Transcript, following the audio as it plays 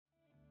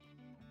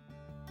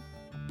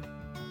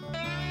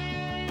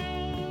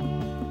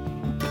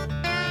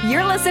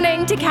You're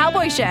listening to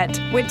Cowboy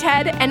Shit with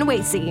Ted and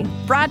Wasey,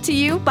 brought to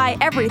you by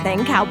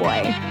Everything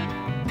Cowboy.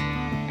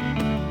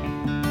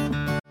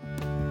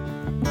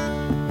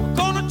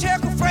 Gonna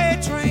take a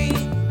freight train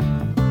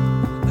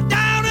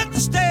down at the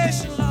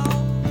station, Lord.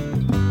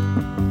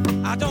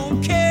 I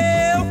don't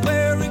care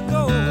where it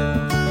goes.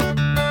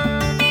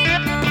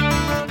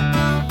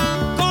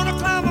 Gonna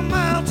climb a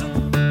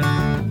mountain,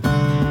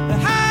 the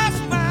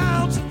highest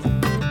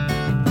mountain.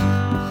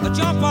 I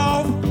jump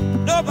off,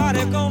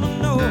 nobody gonna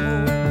know.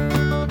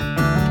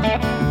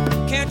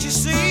 Can't you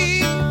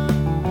see?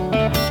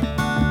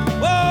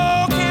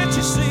 Oh, can't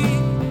you see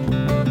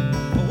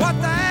what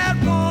that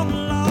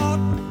woman,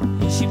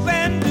 Lord, she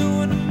been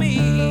doing to me?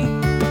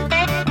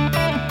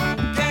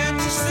 Can't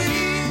you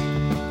see?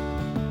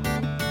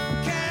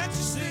 Can't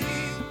you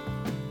see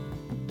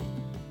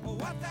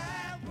what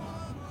that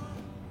woman?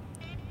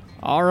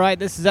 All right,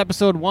 this is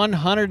episode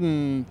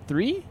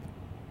 103?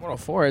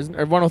 104, isn't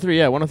it? Or 103,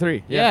 yeah,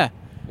 103. Yeah.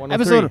 103.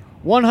 Episode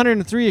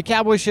 103 of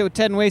Cowboy Shit with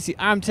Ted and Wasey.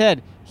 I'm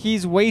Ted.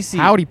 He's Wasey.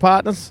 Howdy,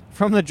 partners.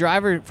 From the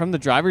driver's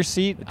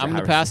seat. I'm in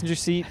the driver's passenger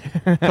seat.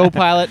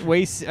 Co-pilot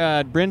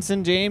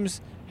Brinson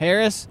James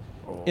Harris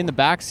in the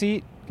back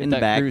seat. Get In the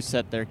that back. cruise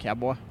set there,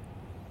 cowboy.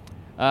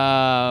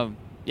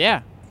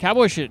 Yeah,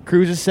 Cowboy Shit.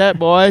 Cruise is set,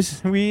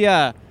 boys. We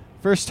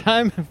first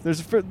time.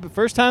 There's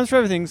first times for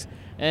everything's,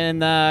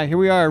 and here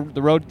we are.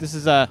 The road. This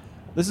is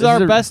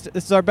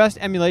our best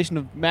emulation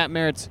of Matt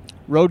Merritt's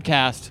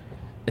Roadcast.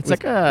 It's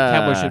with like a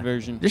Cowboy Shit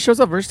version. Just shows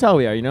how versatile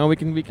we are. You know, we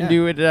can Yeah.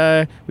 do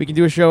it. We can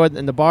do a show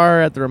in the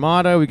bar at the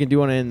Ramada. We can do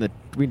one in the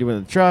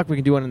truck. We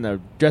can do one in the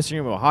dressing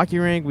room of a hockey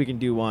rink. We can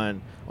do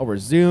one over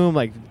Zoom.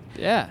 Like,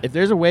 Yeah. if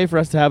there's a way for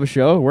us to have a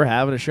show, we're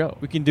having a show.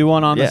 We can do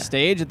one on Yeah. the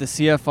stage at the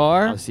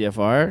CFR. On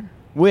CFR,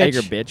 Which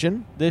Egger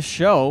bitchin'. this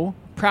show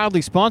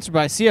proudly sponsored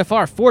by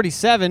CFR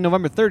 47,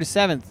 November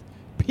 37th,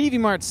 PV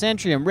Mart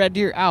Centrium, Red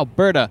Deer,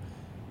 Alberta.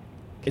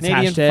 It's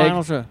Canadian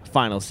hashtag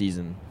final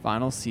season.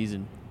 final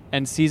season.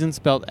 And season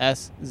spelled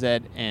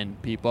SZN,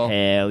 people.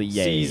 Hell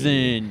yeah.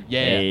 Season,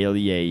 yeah. Hell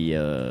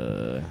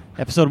yeah.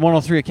 Episode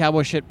 103 of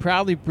Cowboy Shit,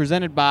 proudly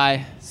presented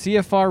by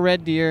CFR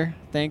Red Deer.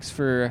 Thanks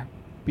for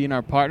being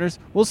our partners.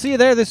 We'll see you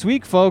there this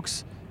week,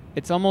 folks.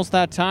 It's almost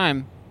that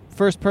time.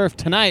 First perf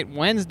tonight,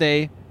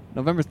 Wednesday,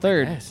 November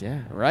 3rd. Yes,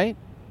 yeah. Right?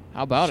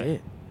 How about Shit.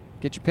 it?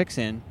 Get your picks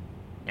in.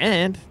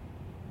 And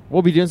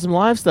we'll be doing some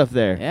live stuff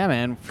there. Yeah,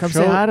 man. Come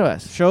say hi to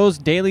us. Shows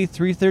daily,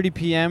 3:30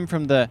 p.m.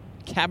 from the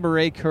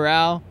Cabaret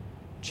Corral.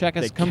 Check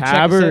us. The Come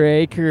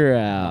Cabaret check us Corral.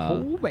 out.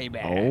 Oh, baby.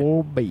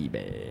 Oh,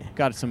 baby.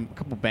 Got a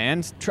couple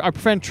bands. Our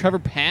friend Trevor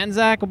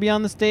Panzak will be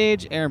on the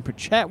stage. Aaron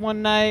Pritchett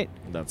one night.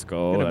 Let's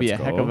go. It'll be a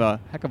let's heck go.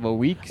 of a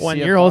week. Well, and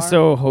CFR. you're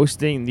also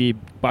hosting the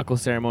buckle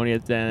ceremony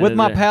at the end with of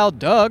my the- pal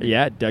Doug.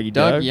 Yeah, Doug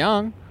Doug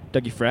Young.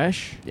 Dougie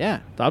Fresh. Yeah.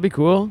 That'll be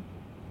cool.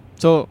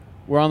 So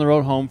we're on the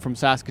road home from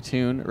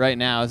Saskatoon right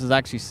now. This is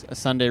actually a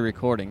Sunday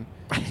recording,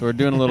 so we're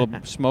doing a little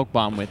smoke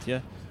bomb with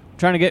you.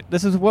 Trying to get.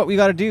 This is what we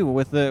got to do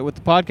with the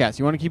podcast.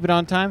 You want to keep it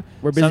on time.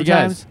 We're busy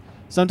guys.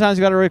 Sometimes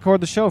you got to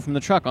record the show from the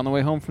truck on the way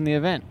home from the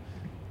event.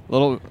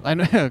 I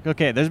know.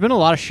 Okay, there's been a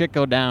lot of shit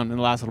go down in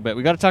the last little bit.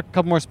 We got to talk a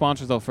couple more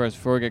sponsors though first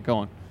before we get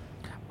going.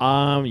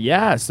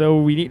 Yeah. So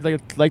we need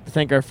like to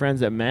thank our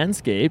friends at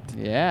Manscaped.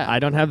 Yeah. I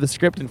don't have the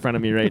script in front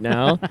of me right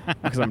now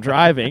because I'm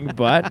driving,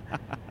 but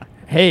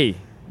hey,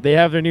 they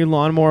have their new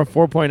lawnmower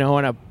 4.0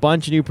 and a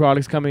bunch of new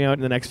products coming out in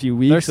the next few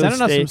weeks. They're So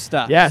sending us some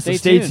stuff. Yeah, Stay so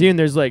stay tuned. tuned.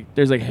 There's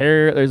like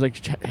hair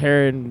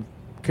and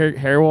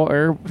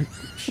hair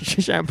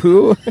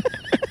shampoo,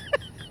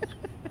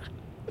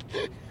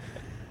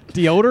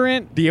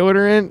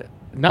 deodorant,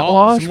 nut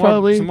wash,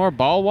 probably some more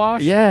ball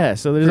wash. Yeah,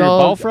 so there's For your all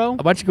ball fro?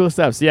 a bunch of cool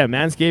stuff. So yeah,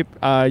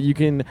 Manscaped. You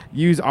can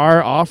use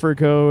our offer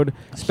code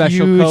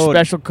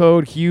Special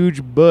code.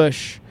 huge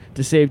bush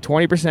to save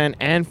 20%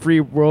 and free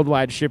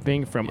worldwide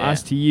shipping from Yeah.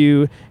 us to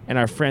you and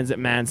our friends at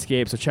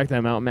Manscaped. So check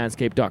them out,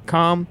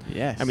 manscaped.com.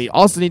 Yes. And we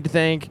also need to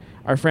thank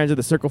our friends at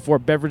the Circle 4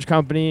 Beverage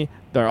Company.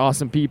 They're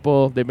awesome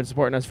people. They've been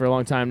supporting us for a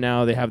long time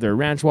now. They have their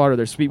ranch water,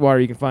 their sweet water.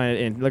 You can find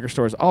it in liquor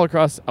stores all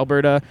across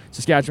Alberta,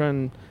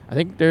 Saskatchewan. I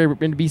think they're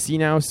in BC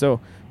now, so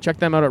check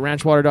them out at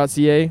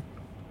ranchwater.ca.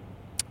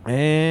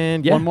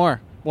 And yeah. One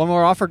more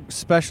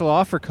special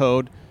offer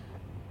code.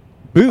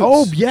 Boots.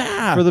 Oh,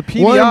 yeah. For the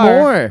PBR. One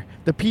more.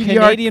 The PBR.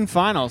 Canadian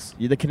Finals.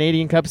 The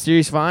Canadian Cup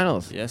Series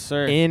Finals. Yes,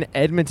 sir. In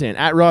Edmonton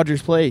at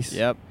Rogers Place.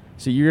 Yep.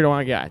 So you're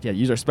going to want to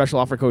use our special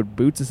offer code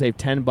BOOTS to save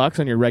 $10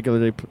 on your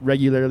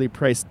regularly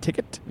priced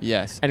ticket.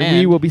 Yes. And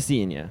we will be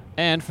seeing you.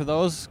 And for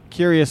those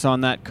curious on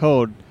that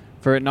code,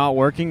 for it not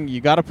working, you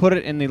got to put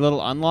it in the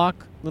little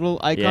unlock, little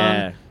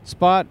icon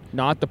spot.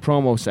 Not the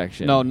promo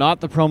section. No,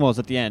 not the promos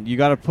at the end. You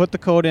got to put the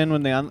code in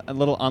when the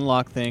little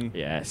unlock thing.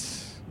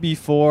 Yes.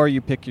 Before you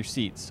pick your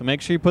seats. So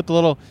make sure you put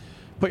your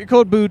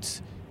code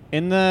BOOTS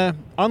in the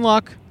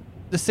unlock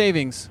the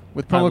savings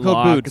with promo code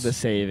Unlock BOOTS the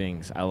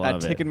savings. I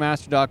love at it.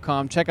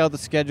 Ticketmaster.com. Check out the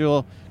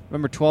schedule.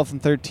 November 12th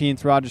and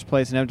 13th, Rogers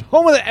Place in Edmonton.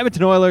 Home of the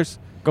Edmonton Oilers.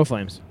 Go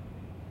Flames.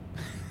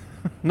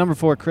 Number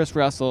 4, Chris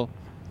Russell.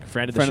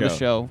 Friend of the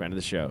show. Friend of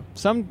the show.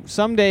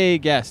 Someday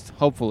guest,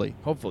 hopefully.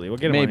 Hopefully. We'll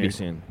get him on Maybe. here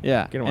soon.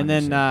 Yeah. Get him on And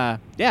here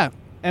then, soon.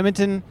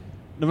 Edmonton,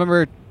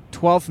 November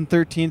 12th and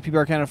 13th,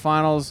 PBR Canada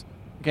Finals.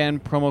 Again,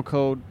 promo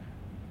code,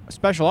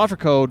 special offer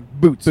code,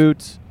 Boots.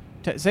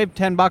 Save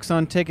 $10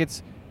 on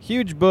tickets.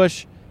 Huge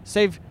bush.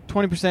 Save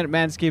 20% at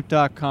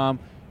manscaped.com.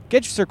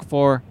 Get your Circle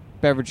 4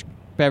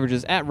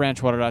 beverages at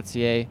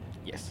ranchwater.ca.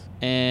 Yes.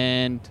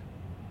 And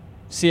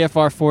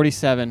CFR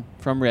 47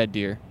 from Red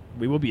Deer.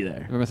 We will be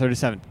there. November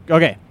 37th.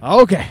 Okay.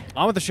 Okay.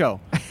 On with the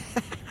show.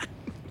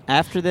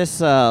 After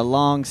this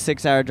long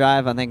 6-hour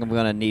drive, I think I'm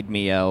going to need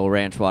me old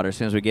ranch water as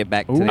soon as we get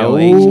back to the Oh,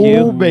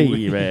 old HQ.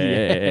 baby.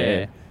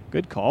 Yeah.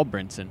 Good call,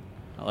 Brinson.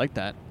 I like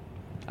that.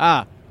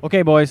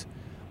 Okay, boys.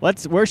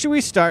 Where should we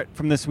start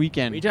from this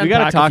weekend? We We gotta got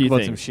to unpack a talk few about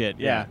things. some shit.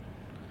 Yeah.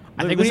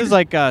 I think we this need is to-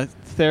 like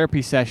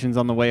therapy sessions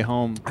on the way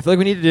home. I feel like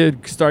we need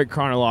to start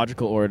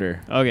chronological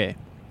order. Okay,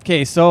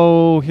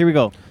 so here we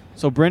go.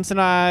 So Brinson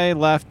and I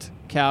left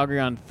Calgary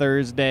on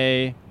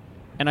Thursday,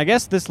 and I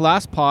guess this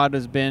last pod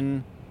has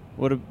been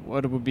what it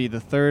would be the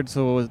third.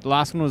 So the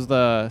last one was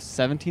the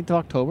 17th of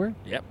October.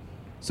 Yep.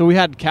 So we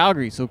had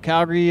Calgary. So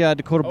Calgary,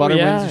 Dakota Oh, Butter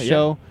yeah, wins the yeah.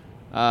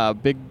 show.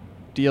 Big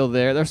deal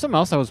there. There's something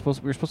else we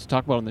were supposed to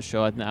talk about on the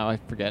show. Now I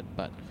forget,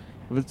 but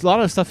a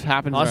lot of stuff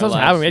happened. A lot of stuff's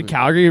happening. We had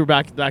Calgary, we're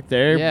back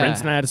there. Yeah. Brent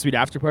and I had a sweet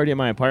after party at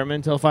my apartment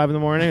until 5 in the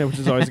morning, which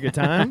is always a good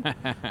time.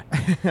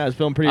 I was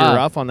feeling pretty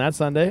rough on that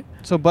Sunday.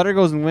 So Butter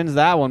goes and wins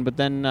that one, but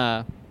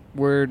then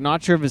we're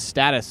not sure of his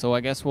status. So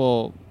I guess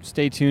we'll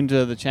stay tuned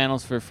to the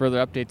channels for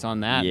further updates on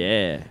that.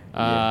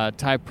 Yeah.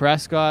 Ty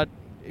Prescott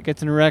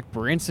gets in a wreck.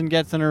 Brinson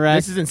gets in a wreck.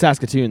 This is in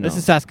Saskatoon, though. This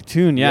is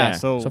Saskatoon, yeah.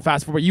 So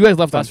fast forward. You guys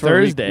left on fast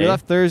forward, Thursday. We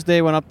left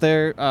Thursday, went up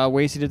there.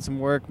 Wasey did some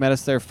work, met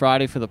us there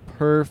Friday for the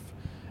perf.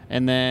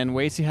 And then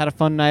Wasey had a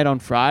fun night on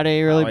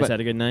Friday early. Always had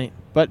a good night.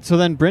 But so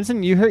then,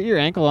 Brinson, you hurt your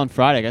ankle on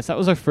Friday. I guess that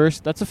was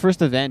that's the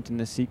first event in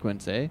this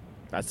sequence, eh?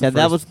 That's the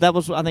Yeah, first. that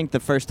was I think the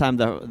first time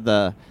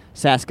the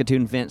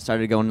Saskatoon vent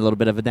started going a little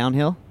bit of a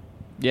downhill.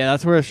 Yeah,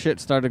 that's where shit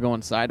started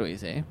going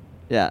sideways, eh?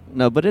 Yeah,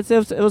 no, but it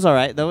was all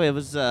right though. It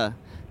was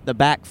the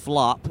back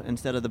flop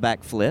instead of the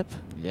back flip.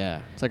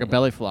 Yeah, it's like a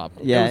belly flop.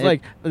 Yeah, it was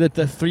like the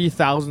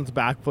 3,000th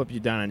backflip you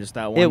done in just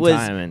that one it was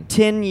time. And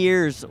 10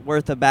 years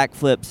worth of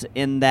backflips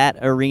in that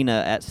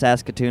arena at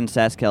Saskatoon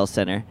SaskHealth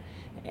Center,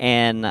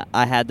 and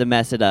I had to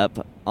mess it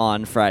up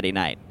on Friday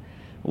night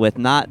with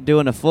not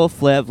doing a full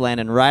flip,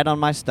 landing right on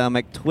my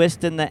stomach,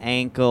 twisting the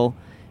ankle,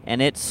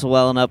 and it's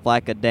swelling up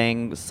like a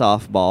dang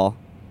softball. You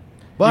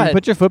but can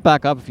put your foot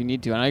back up if you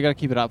need to. I know you got to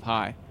keep it up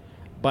high.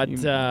 but You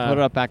put it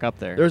up back up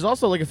there. there's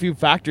also like a few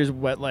factors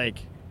what like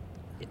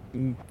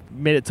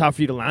made it tough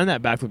for you to land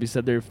that backflip. You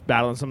said they're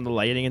battling some of the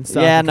lighting and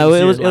stuff. Yeah, You no, couldn't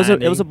it see was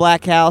landing. it was a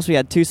black house. We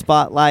had 2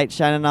 spotlights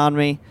shining on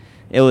me.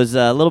 It was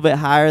a little bit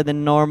higher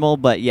than normal,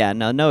 but yeah,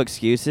 no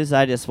excuses.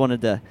 I just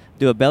wanted to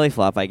do a belly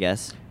flop, I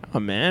guess. Oh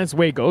man, that's the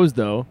way it goes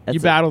though. That's You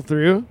it. battled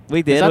through.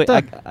 We did.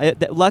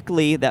 that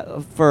Luckily,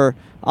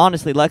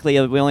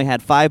 luckily, we only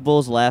had 5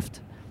 bulls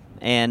left,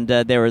 and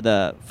they were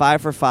the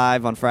 5 for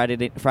 5 on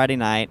Friday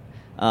night.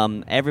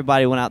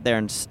 Everybody went out there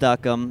and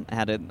stuck them.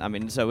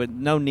 So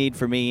no need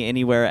for me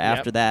anywhere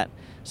after that.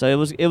 So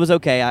it was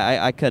okay.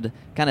 I could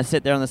kind of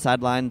sit there on the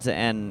sidelines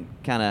and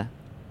kind of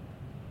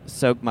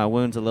soak my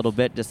wounds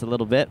just a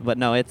little bit. But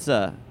no, it's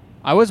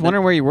I was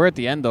wondering where you were at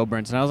the end, though,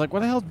 Brinson. I was like, where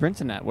the hell's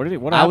Brinson at? What I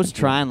happened was to him?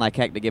 trying like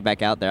heck to get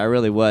back out there. I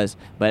really was.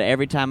 But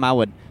every time I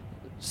would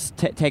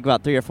take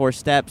about 3 or 4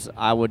 steps,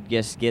 I would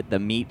just get the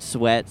meat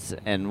sweats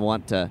and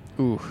want to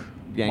Ooh.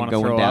 going Wanna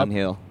throw up?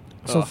 downhill.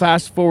 So Ugh.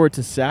 fast forward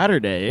to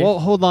Saturday. Well,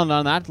 hold on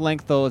that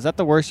length, though. Is that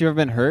the worst you've ever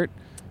been hurt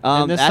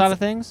in this side of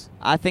things?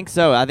 I think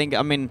so.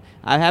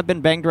 I have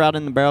been banged around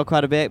in the barrel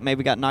quite a bit,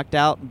 maybe got knocked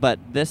out, but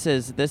this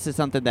is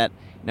something that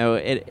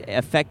it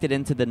affected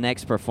into the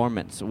next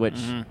performance, which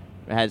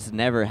has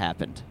never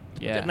happened.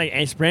 Yeah. Like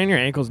spraining your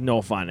ankle's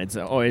no fun. It's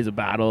always a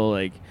battle.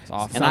 Like It's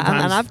awful. And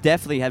sometimes I've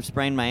definitely have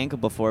sprained my ankle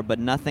before, but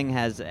nothing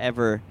has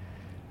ever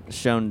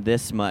shown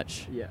this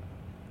much. yeah.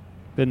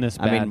 Been this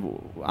bad. I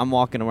mean, I'm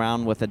walking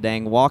around with a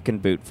dang walking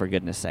boot, for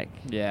goodness sake.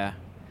 yeah.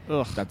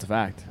 Ugh. That's a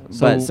fact.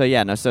 So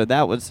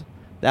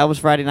that was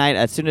Friday night.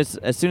 As soon as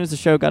the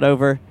show got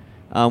over,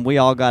 we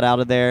all got out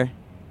of there.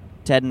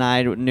 Ted and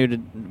I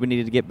knew we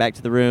needed to get back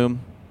to the room.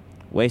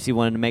 Wasey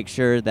wanted to make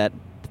sure that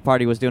the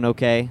party was doing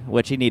okay,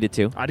 which he needed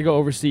to. I had to go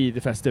oversee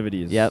the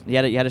festivities. Yep, he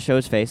had to show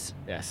his face.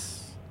 Yes.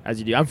 As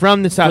you do. I'm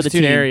from the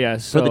Saskatoon team. area.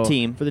 So For the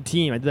team. For the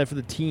team. I did that for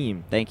the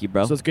team. Thank you,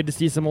 bro. So it's good to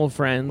see some old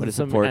friends What a and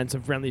some, support. and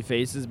some friendly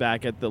faces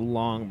back at the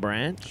Long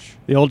Branch.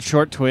 The old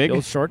short twig. The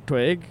old short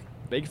twig.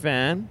 Big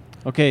fan.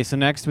 Okay, so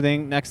next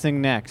thing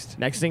next.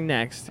 Next thing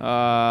next.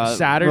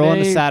 Saturday.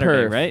 Rolling to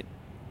Saturday, perf. right?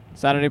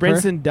 Saturday perf?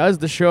 Brinson does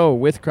the show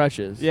with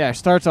crutches. Yeah,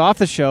 starts off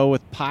the show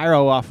with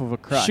pyro off of a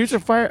crutch. Shoots a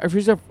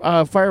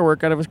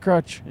firework out of his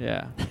crutch.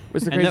 Yeah.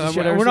 What's the And craziest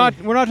shit I've we're ever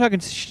not we're not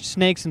talking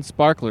snakes and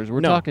sparklers.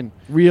 We're No. talking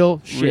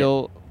real shit.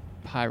 real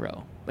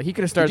pyro. Like he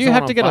could have started. Did you have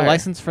someone to on get a fire.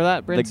 license for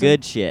that, Brinson? the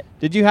good shit.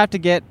 Did you have to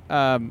get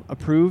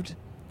approved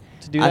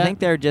to do that? I think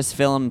they're just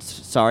feeling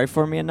sorry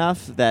for me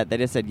enough that they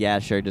just said, "Yeah,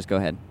 sure, just go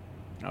ahead."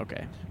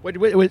 Okay.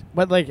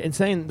 But like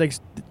insane, like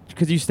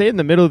because you stayed in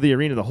the middle of the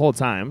arena the whole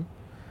time,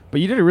 but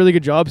you did a really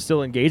good job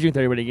still engaging with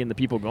everybody, getting the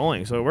people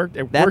going. So it worked.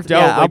 It worked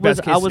out. Like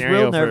best case I was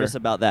scenario real nervous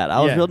about that.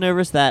 I was real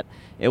nervous that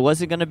it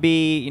wasn't going to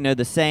be,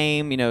 the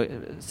same.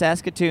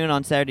 Saskatoon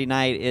on Saturday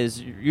night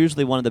is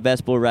usually one of the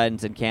best bull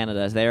ridings in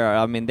Canada.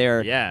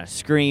 They're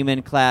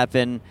screaming,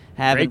 clapping,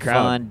 having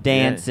fun,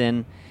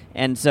 dancing.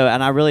 And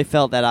I really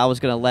felt that I was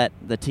going to let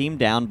the team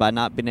down by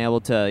not being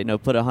able to,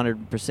 put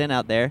 100%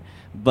 out there.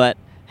 But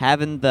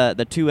having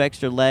the 2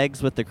 extra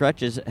legs with the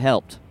crutches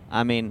helped.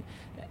 I mean,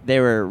 they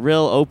were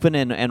real open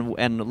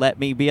and let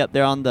me be up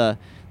there on the.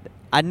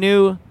 I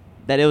knew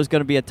that it was going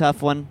to be a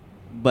tough one,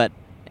 but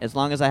as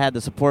long as I had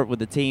the support with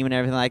the team and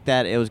everything like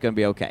that, it was going to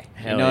be okay.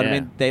 Hell you know what I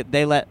mean?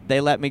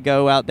 They let me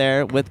go out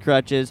there with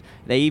crutches.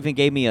 They even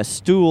gave me a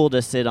stool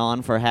to sit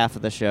on for half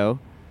of the show,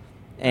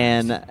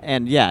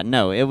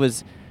 it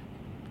was.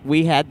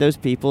 We had those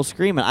people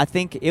screaming. I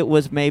think it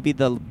was maybe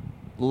the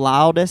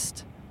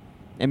loudest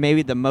and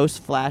maybe the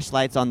most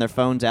flashlights on their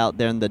phones out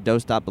there in the Don't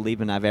Stop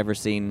Believin' I've ever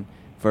seen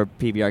for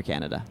PBR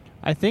Canada.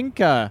 I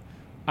think I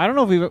don't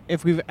know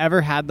if we've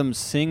ever had them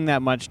sing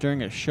that much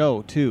during a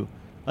show too.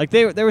 Like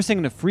they were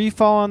singing a Free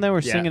Fall and they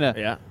were singing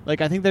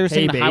like I think they were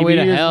singing Hey the Highway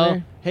to Baby,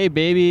 Hell. Hey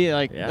Baby,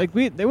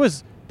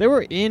 they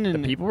were in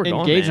and people were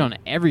engaged going, on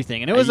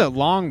everything, and it was a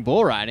long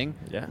bull riding,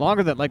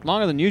 longer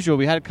than usual.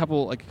 We had a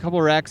couple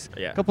wrecks,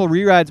 a couple of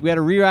re-rides. We had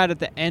a re-ride at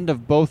the end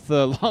of both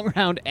the long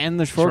round and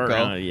the short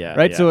go,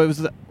 right? So it was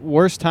the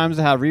worst times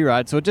to have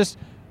re-rides. So it just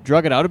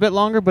drug it out a bit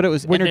longer, but it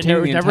was entertaining. There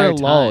was the never entire a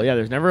lull. time. Yeah,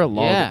 there's never a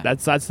lull. Yeah.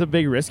 That's the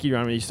big risky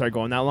run when you start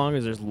going that long.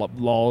 Is there's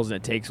lulls and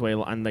it takes away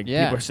and people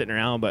are sitting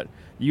around. But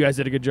you guys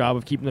did a good job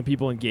of keeping the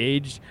people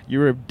engaged. You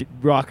were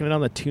rocking it on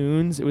the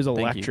tunes. It was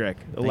electric,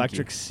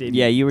 electric city.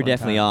 Yeah, you were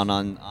definitely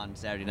on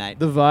Saturday night.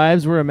 The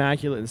vibes were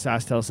immaculate in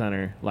SaskTel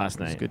Center last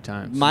night. Good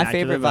times. My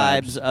favorite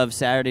vibes of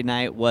Saturday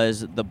night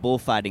was the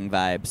bullfighting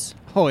vibes.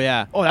 Oh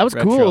yeah. Oh, that was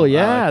Retro. cool.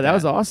 Yeah, like that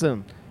was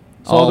awesome.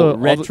 So All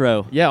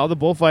retro. All the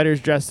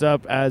bullfighters dressed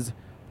up as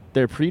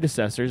their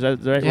predecessors. Is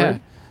that the right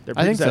word?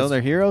 I think so.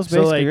 They're heroes,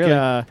 basically.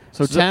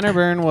 So Tanner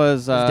Byrne was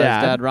his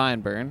dad, Ryan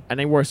Byrne. And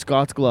he wore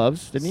Scott's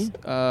gloves, didn't he?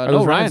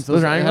 No, Ryan's.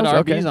 Those Ryan had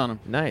gloves? RBs Okay. on them.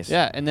 Nice.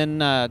 Yeah, and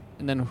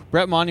then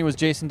Brett Monty was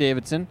Jason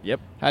Davidson. Yep.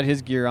 Had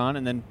his gear on,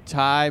 and then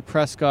Ty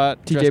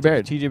Prescott, TJ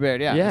Baird. TJ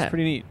Baird. Yeah, that's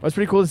pretty neat. That's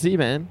pretty cool to see,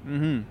 man.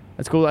 Mm-hmm.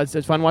 That's cool.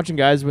 It's fun watching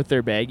guys with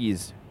their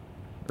baggies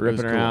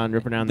ripping around.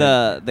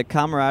 The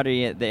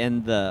camaraderie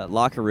in the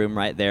locker room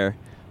right there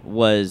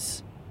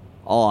was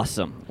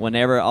awesome.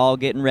 Whenever all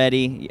getting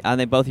ready, I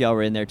think both of y'all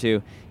were in there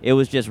too. It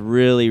was just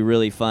really,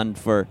 really fun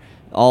for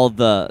all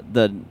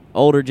the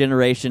older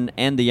generation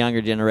and the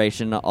younger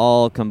generation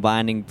all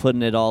combining,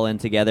 putting it all in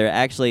together.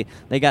 Actually,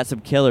 they got some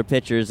killer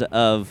pictures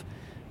of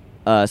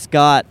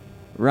Scott,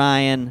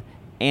 Ryan,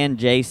 and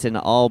Jason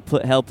all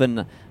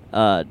helping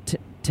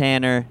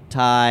Tanner,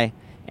 Ty,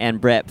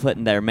 and Brett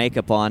putting their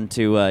makeup on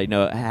to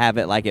have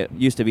it like it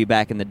used to be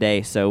back in the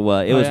day. So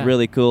it was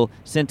really cool,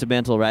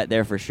 sentimental right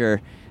there for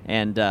sure.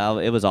 And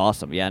it was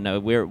awesome. Yeah, no,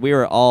 we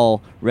were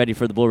all ready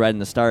for the bull riding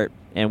to start,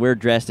 and we were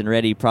dressed and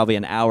ready probably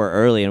an hour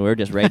early, and we were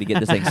just ready to get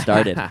this thing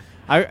started.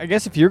 I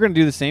guess if you're going to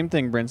do the same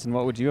thing, Brinson,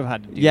 what would you have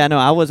had to do? Yeah, no,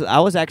 I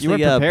was actually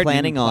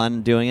planning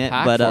on doing it,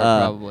 but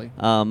probably.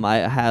 I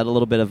had a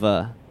little bit of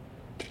a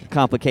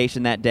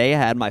complication that day. I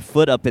had my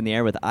foot up in the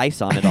air with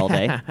ice on it all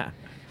day.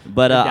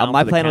 But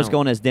my plan was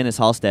going as Dennis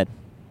Halstead.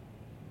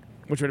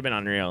 Which would have been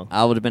unreal.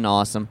 I would have been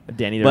awesome.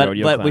 Danny the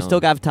rodeo But clown. we still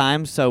got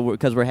time, so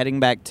because we're heading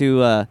back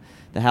to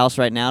the house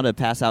right now to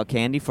pass out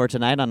candy for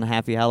tonight on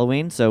Happy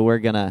Halloween. So I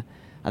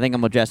think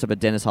I'm gonna dress up as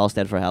Dennis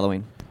Halstead for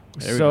Halloween.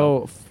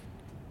 So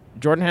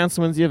Jordan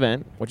Hansen wins the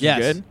event, which is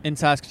good. In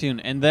Saskatoon,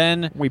 and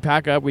then we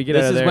pack up. We get out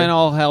of there. This is when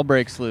all hell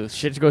breaks loose.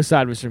 Shit goes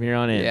sideways from here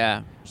on in.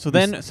 Yeah. So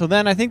then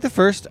I think the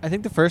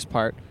first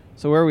part.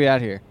 So where are we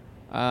at here?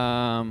 We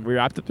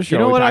wrapped up the show. You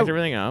know we what? packed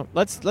everything out.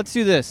 Let's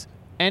do this.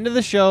 End of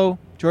the show.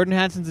 Jordan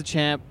Hansen's the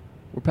champ.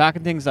 We're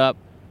packing things up.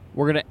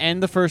 We're gonna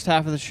end the first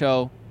half of the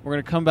show. We're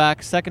gonna come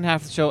back second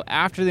half of the show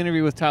after the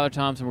interview with Tyler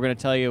Thompson. We're gonna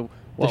tell you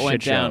what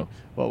went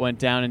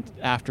down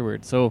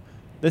afterwards. So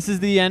this is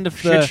the end of the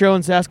shit show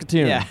in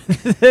Saskatoon. Yeah.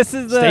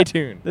 Stay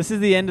tuned. This is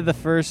the end of the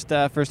first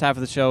half of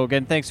the show.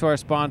 Again, thanks to our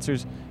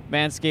sponsors,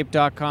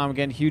 Manscaped.com.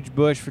 Again, Huge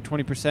Bush for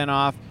 20%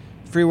 off.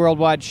 Free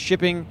worldwide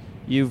shipping.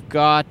 You've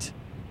got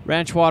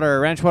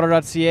Ranchwater,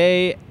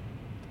 ranchwater.ca.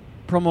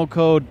 Promo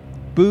code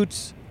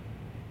BOOTS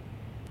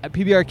at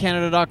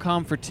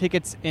PBRCanada.com for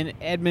tickets in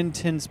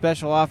Edmonton.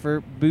 Special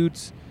offer,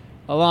 Boots.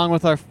 Along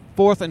with our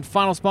fourth and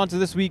final sponsor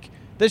this week,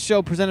 this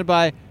show presented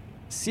by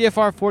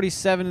CFR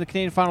 47 in the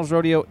Canadian Finals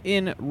Rodeo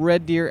in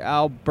Red Deer,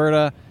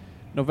 Alberta.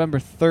 November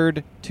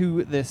 3rd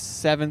to the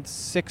 7th.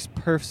 6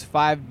 perfs,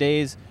 5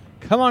 days.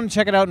 Come on and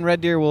check it out in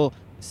Red Deer. We'll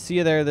see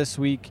you there this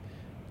week.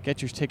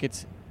 Get your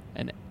tickets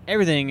and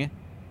everything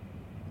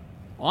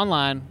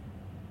online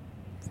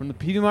from the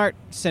Peavey Mart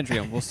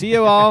Centrium. We'll see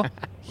you all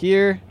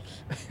here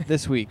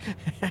this week.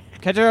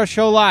 Catch our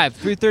show live,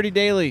 3:30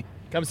 daily.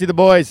 Come see the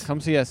boys. Come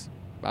see us.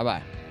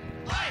 Bye-bye.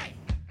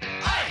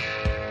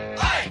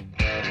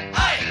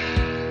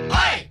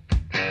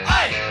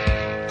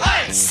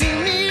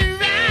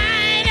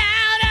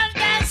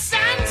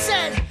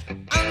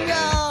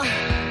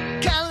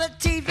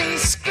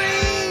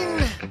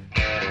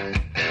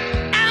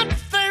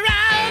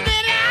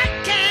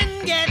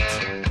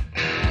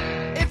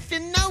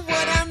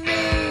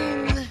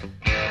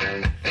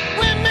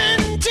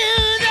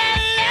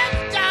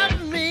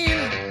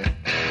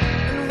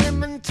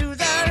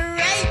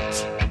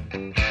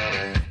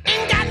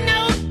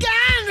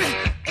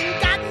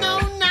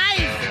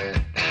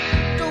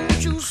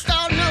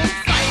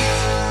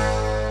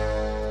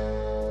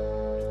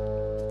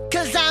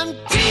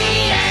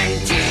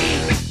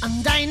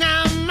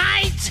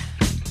 dynamite.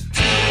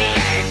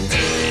 TNT.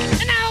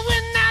 And I'll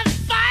win that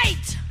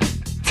fight.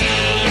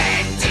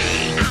 TNT.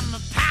 I'm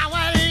a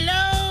power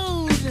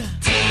load.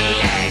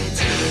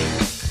 TNT.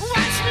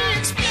 Watch me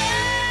explode.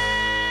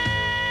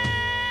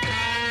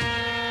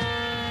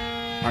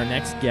 Our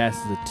next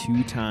guest is a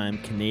two-time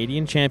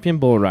Canadian champion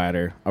bull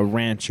rider, a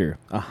rancher,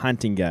 a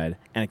hunting guide,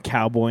 and a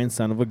cowboy and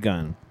son of a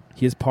gun.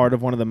 He is part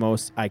of one of the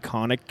most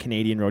iconic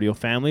Canadian rodeo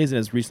families and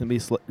has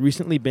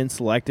recently been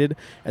selected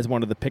as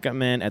one of the pickup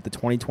men at the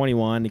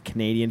 2021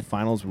 Canadian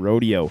Finals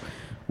Rodeo.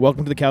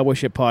 Welcome to the Cowboy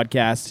Shit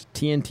Podcast,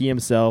 TNT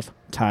himself,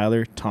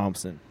 Tyler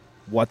Thompson.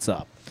 What's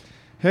up?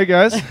 Hey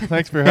guys,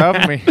 thanks for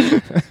having me.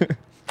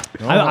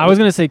 I was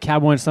going to say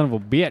cowboy and son of a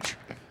bitch.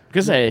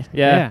 Good say,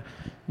 yeah.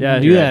 You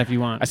can do that if you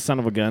want. A son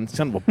of a gun,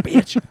 son of a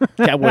bitch.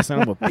 Cowboy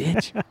son of a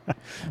bitch.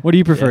 What do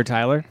you prefer,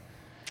 Tyler?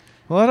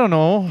 Well, I don't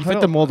know. You fit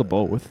the mold of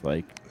both,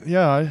 like.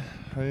 Yeah,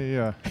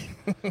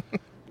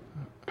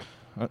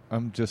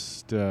 I'm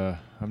just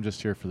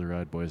here for the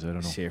ride, boys. I don't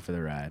know. Just here for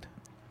the ride.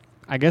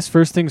 I guess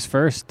first things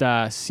first,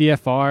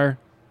 CFR.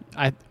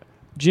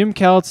 Jim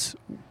Keltz,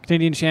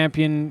 Canadian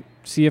champion,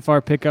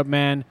 CFR pickup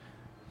man,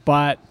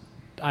 but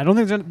I don't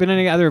think there's been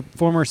any other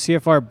former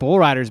CFR bull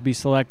riders be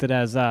selected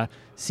as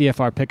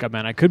CFR pickup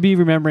man. I could be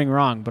remembering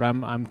wrong, but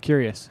I'm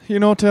curious. You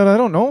know, Ted, I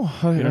don't know.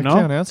 I don't know?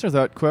 can't answer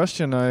that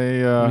question.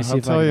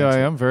 I'll tell you, I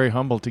am very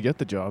humbled to get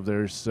the job.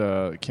 There's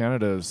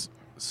Canada's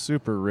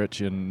super rich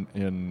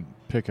in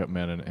pickup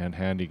men and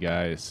handy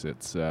guys.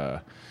 It's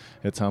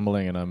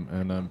humbling, and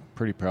I'm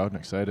pretty proud and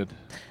excited.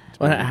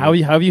 Well, how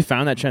have you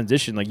found that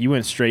transition? Like, you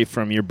went straight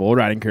from your bull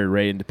riding career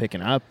right into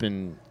picking up,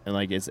 and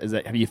like, is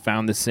that, have you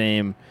found the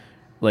same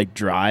like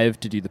drive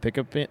to do the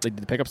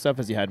pickup stuff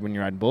as you had when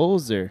you're riding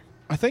bulls, or?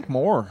 I think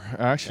more,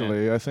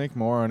 actually. Yeah. I think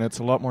more, and it's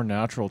a lot more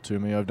natural to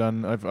me.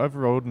 I've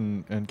rode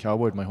and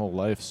cowboyed my whole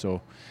life,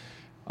 so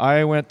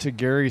I went to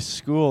Gary's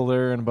school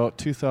there in about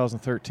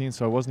 2013,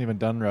 so I wasn't even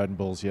done riding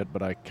bulls yet,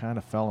 but I kind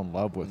of fell in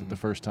love with it the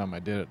first time I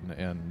did it,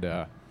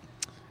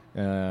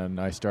 and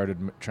I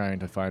started trying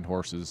to find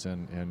horses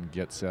and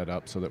get set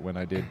up so that when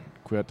I did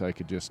quit, I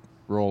could just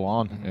roll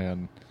on.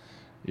 And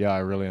yeah, I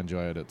really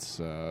enjoy it. It's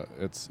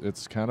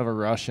kind of a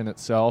rush in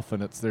itself,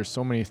 and there's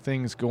so many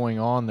things going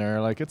on there.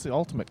 Like, it's the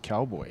ultimate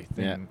cowboy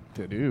thing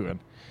to do,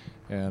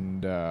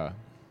 and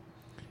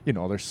you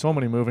know, there's so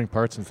many moving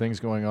parts and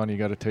things going on. You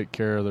got to take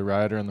care of the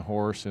rider and the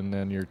horse, and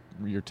then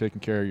you're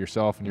taking care of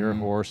yourself and your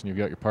horse, and you've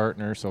got your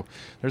partner. So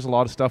there's a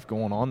lot of stuff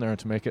going on there, and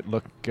to make it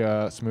look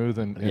smooth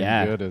and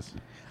good is.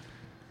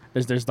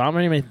 There's not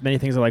many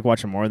things I like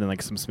watching more than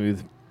like some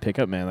smooth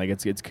pickup, man. Like,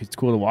 it's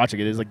cool to watch.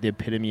 Like, it is like the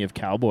epitome of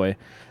cowboy.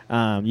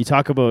 You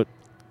talk about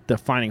the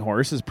finding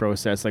horses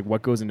process. Like,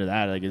 what goes into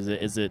that? Like, is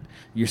it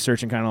you're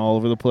searching kind of all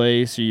over the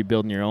place? Are you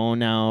building your own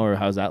now, or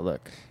how's that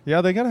look?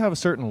 Yeah, they got to have a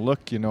certain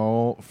look, you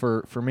know.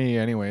 For me,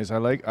 anyways, I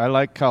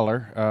like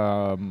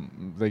color.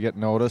 They get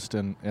noticed,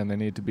 and they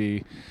need to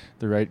be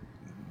the right.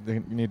 They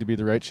need to be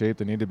the right shape.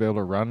 They need to be able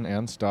to run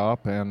and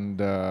stop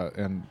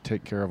and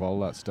take care of all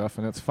that stuff.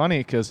 And it's funny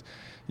because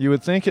you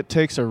would think it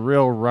takes a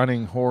real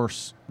running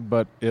horse,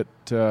 but it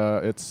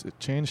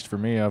changed for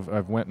me.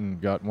 I've went and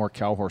got more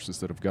cow horses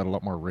that have got a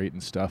lot more weight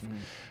and stuff.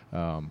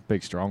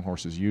 Big strong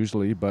horses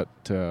usually, but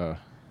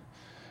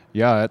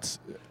yeah,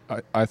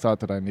 I thought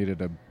that I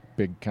needed a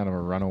big kind of a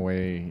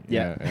runaway.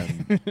 Yeah.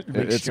 And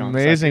it's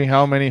amazing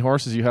how many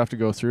horses you have to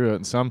go through it.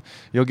 And some,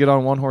 you'll get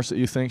on one horse that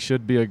you think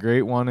should be a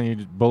great one, and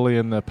you bully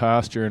in the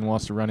pasture and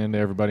wants to run into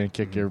everybody and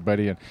kick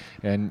everybody,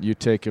 and you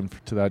take him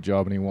to that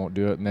job and he won't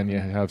do it. And then you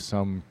have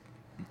some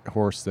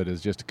horse that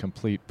is just a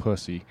complete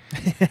pussy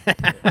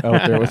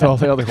out there with all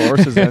the other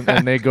horses,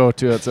 and they go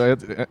to it. So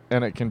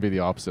it can be the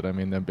opposite. I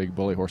mean, them big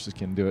bully horses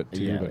can do it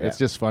too. It's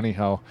just funny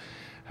how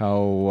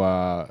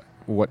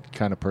what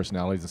kind of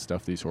personalities and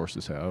stuff these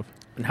horses have.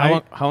 And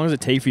how long does it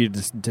take for you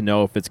to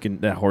know if a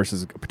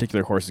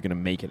particular horse is going to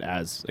make it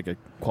as like a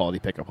quality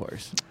pickup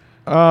horse?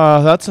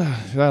 That's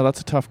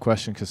a tough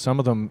question, because some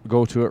of them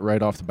go to it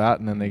right off the bat,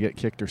 and then they get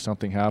kicked or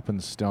something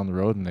happens down the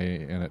road, and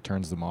it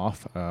turns them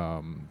off.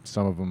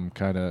 Some of them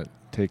kind of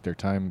take their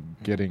time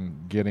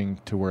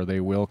getting to where they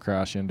will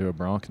crash into a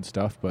bronc and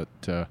stuff, but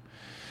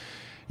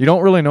you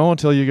don't really know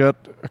until you got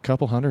a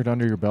couple hundred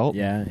under your belt.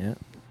 Yeah.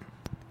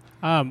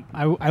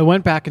 I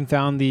went back and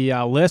found the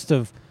list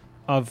of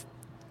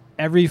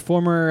every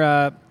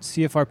former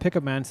CFR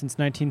pickup man since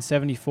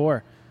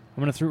 1974.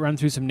 I'm going to run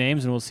through some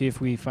names, and we'll see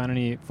if we find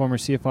any former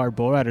CFR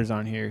bull riders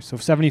on here. So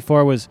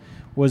 74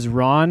 was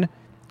Ron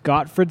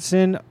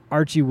Gottfredson,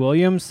 Archie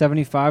Williams.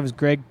 75 is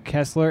Greg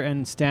Kessler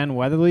and Stan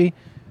Weatherly.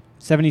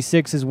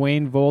 76 is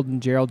Wayne Vold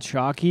and Gerald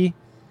Chalky.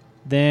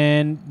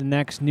 Then the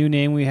next new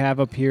name we have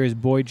up here is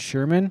Boyd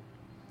Sherman.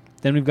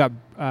 Then we've got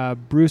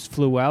Bruce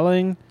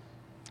Flewelling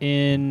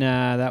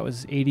that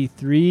was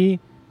 83.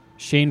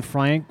 Shane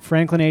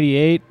Franklin,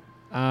 88.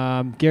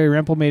 Gary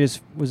Rempel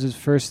was his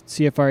first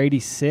CFR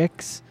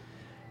 86.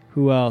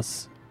 Who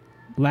else?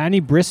 Lanny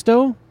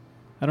Bristow?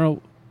 I don't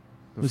know.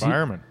 The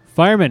fireman.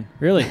 Fireman,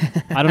 really?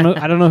 I don't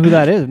know who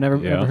that is. I've never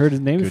heard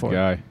his name before. Good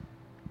guy.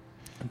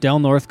 Del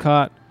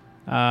Northcott,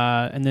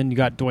 And then you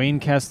got Dwayne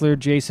Kessler,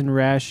 Jason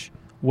Resch,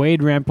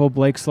 Wade Rempo,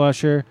 Blake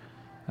Slusher,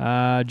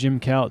 Jim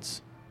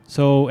Keltz.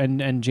 So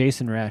and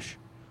Jason Resch.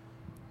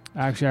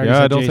 Actually, I already Yeah,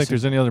 said I don't Jason. think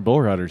there's any other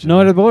bull riders. No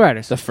other bull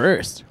riders. The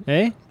first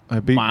Eh? I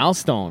beat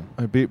milestone.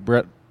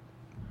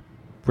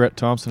 Brett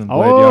Thompson and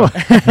Blade. Oh.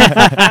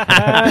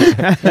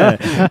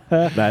 Yeah.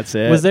 That's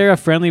it. Was there a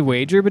friendly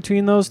wager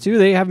between those two?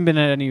 They haven't been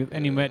at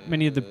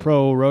many of the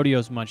pro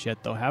rodeos much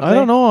yet, though, have they? I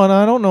don't know, and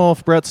I don't know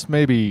if Brett's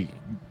maybe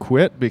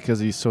quit because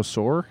he's so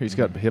sore. He's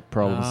got hip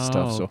problems and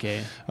stuff. So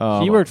okay.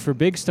 um, He worked for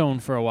Big Stone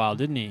for a while,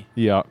 didn't he?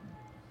 Yeah,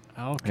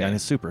 Okay. yeah, and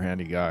he's a super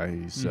handy guy.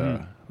 He's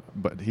Mhm.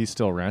 but he's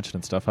still ranching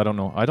and stuff. I don't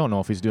know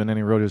if he's doing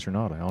any rodeos or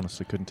not. I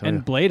honestly couldn't tell And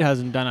you. Blade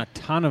hasn't done a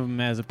ton of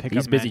them as a pickup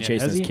He's busy man yet,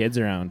 chasing has his he? kids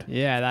around.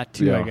 Yeah, that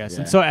too, I Yeah. guess. Yeah.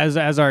 And so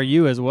as are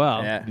you as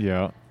well.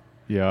 Yeah.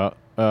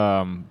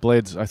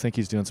 Blades, I think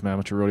he's doing some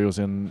amateur rodeos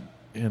in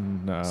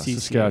CCA.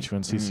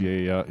 Saskatchewan,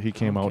 CCA. Yeah, he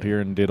came out Okay. here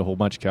and did a whole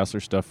bunch of Kessler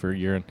stuff for a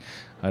year, and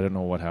I don't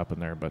know what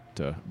happened there,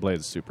 but Blades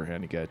is a super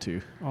handy guy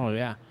too. Oh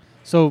yeah.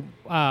 So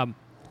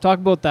talk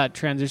about that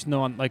transition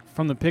though, on like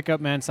from the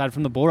pickup man side,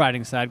 from the bull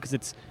riding side,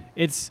 because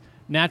it's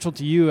natural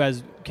to you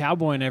as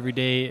cowboying every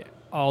day,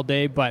 all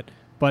day, but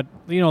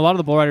you know a lot of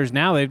the bull riders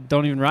now they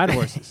don't even ride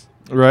horses.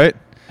 Right.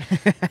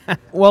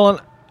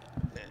 Well,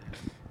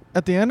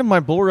 at the end of my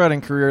bull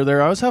riding career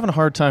there, I was having a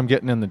hard time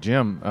getting in the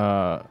gym.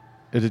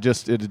 It had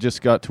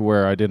just got to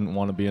where I didn't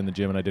want to be in the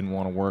gym and I didn't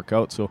want to work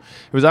out. So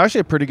it was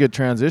actually a pretty good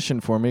transition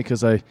for me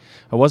because I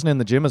wasn't in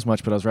the gym as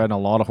much, but I was riding a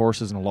lot of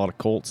horses and a lot of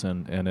colts,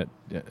 and it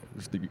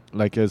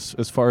like as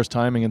far as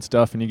timing and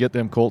stuff. And you get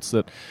them colts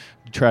that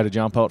try to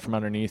jump out from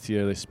underneath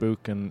you, they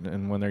spook,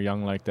 and when they're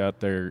young like that,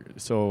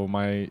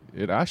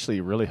 it actually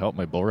really helped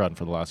my bull riding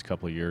for the last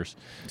couple of years.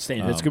 That's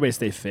a good way to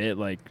stay fit,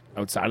 like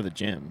outside of the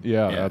gym.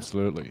 Yeah,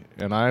 absolutely.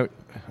 And I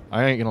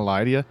ain't gonna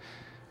lie to you,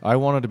 I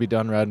wanted to be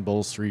done riding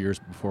bulls 3 years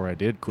before I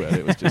did quit.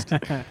 It was just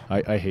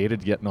I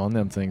hated getting on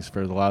them things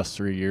for the last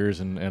 3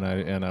 years, and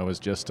I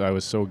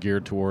was so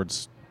geared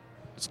towards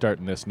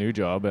starting this new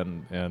job,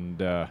 and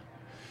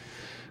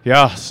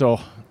so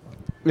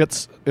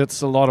it's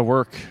a lot of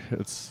work.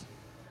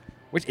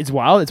 It's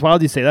wild. It's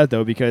wild you say that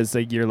though, because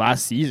like your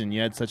last season,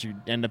 you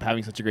end up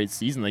having such a great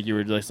season. Like you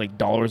were just like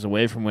dollars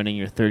away from winning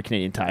your third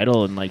Canadian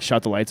title, and like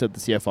shot the lights out the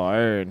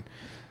CFR, and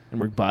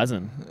we're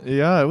buzzing.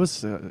 Yeah, it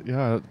was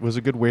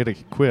a good way to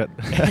quit.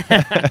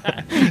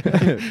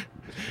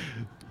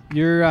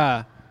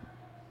 You're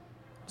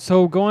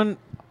so going.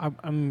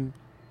 I'm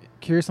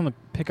curious on the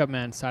pickup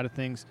man side of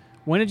things.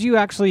 When did you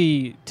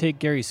actually take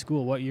Gary's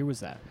school? What year was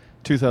that?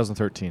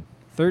 2013.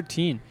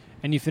 13,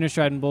 and you finished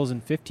riding bulls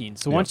in 15.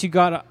 So Yep. once you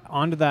got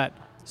onto that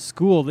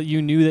school, that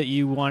you knew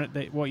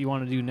that what you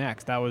wanted to do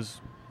next, that was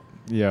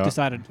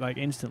decided like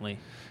instantly.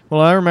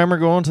 Well, I remember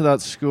going to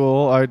that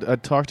school.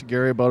 I'd talked to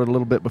Gary about it a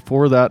little bit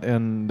before that,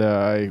 and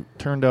I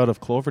turned out of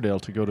Cloverdale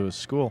to go to his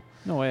school.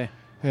 No way.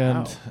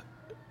 And Wow.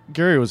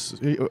 Gary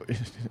still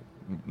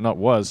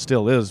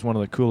is one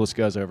of the coolest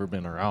guys I've ever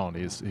been around.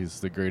 He's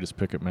the greatest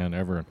pickup man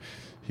ever. And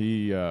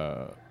he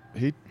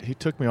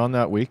took me on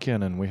that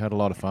weekend, and we had a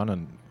lot of fun.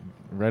 And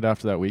right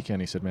after that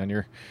weekend, he said, "Man,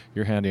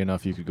 you're handy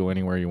enough. You could go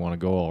anywhere you want to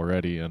go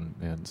already."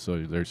 And so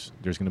there's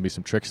going to be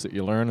some tricks that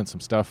you learn and some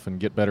stuff and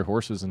get better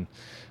horses and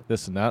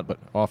this and that. But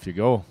off you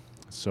go.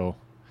 So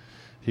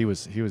he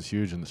was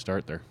huge in the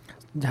start there.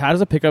 How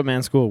does a pickup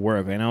man school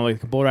work? I know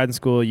like bull riding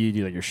school, you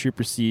do like your shoot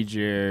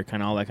procedure,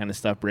 kind of all that kind of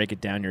stuff, break it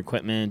down, your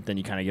equipment, then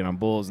you kind of get on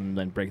bulls and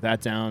then break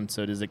that down.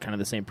 So is it kind of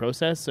the same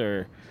process,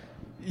 or?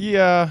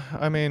 Yeah,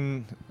 I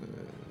mean,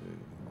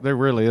 there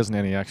really isn't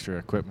any extra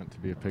equipment to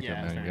be a pickup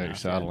man. You got your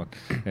saddle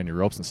and your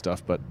ropes and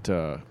stuff, but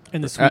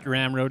In the Sweet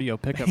Ram Rodeo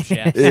pickup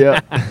shaft. yeah,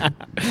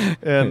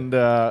 and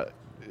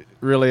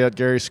really at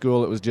Gary's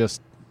school, it was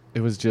just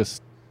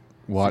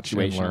watch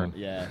and Situational. learn.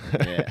 Yeah.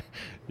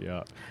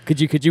 Yeah.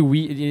 Could you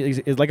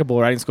weed? Is like a bull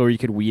riding school where you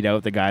could weed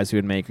out the guys who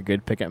would make a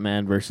good pickup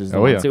man versus the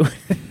Oh, ones yeah.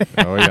 who.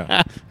 Oh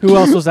yeah. Who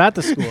else was at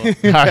the school?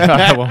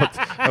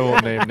 I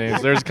won't name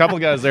names. There's a couple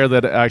guys there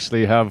that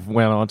actually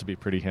went on to be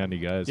pretty handy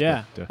guys.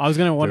 Yeah, but, I was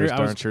gonna wonder. There's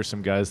I was, darn sure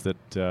some guys that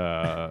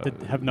that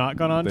have not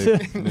gone on they,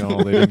 to.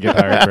 no, they didn't get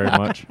hired very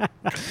much.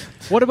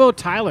 What about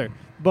Tyler?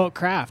 About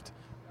Kraft?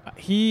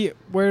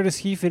 Where does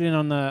he fit in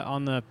on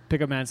the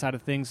pickup man side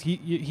of things?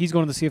 He's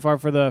going to the CFR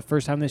for the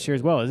first time this year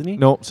as well, isn't he?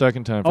 Nope,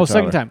 second time. Oh, for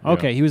second Tyler. time. Yeah.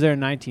 Okay, he was there in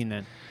 19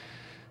 then.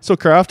 So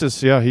Kraft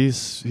is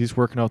he's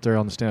working out there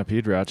on the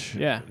Stampede Ranch.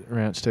 Yeah.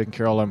 Ranch, taking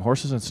care of all them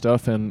horses and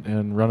stuff,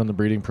 and running the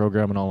breeding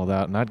program and all of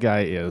that. And that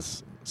guy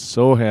is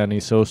so handy,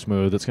 so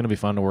smooth. It's going to be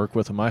fun to work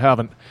with him. I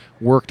haven't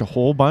worked a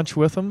whole bunch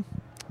with him,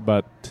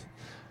 but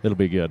it'll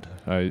be good.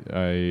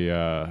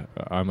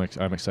 I'm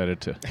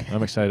excited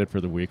I'm excited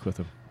for the week with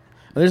him.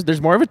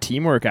 There's more of a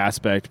teamwork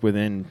aspect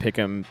within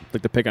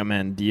the pickup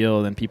man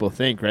deal than people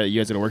think, right? You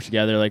guys got to work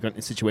together, like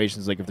in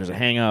situations like if there's a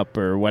hang up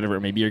or whatever.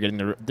 Maybe you're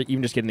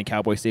even just getting the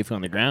cowboy safely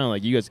on the ground.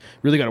 Like you guys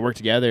really got to work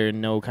together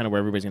and know kind of where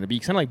everybody's going to be.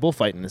 It's kind of like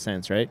bullfighting in a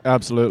sense, right?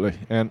 Absolutely,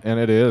 and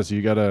it is.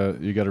 You gotta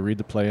read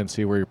the play and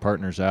see where your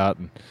partner's at.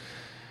 And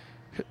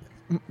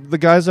the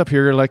guys up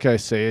here, like I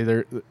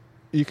say,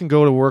 you can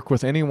go to work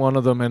with any one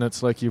of them, and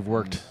it's like you've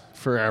worked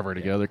forever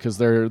together because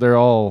they're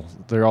all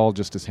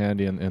just as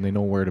handy and they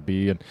know where to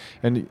be,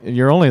 and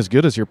you're only as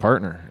good as your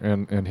partner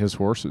and his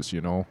horses,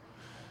 you know,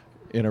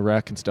 in a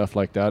wreck and stuff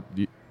like that.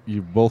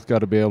 You both got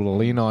to be able to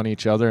lean on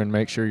each other and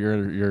make sure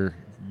you're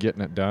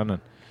getting it done,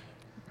 and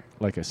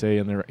like I say,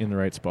 in the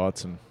right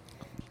spots. And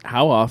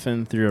how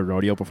often through a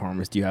rodeo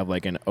performance do you have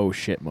like an oh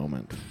shit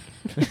moment?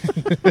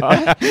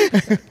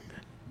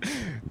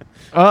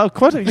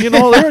 Quite a, you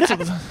know,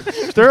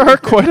 there are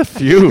quite a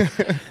few.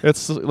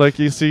 It's like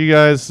you see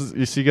guys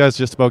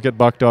just about get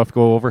bucked off,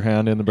 go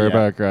overhand in the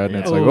bareback ride, and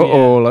it's like,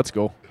 let's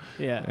go.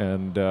 Yeah.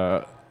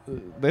 And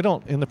they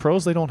don't, in the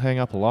pros, they don't hang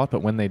up a lot,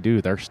 but when they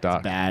do, they're stuck.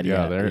 It's bad,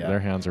 their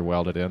hands are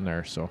welded in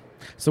there. So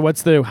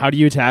how do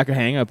you attack a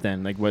hang up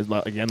then? Like,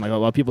 again, like a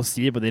lot of people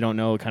see it, but they don't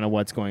know kind of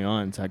what's going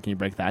on. So how can you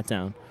break that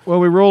down? Well,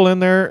 we roll in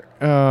there,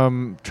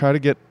 try to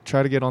get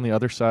on the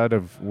other side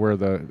of where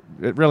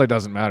it really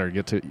doesn't matter.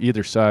 Get to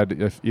either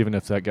side, even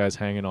if that guy's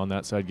hanging on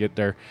that side, get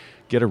there,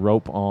 get a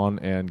rope on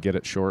and get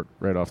it short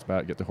right off the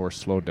bat, get the horse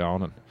slowed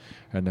down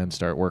and then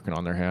start working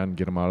on their hand,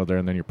 get them out of there,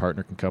 and then your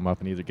partner can come up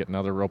and either get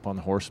another rope on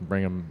the horse and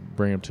bring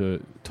him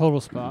to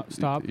total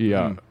stop.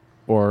 Yeah,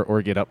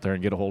 or get up there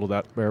and get a hold of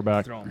that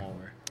bareback. Throw them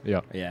over.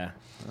 Yeah. Yeah.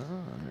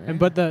 And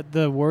but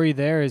the worry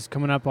there is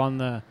coming up on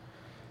the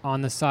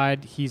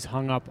side he's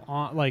hung up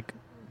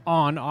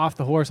on off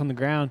the horse on the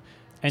ground,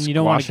 and you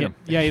don't want to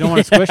you don't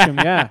want to squish him,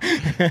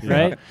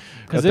 right?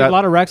 Because a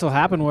lot of wrecks will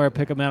happen where a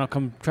pickup man will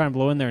come try and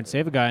blow in there and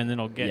save a guy, and then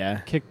he'll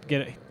get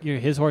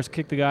his horse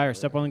kick the guy or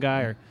step on the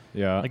guy, or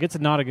it's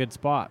not a good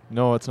spot.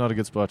 No, it's not a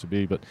good spot to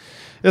be, but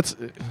it's.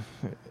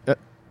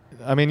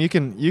 I mean, you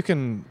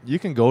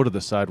can go to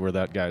the side where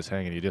that guy's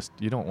hanging.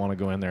 You don't want to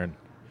go in there and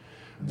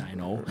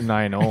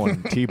 9-0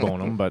 and T-bone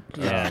him, but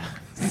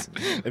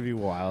it'd be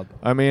wild.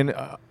 I mean,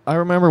 I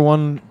remember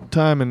one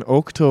time in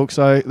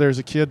Okotoks, there's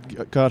a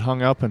kid got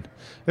hung up, and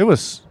it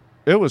was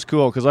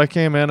cool because I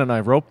came in and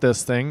I roped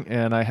this thing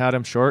and I had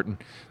him short, and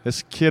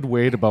this kid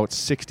weighed about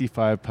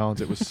 65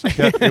 pounds. It was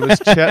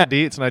Chet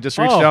Dietz, and I just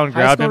reached down and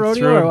grabbed him,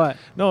 threw him. What?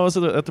 No, it was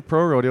at the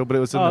pro rodeo, but it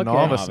was in the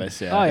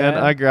novice. And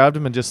I grabbed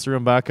him and just threw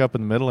him back up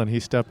in the middle, and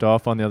he stepped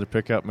off on the other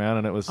pickup man,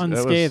 and it was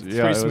unscathed.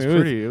 It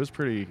was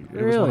pretty.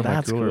 It was one of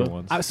my cooler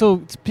ones.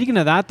 So speaking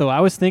of that, though, I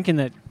was thinking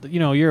that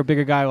you're a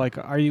bigger guy. Like,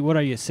 what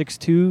are you?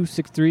 6'2",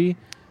 6'3",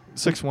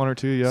 6'1" or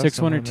 2", yeah.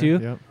 6'1" or 2".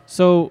 Yep.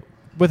 So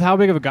with how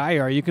big of a guy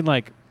you are, you can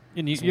like.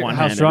 And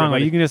how strong?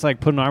 Like, you can just like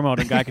put an arm out,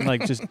 and a guy can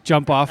like just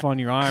jump off on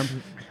your arm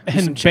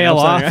and bail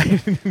off.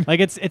 Like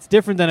it's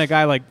different than a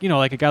guy like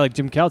like a guy like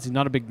Jim Kelts. He's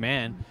not a big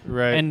man,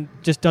 right? And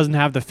just doesn't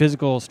have the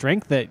physical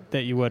strength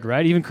that you would,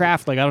 right? Even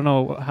Kraft, like I don't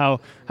know how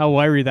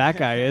wiry that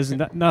guy is.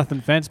 Nothing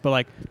offense, but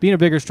like being a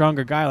bigger,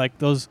 stronger guy, like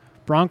those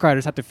bronc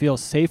riders have to feel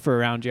safer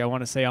around you. I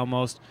want to say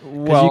almost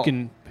because you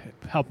can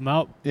help them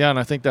out. Yeah, and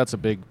I think that's a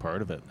big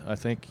part of it. I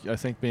think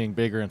being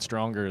bigger and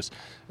stronger is.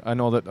 I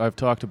know that I've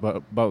talked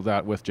about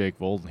that with Jake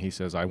Volden. He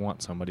says, I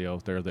want somebody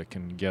out there that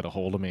can get a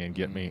hold of me and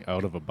get me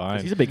out of a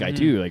bind. He's a big guy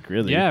too, like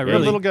really. Yeah,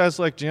 really. Little guys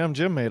like Jim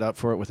made up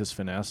for it with his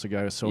finesse. The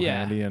guy was so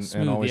handy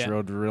and always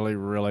rode really,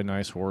 really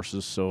nice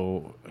horses.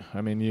 So,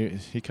 I mean,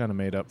 he kind of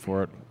made up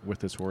for it with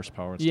his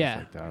horsepower and stuff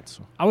like that.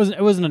 So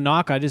it wasn't a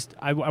knock. I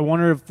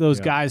wonder if those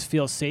guys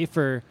feel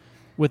safer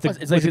with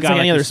it's like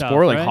any other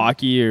sport, like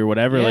hockey or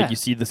whatever. Yeah. Like you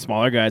see the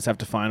smaller guys have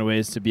to find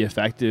ways to be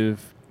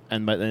effective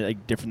and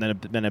like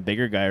different than a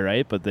bigger guy,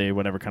 right? But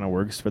whatever kind of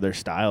works for their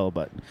style.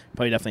 But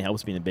probably definitely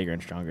helps being bigger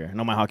and stronger. I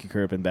know my hockey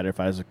career would have been better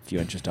if I was a few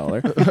inches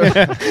taller.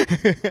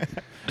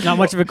 Not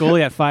much of a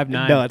goalie at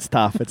 5'9". No, it's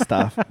tough. It's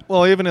tough.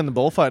 Well, even in the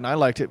bullfight, I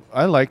liked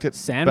it.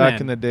 Sandman.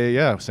 Back in the day.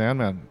 Yeah,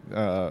 Sandman.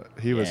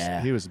 He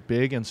was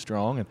big and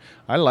strong, and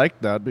I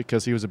liked that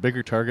because he was a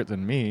bigger target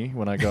than me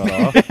when I got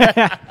off.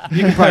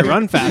 You can probably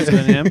run faster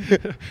than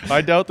him.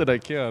 I doubt that I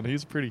can.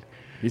 He's pretty.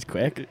 He's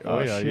quick. Oh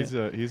yeah, he's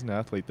an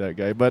athlete, that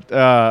guy. But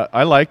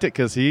I liked it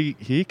because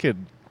he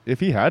could, if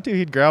he had to,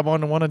 he'd grab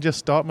onto one and just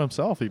stop him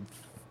himself. He'd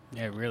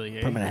really.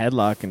 Put him in a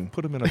headlock and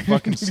put him in a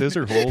fucking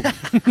scissor hold.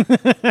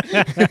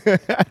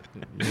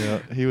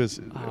 He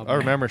was. I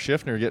remember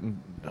Schiffner getting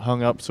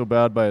hung up so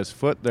bad by his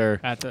foot there.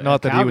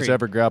 Not that he was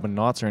ever grabbing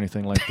knots or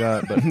anything like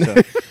that, but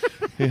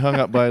he hung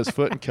up by his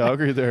foot in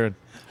Calgary there. And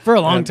for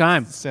a long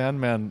time.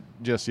 Sandman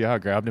just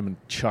grabbed him and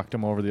chucked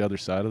him over the other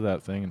side of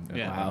that thing.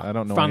 And I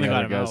don't know any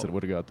other guys that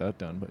would have got that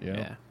done, but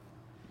yeah,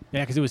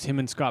 because it was him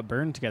and Scott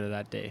Byrne together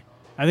that day.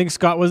 I think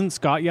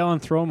Scott yelling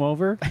 "throw him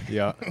over"?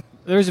 Yeah.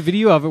 There's a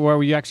video of it where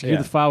we actually hear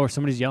the file where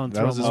somebody's yelling.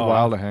 That was as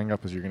wild a hang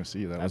up as you're going to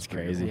see. That's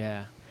crazy.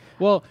 Yeah.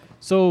 Well,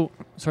 so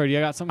sorry, you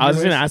got something? I was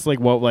going to ask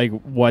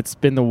what's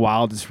been the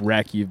wildest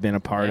wreck you've been a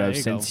part of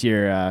since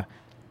your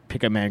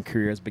pickup man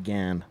career has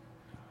began.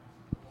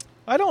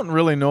 I don't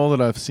really know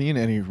that I've seen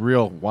any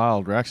real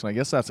wild wrecks, and I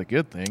guess that's a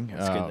good thing.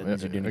 That's good. That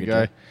means you're doing a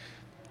good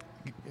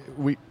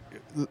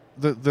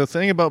job. The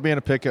thing about being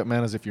a pickup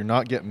man is if you're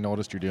not getting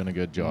noticed, you're doing a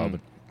good job.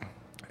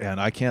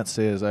 And I can't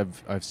say as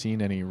I've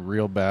seen any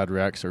real bad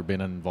wrecks or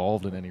been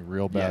involved in any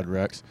real bad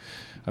wrecks.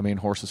 I mean,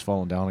 horses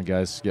falling down and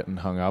guys getting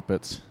hung up.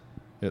 It's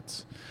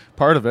it's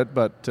part of it.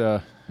 But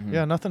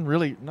yeah, nothing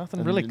really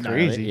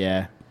crazy.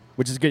 Yeah,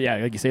 which is good. Yeah,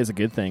 like you say, it's a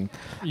good thing.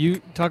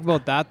 You talk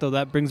about that though.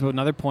 That brings up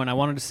another point. I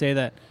wanted to say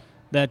that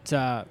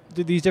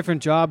these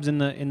different jobs in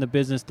the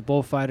business, the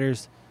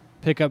bullfighters,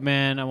 pickup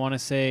man. I want to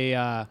say,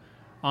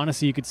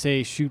 honestly, you could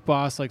say shoot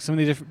boss. Like some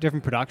of the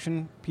different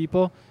production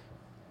people,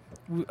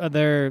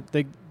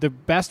 the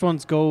best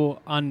ones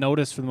go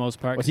unnoticed for the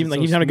most part. Well, even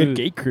like you have a good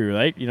gate crew,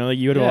 right? You know, like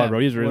you go to a lot of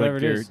roadies where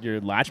like your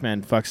latch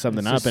man fucks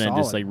something up and it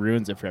just like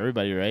ruins it for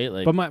everybody, right?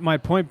 Like, but my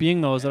point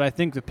being though is that I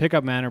think the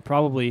pickup man are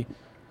probably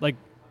like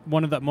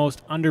one of the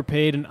most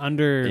underpaid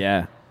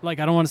and like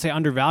I don't want to say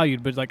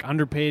undervalued, but like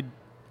underpaid.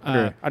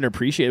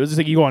 Underappreciated. It was just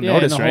like you go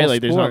unnoticed, right?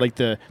 Like there's not like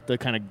the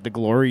kind of the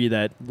glory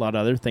that a lot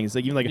of other things.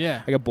 Like even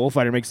like a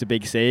bullfighter makes a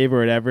big save or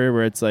whatever,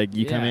 where it's like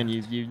you come in,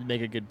 you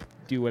make a good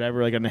do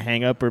whatever, like on a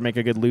hang up or make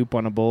a good loop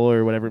on a bull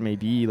or whatever it may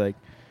be. Like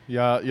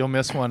you'll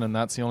miss one, and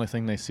that's the only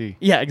thing they see.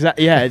 Yeah,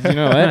 exactly. Yeah, you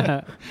know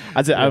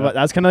what?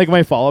 That's kind of like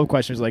my follow up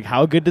question. Is like,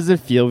 how good does it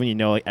feel when you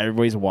know like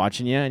everybody's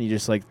watching you and you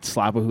just like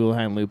slap a hula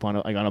hand loop on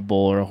a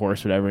bull or a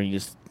horse or whatever, and you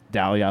just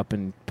dally up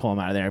and pull them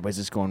out of there. Everybody's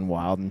just going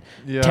wild, and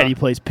Teddy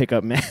plays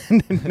pickup man.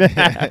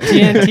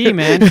 TNT,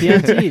 man,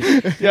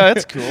 TNT. Yeah,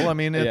 it's cool. I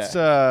mean, it's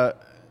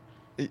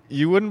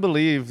you wouldn't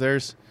believe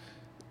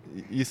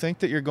you think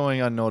that you're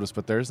going unnoticed,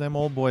 but there's them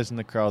old boys in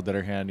the crowd that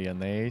are handy,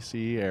 and they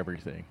see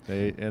everything.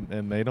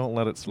 And they don't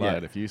let it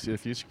slide. Yeah.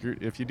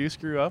 If you do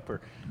screw up or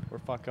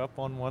fuck up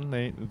on one,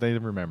 they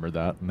remember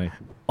that, and they.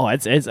 Oh,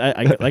 it's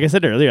like I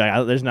said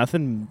earlier. There's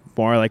nothing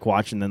more like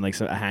watching than like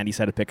a handy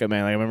set of pickup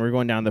man. Like I remember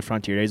going down the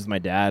Frontier days with my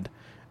dad,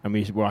 and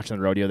we were watching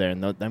the rodeo there,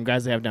 and them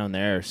guys they have down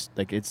there,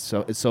 like it's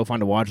so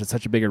fun to watch. It's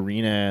such a big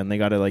arena, and they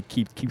got to like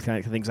keep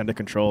kind of things under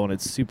control, and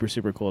it's super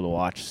cool to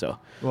watch. So.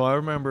 Well, I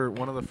remember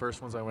one of the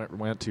first ones I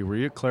went to. Were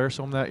you at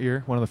Claresholm that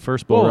year? One of the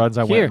first bull runs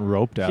I went and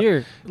roped at.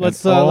 Here,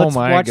 let's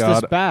watch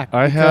this back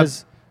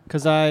because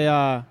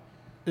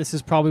this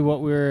is probably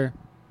what we're.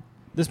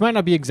 This might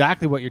not be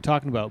exactly what you're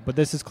talking about, but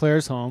this is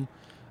Claresholm.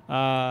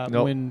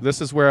 No,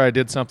 this is where I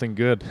did something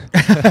good.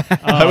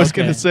 I was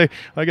going to say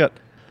I got.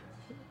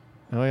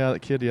 Oh yeah,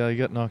 that kid. Yeah, he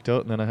got knocked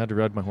out, and then I had to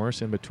ride my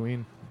horse in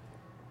between.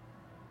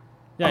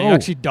 Yeah, you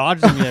actually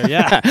dodged him there.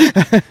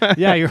 Yeah,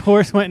 yeah, your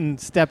horse went and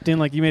stepped in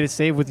like you made a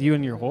save with you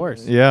and your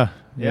horse. Yeah,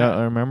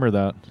 I remember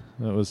that.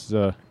 That was.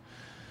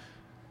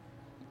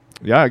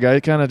 Yeah, a guy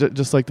kind of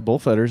just like the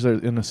bullfighters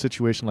in a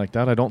situation like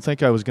that. I don't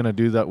think I was going to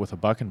do that with a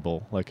bucking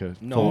bull, like a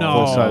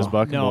full-size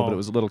bucking bull, but it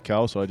was a little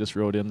cow, so I just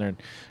rode in there and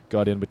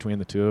got in between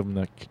the two of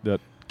them. That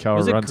cow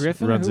runs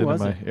into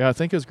my. Yeah, I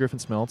think it was Griffin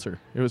Smeltzer.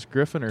 It was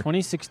Griffin or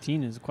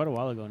 2016 is quite a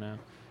while ago now.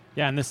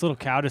 Yeah, and this little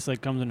cow just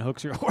like comes and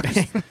hooks your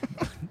horse.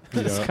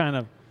 It's kind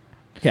of.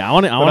 Yeah, I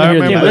want to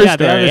hear the other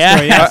story.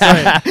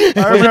 Yeah.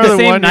 Was it the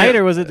same night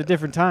or was it a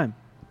different time?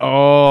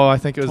 Oh, I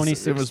think it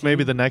was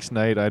maybe the next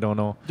night. I don't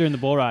know. During the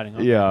bull riding.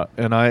 Okay. Yeah,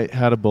 and I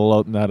had a bull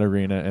out in that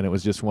arena, and it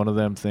was just one of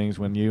them things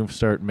when you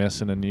start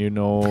missing and you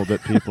know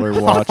that people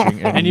are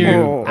watching. And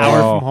you're an hour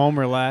from home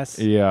or less.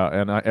 Yeah,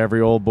 and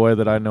every old boy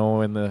that I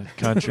know in the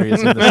country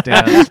is in the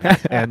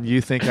stands, and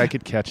you think I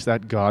could catch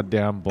that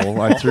goddamn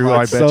bull. I bet you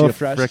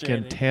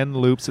frickin' 10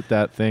 loops at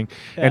that thing,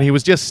 and he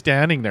was just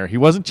standing there. He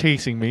wasn't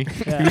chasing me.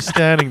 He was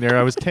standing there.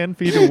 I was 10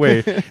 feet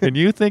away, and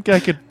you think I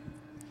could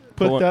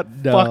put that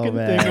fucking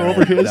thing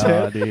over his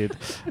head, dude.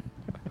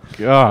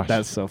 Gosh,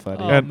 that's so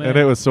funny. And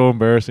it was so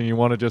embarrassing.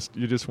 You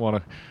just want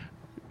to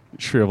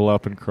shrivel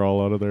up and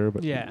crawl out of there.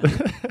 But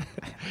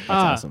that's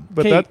awesome.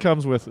 But that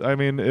comes with. I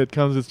mean,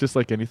 it's just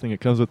like anything.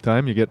 It comes with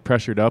time. You get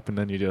pressured up, and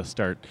then you just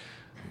start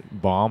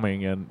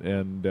bombing,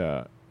 and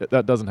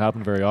that doesn't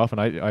happen very often.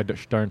 I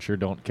darn sure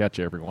don't catch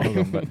every one of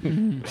them, but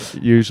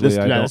usually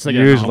I don't. Like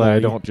usually I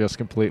don't just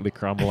completely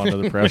crumble under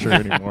the pressure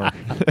anymore.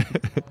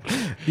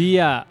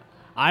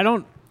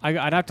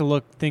 I'd have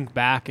to think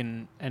back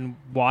and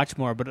watch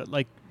more, but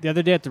like the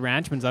other day at the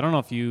Ranchman's, I don't know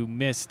if you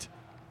missed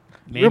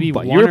maybe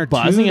one or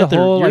two the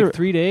whole like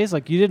 3 days.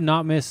 Like you did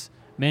not miss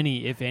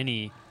many, if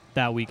any,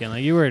 that weekend.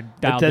 Like you were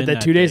dialed in. The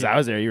 2 days I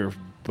was there, you were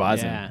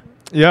buzzing.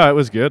 Yeah, it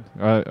was good.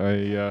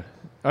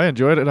 I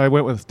enjoyed it. I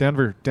went with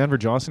Denver. Denver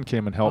Johnson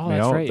came and helped me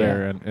out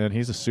there, and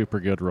he's a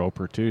super good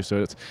roper too.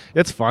 So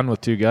it's fun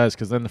with two guys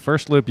because then the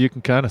first loop you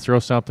can kind of throw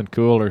something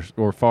cool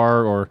or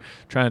far or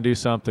try and do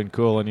something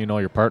cool, and you know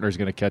your partner's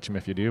going to catch him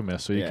if you do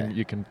miss. So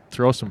you can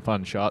throw some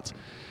fun shots.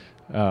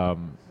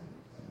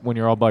 When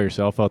you're all by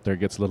yourself out there, it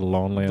gets a little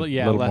lonely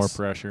and a little more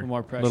pressure.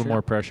 A little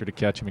more pressure to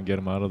catch him and get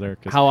him out of there.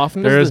 How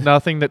often? There is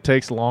nothing that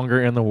takes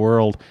longer in the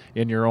world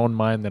in your own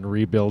mind than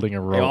rebuilding a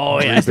rope. Oh,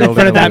 yeah. It's in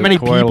front of that many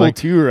people,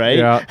 too, right?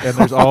 Yeah, and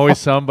there's always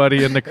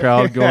somebody in the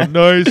crowd going,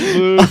 nice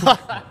move.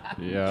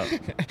 Yeah.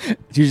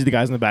 It's usually the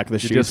guys in the back of the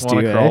chutes, you just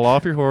want to crawl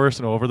off your horse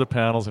and over the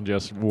panels and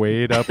just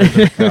wade up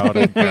into the crowd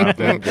and grab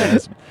them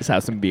guys. Just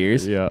have some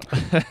beers. Yeah.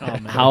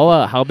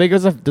 How big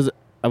of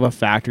a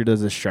factor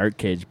does a shark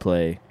cage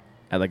play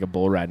at like a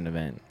bull riding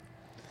event?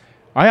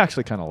 I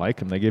actually kind of like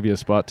them. They give you a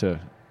spot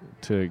to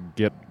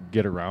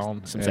get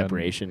around, some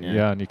separation.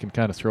 Yeah, and you can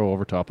kind of throw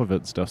over top of it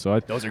and stuff. So I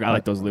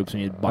like those loops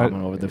when you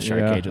bomb over the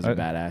shark cage. Those are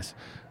badass.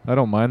 I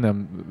don't mind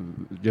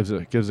them. Gives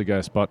a guy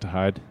a spot to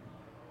hide.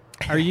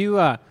 Are you?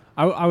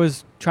 I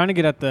was trying to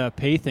get at the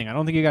pay thing. I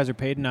don't think you guys are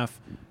paid enough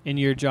in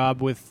your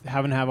job with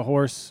having to have a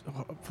horse.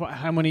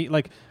 How many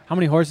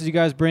horses you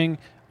guys bring?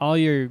 All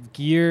your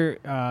gear,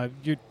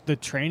 the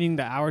training,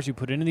 the hours you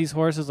put into these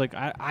horses. Like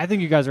I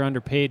think you guys are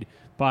underpaid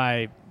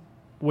by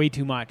way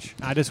too much.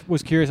 I just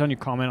was curious on your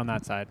comment on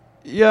that side.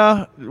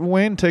 Yeah,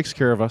 Wayne takes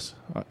care of us.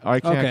 I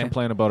can't Okay.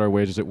 complain about our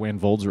wages at Wayne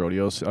Volds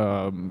Rodeos.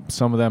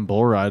 Some of them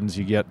bull ridings,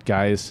 you get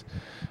guys.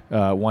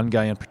 One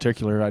guy in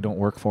particular, I don't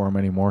work for him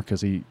anymore because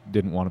he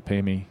didn't want to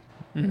pay me,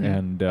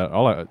 and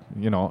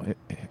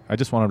I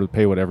just wanted to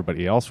pay what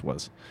everybody else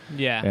was.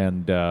 Yeah.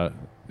 And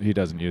he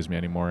doesn't use me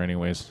anymore,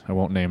 anyways. I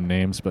won't name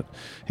names, but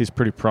he's a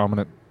pretty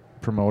prominent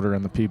promoter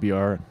in the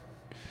PBR.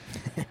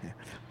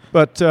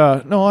 But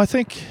no, I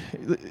think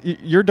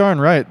you're darn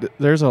right.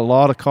 There's a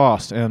lot of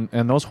cost, and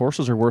those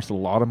horses are worth a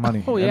lot of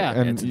money. Oh, yeah.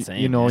 and It's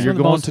insane. you know Some you're of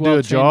the going most to do a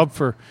well-trained- job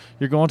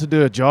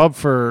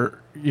for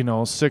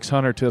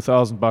 $600 to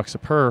 $1,000 a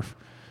perf,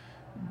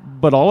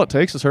 but all it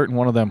takes is hurting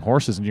one of them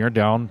horses, and you're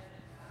down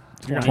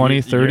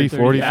 $20,000, $30,000,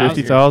 $40,000,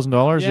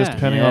 $50,000 just Yeah.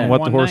 depending Yeah. on what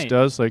One the horse night.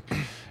 does. Like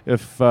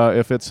if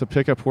it's a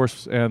pickup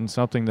horse and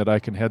something that I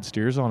can head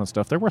steers on and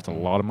stuff, they're worth a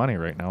lot of money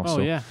right now. Oh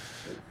so yeah.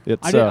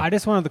 it's I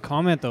just wanted to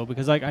comment though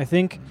because I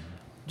think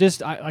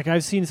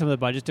I've seen some of the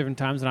budgets different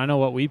times and I know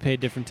what we paid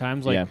different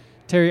times. Like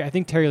Yeah. I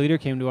think Terry Leader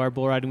came to our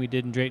bull riding we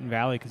did in Drayton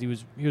Valley because he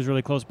was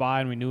really close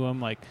by and we knew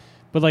him.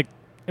 But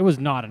it was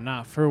not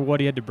enough for what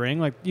he had to bring.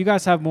 Like you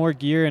guys have more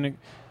gear and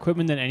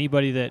equipment than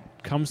anybody that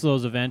comes to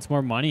those events,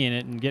 more money in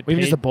it, and get Even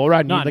paid. just a bull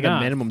ride, you not need like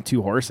enough. a minimum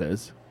 2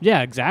 horses.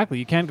 Yeah, exactly.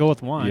 You can't go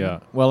with one. Yeah.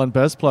 Well, and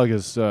Bezplug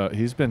is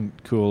he's been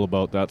cool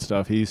about that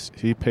stuff.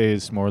 He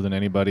pays more than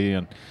anybody,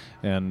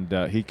 and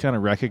he kind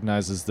of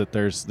recognizes that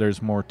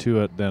there's more to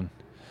it than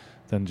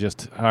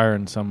just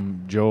hiring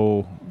some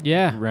Joe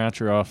Yeah.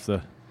 rancher off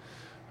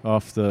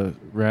the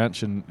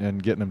ranch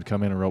and getting him to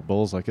come in and rope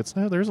bulls. Like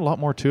there's a lot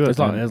more to it. There's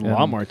a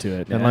lot more to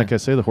it. And yeah. like I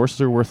say, the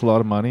horses are worth a lot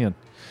of money, and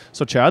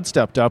so Chad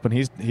stepped up and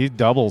he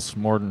doubles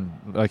more than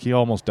he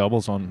almost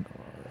doubles on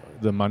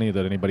the money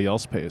that anybody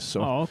else pays.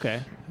 So Oh,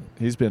 okay.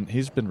 he's been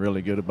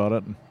really good about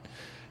it. And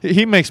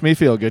he makes me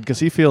feel good because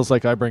he feels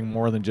like I bring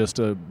more than just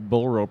a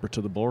bull roper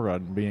to the bull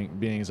run.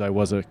 Being as I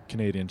was a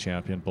Canadian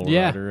champion bull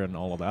Yeah. rider and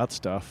all of that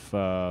stuff,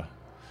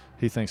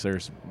 he thinks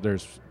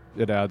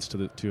it adds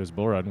to his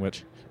bull run,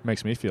 which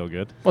makes me feel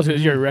good. Well, so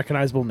you're a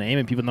recognizable name,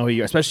 and people know who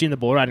you are, especially in the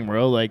bull riding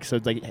world. Like, so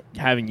it's like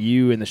having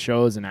you in the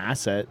show is an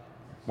asset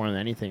more than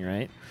anything,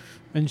 right?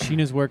 And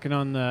Sheena's working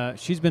on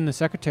she's been the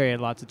secretary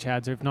at lots of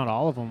Chads, if not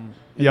all of them,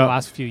 in Yeah. the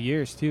last few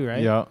years too,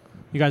 right? Yeah,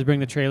 You guys bring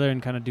the trailer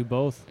and kind of do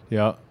both.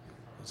 yeah.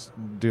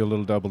 Do a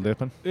little double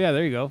dipping. Yeah,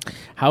 there you go.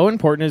 How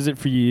important is it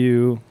for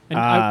you? And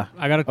I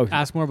got to okay.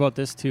 ask more about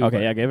this too. Okay,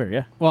 but- yeah, give her,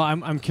 yeah. Well,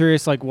 I'm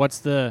curious, like, what's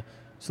the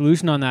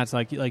solution on that? It's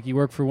like you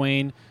work for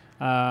Wayne.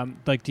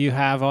 Like, do you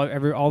have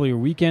all your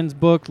weekends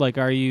booked? Like,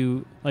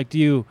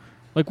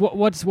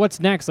 what's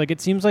next? Like,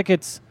 it seems like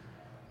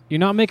you're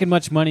not making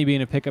much money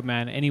being a pickup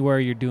man anywhere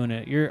you're doing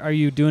it. Are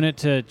you doing it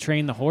to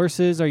train the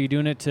horses? Are you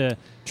doing it to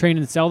train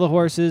and sell the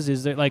horses?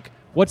 Is there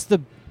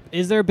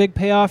is there a big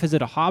payoff? Is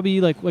it a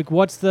hobby? Like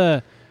what's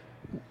the?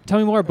 Tell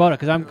me more about it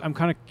because I'm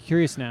kind of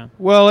curious now.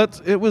 Well,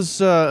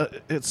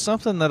 it's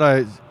something that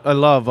I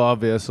love,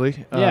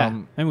 obviously. Yeah,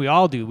 and we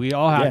all do. We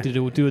all have to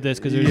do this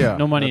because there's Yeah,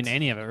 no money in that's-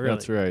 any of it. Really,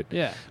 That's right.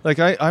 Yeah. Like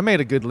I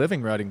made a good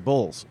living riding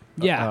bulls.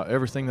 Yeah.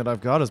 Everything that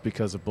I've got is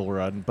because of bull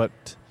riding, but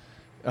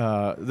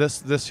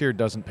this here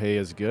doesn't pay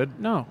as good.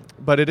 No.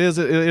 But it is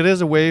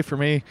a way for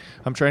me.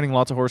 I'm training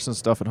lots of horses and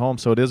stuff at home,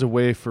 so it is a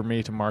way for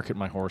me to market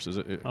my horses.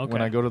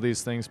 When I go to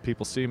these things,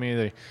 people see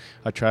me.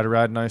 I try to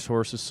ride nice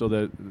horses so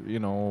that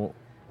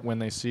when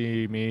they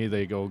see me,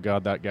 they go,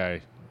 "God, that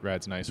guy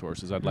rides nice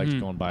horses. I'd like to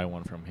go and buy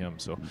one from him."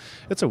 So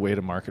it's a way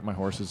to market my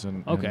horses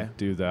and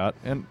do that.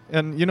 And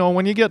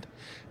when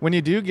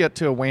you do get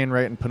to a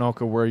Wainwright and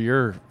Pinoca where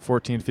you're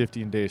 14,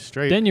 15 days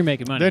straight, Then you're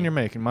making money. Then you're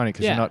making money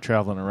because Yeah. you're not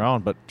traveling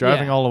around. But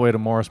driving all the way to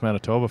Morris,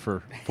 Manitoba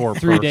for 4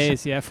 3 purse,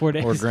 days. Yeah, 4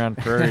 days. or Grand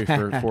Prairie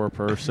for 4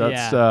 purse.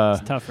 That's yeah,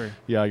 it's tougher.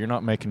 yeah, you're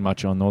not making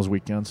much on those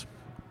weekends.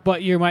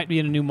 But you might be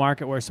in a new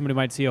market where somebody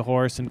might see a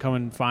horse and come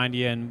and find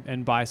you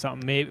and buy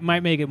something.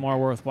 Might make it more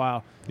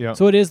worthwhile. Yeah.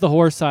 So it is the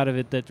horse side of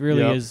it that really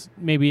Yeah. is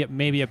maybe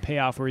a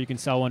payoff where you can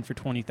sell one for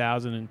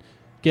 $20,000 and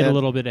get a And-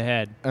 little bit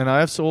ahead. And I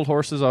have sold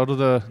horses out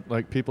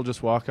of people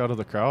just walk out of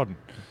the crowd and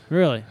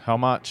Really? how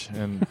much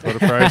and put a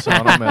price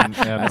on them and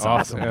That's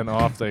off awesome. and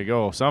off they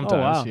go.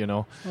 Sometimes,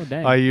 wow. Oh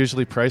dang. I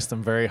usually price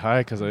them very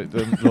high because those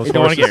You don't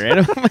want to get rid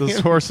of them. those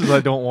horses I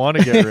don't want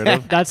to get rid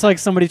of. That's like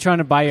somebody trying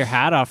to buy your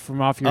hat off your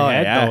Oh,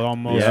 head, yeah. though,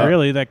 almost. Yeah.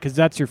 Really, because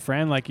that's your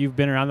friend. Like, you've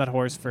been around that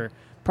horse for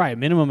probably a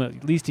minimum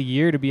at least a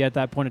year to be at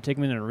that point of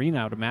taking him in an arena,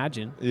 I would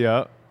imagine.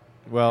 Yeah.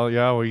 Well,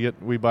 yeah,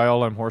 we buy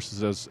all them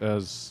horses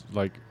as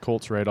like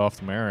colts right off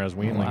the mare as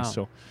weanlings. wow.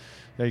 So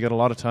yeah, you got a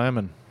lot of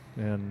time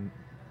and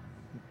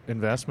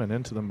investment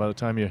into them by the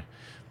time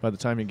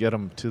you get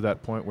them to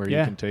that point where Yeah.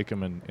 you can take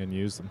them and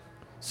use them.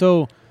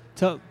 So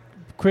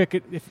quick, do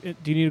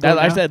you need to go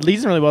That, now? that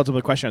leads in really well to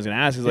the question I was going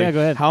to ask. Is like, Yeah, go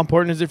ahead. how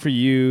important is it for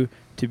you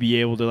to be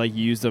able to like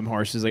use them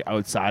horses like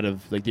outside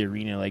of like the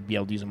arena, like be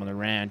able to use them on the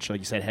ranch, like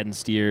you said, head and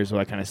steers, all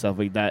that kind of stuff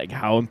like that? Like,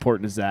 how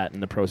important is that in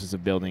the process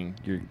of building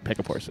your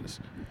pickup horses?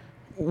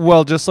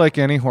 Well, just like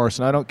any horse,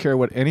 and I don't care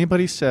what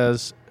anybody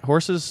says,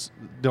 horses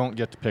don't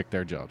get to pick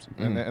their jobs,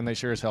 and they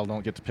sure as hell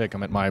don't get to pick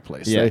them at my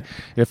place. Yeah.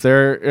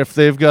 If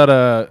they've got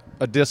a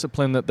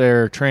discipline that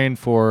they're trained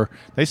for,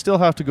 they still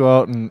have to go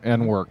out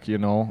and work, you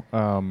know.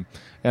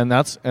 And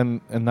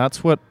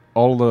that's what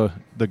all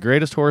the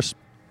greatest horse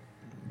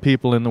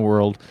people in the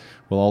world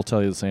will all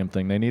tell you the same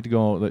thing. They need to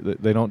go.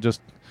 They don't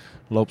just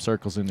lope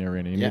circles in the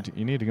arena.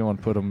 You need to go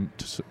and put them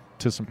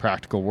to some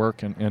practical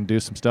work and do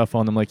some stuff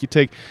on them. Like you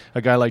take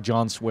a guy like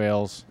John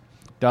Swales,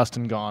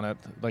 Dustin Gaunt,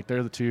 like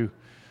they're the two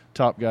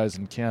top guys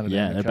in Canada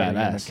Yeah, in they're the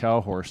badass. cow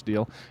horse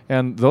deal,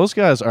 and those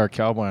guys are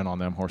cowboying on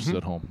them horses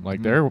at home.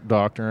 Like they're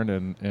doctoring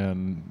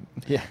and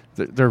Yeah.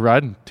 they're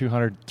riding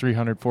 $200,000,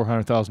 $300,000,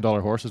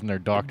 $400,000 horses, and they're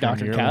doctoring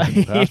Dr. yearlings in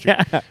the Cal.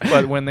 pasture. Yeah.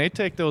 But when they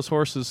take those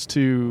horses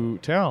to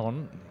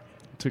town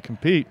to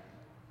compete,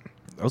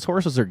 those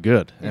horses are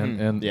good,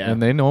 and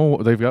they know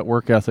they've got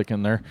work ethic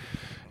in there.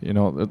 You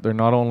know, they're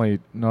not only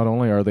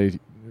are they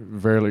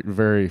very,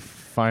 very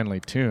finely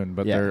tuned,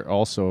 but they're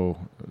also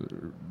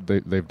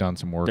they've done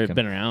some work. They've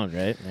been around,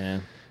 right? Yeah.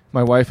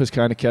 My wife is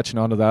kind of catching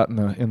on to that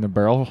in the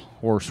barrel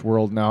horse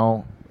world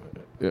now.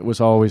 It was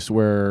always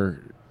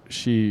where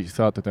she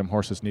thought that them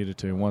horses needed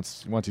to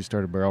once you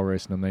started barrel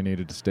racing them, they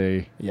needed to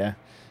stay Yeah.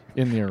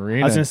 in the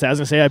arena. I was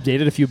gonna say I've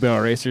dated a few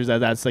barrel racers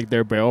that's like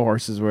their barrel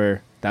horses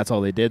where that's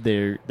all they did.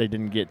 They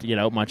didn't get to get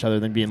out much other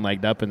than being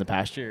legged up in the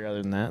pasture.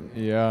 Other than that,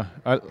 Yeah,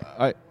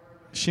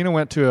 Sheena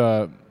went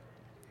to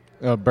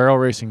a barrel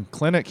racing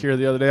clinic here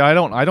the other day. I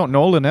don't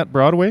know Lynette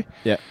Broadway.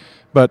 Yeah.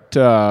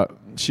 But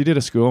she did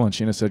a school, and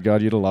Sheena said,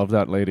 "God, you'd have loved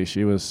that lady.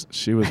 She was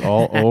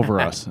all over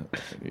us.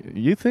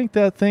 You think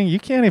that thing? You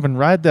can't even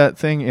ride that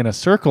thing in a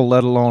circle,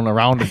 let alone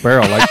around a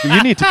barrel. Like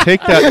you need to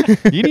take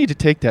that. You need to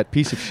take that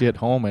piece of shit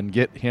home and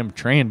get him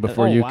trained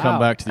before you come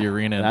back to the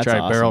arena and That's try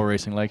awesome. barrel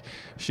racing." Like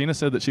Sheena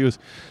said that she was.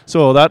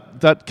 So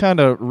that kind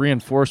of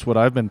reinforced what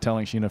I've been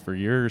telling Sheena for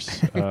years.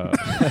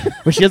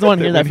 but she doesn't want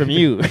to hear that from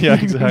you. Yeah,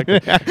 exactly.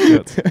 Yeah,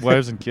 it's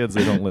wives and kids,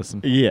 they don't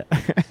listen. Yeah.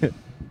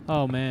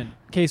 Oh man.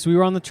 Okay, so we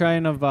were on the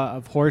train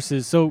of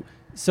horses.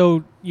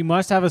 So you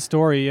must have a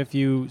story if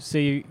you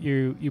say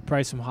you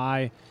price them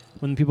high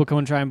when people come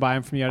and try and buy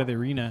them from you out of the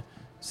arena.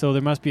 So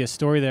there must be a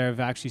story there of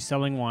actually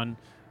selling one.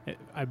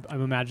 I'm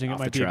imagining Off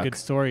it might the be truck. a good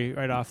story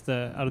right out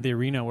of the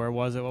arena. Where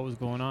was it? What was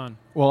going on?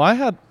 Well, I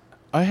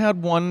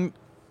had one.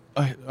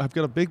 I've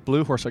got a big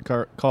blue horse I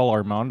call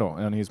Armando,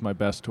 and he's my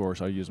best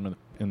horse. I use him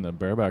in the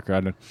bareback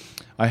riding.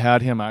 I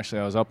had him actually.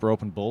 I was up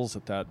roping bulls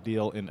at that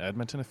deal in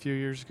Edmonton a few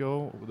years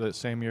ago. The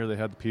same year they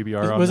had the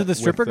PBR. Was it the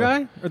stripper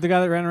guy or the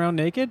guy that ran around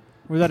naked?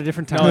 Or was that a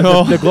different time?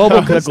 No. the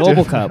global That's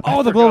Global different. Cup.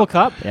 Oh, the Global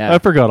Cup. Yeah. I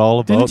forgot all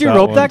about. Didn't you that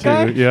rope one, that too.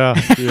 guy?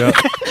 Yeah.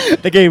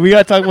 Okay, we got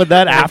to talk about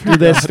that after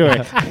this story.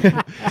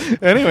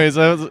 Anyways,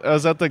 I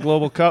was at the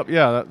Global Cup.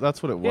 Yeah,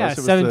 that's what it was. Yeah, It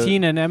was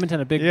 17 in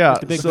Edmonton. Yeah,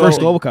 the big so first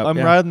Global Cup, I'm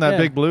yeah. riding that Yeah.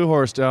 big blue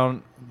horse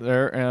down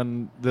there,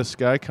 and this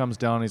guy comes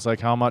down. And he's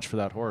like, "How much for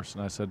that horse?"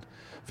 And I said,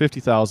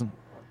 $50,000.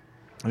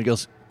 And he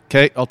goes,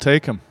 "Okay, I'll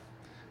take him."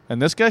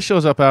 And this guy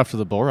shows up after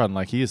the bull run,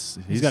 like he's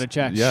got a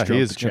check. Yeah, Stroke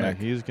he's the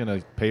check.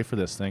 gonna pay for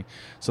this thing.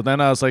 So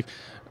then I was like,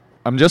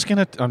 I'm just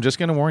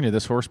gonna warn you,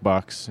 this horse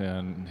bucks,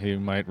 and he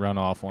might run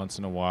off once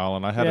in a while.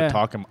 And I had Yeah. to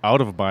talk him out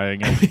of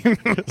buying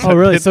it. Oh,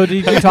 really? So did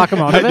you talk him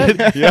out of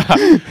it? Yeah,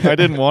 I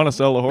didn't want to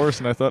sell the horse,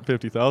 and I thought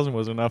 50,000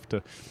 was enough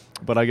to.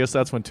 But I guess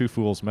that's when two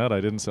fools met.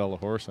 I didn't sell the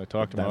horse. I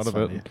talked him That's out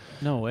of funny. it.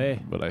 No way.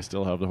 But I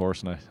still have the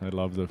horse, and I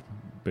love the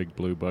big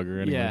blue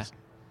bugger. Anyways. Yeah.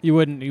 You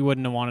wouldn't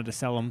have wanted to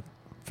sell him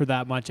for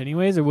that much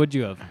anyways, or would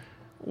you have?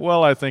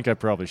 Well, I think I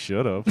probably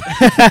should have.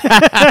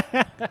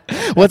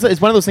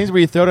 It's one of those things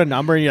where you throw out a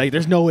number and you're like,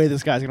 "There's no way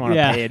this guy's gonna want to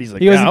Yeah. pay it." He's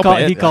like, He wasn't "I'll call-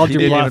 pay he it." called He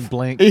your didn't bluff. even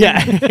blink.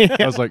 Yeah.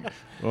 I was like,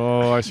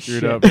 "Oh, I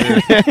screwed Shit. up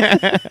here."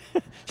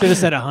 Should have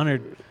said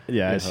 100.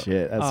 Yeah, Yeah.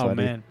 shit. That's Oh funny.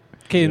 man.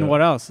 Okay, and Yeah.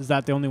 what else? Is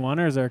that the only one,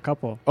 or is there a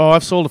couple? Oh,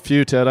 I've sold a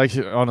few, Ted.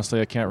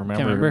 Honestly, I can't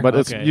remember. remember? But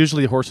it's Okay.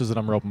 usually horses that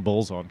I'm roping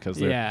bulls on because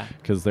Yeah.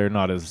 they're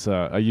not as.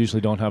 I usually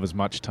don't have as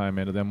much time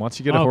into them. Once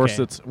you get a horse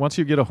Okay.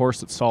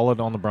 that's solid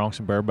on the Bronx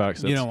and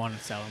barebacks, You don't want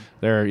to sell them.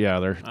 they're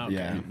Okay.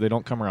 Yeah. they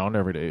don't come around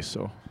every day.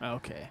 So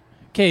Okay.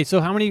 Okay,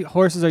 so how many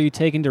horses are you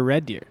taking to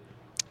Red Deer?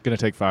 gonna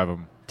take 5 of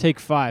them. Take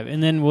 5.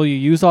 And then will you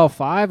use all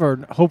 5 or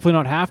hopefully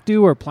not have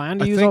to or plan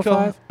to use all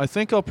 5? I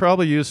think I'll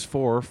probably use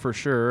 4 for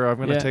sure. I'm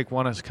gonna Yeah. take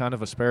one as kind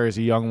of a spare. He's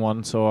a young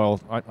one, so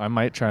I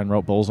might try and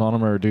rope bulls on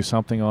him or do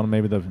something on him.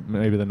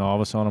 Maybe the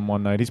novice on him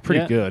one night. He's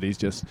pretty Yeah. good. He's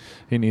just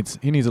he needs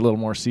a little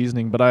more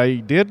seasoning. But I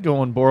did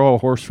go and borrow a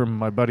horse from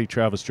my buddy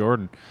Travis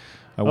Jordan.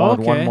 I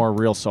wanted one Okay. more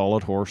real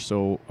solid horse,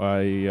 so Isn't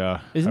I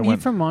he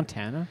went, from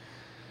Montana?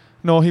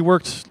 No, he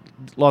worked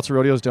lots of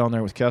rodeos down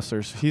there with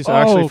Kesslers. He's Oh,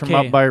 actually from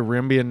okay. up by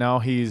Rimby, and now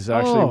he's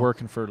actually Oh.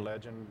 working for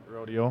Legend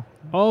Rodeo.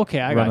 Oh, okay,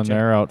 I got running you.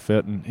 their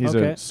outfit, and he's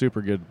Okay. a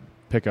super good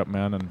pickup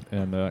man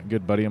and a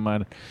good buddy of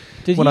mine.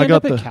 Did when he I end got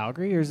up at the-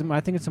 Calgary, or is it, I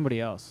think it's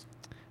somebody else?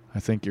 I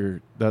think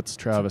that's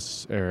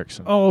Travis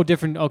Erickson. Oh,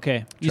 different.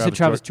 Okay. You said Travis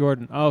Travis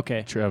Jordan. Oh,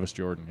 okay. Travis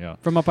Jordan, yeah.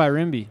 From up by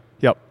Rimby.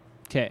 Yep.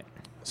 Okay.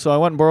 So I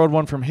went and borrowed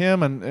one from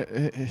him, and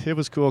it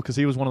was cool because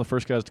he was one of the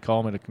first guys to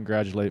call me to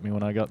congratulate me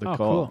when I got the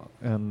call. Cool.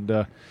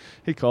 And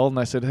he called, and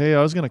I said, "Hey,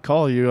 I was going to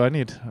call you. I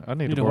need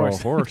to borrow a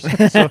horse."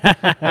 horse. So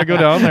I go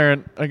down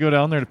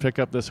there to pick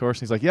up this horse.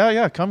 And he's like,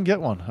 "Yeah, come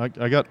get one.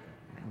 I got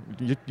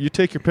you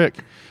take your pick."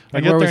 I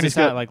And get where there was and he's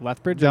this at? got Like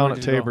Lethbridge? or down where'd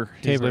at you go? Tabor.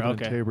 He's Tabor, living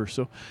okay. in Tabor.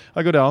 So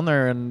I go down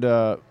there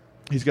and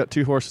he's got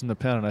 2 horses in the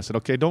pen, and I said,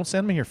 "Okay, don't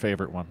send me your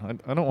favorite one.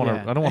 I don't want to.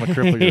 Yeah. I don't want to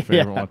cripple your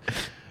favorite Yeah. one."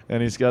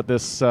 And he's got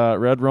this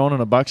red roan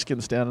and a buckskin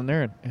standing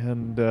there,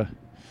 and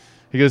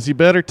he goes, "You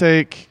better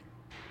take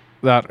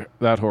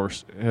that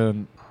horse."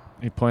 And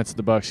he points at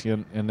the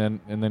buckskin, and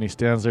then he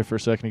stands there for a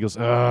second. He goes,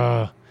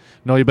 "No,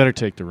 you better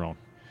take the roan.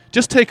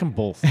 Just take them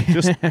both.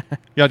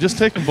 Just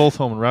take them both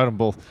home and ride them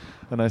both."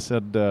 And I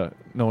said,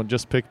 "No,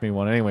 just pick me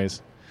one."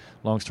 Anyways,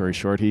 long story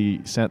short,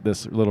 he sent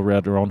this little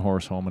red roan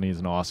horse home, and he's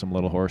an awesome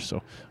little horse.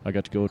 So I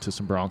got to go to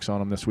some broncs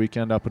on him this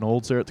weekend up in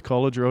Olds there at the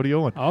college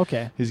rodeo, and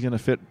Okay. he's going to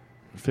fit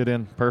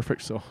in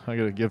perfect. So I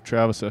got to give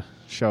Travis a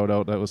shout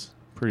out. That was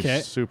pretty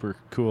 'Kay. super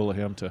cool of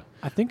him to.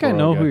 I think I Or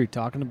know guy. who you're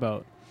talking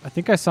about. I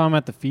think I saw him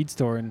at the feed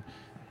store in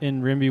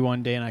Rimby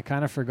one day, and I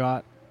kind of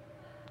forgot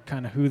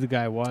kind of who the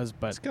guy was.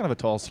 But He's kind of a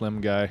tall,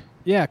 slim guy.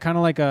 yeah, kind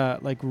of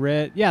like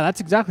red. Yeah,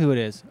 that's exactly who it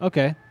is.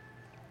 Okay.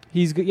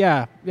 He's good.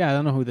 Yeah. I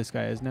don't know who this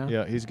guy is now.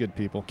 Yeah, he's good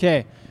people.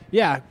 Okay.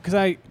 Yeah, because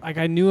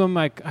I knew him.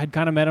 I'd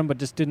kind of met him, but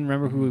just didn't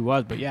remember who he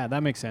was. But yeah,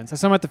 that makes sense. I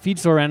saw him at the feed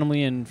store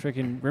randomly in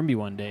freaking Rimby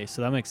one day,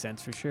 so that makes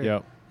sense for sure. Yeah.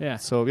 Yeah.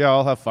 So yeah,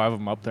 I'll have 5 of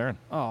them up there. And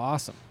Oh,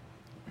 awesome.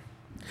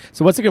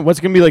 So what's it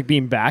gonna be like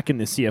being back in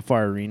the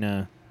CFR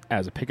arena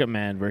as a pickup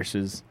man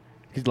versus?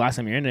 Because last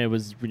time you're in it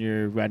was when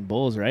you're riding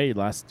bulls, right? Your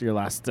last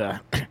your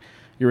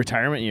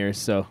retirement years.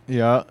 So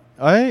yeah,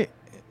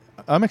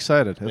 I'm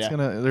excited. It's Yeah.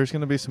 there's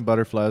gonna be some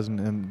butterflies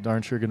and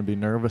darn sure gonna be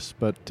nervous,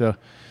 but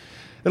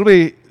it'll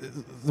be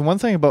the one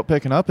thing about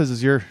picking up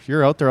is you're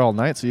out there all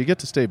night, so you get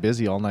to stay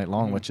busy all night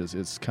long, which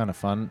is kind of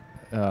fun.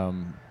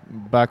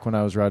 Back when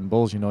I was riding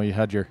bulls, you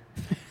had your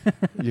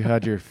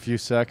few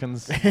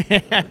seconds,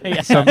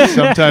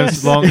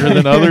 sometimes longer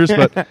than others,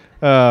 but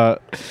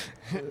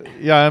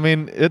yeah, I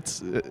mean it's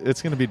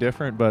going to be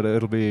different, but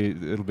it'll be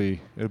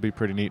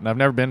pretty neat. And I've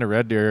never been to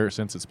Red Deer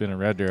since it's been in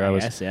Red Deer.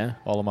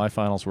 All of my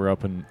finals were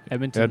up in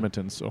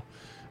Edmonton, so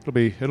it'll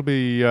be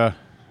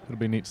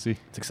neat to see.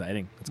 it's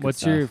exciting. It's good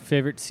What's your stuff.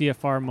 favorite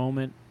CFR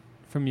moment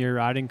from your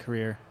riding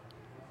career?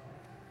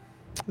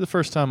 The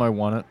first time I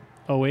won it.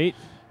 08?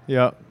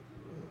 Yeah,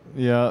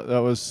 that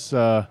was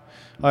I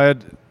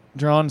had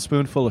drawn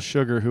Spoonful of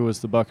Sugar, who was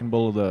the buck and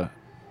bull of the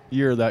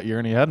year that year,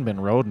 and he hadn't been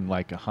rode in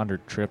like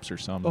 100 trips or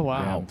some Oh,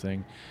 wow. damn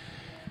thing.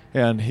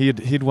 And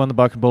he'd won the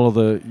buck and bull of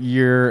the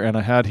year, and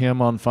I had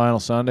him on final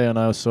Sunday, and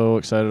I was so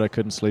excited I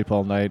couldn't sleep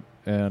all night.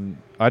 And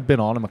I'd been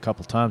on him a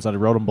couple times. I'd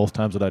rode him both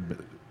times that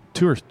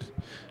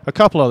a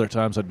couple other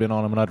times I'd been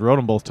on him, and I'd rode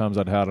him both times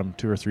I'd had him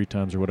 2 or 3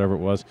 times or whatever it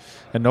was,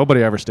 and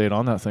nobody ever stayed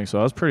on that thing. So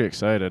I was pretty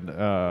excited.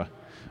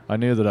 I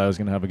knew that I was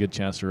going to have a good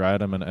chance to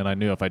ride him, and I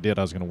knew if I did,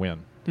 I was going to win.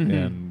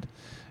 Mhm.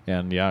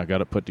 And yeah, I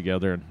got it put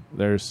together, and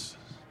there's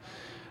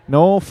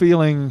no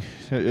feeling.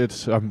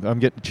 I'm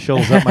getting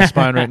chills up my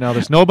spine right now.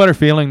 There's no better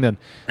feeling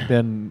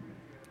than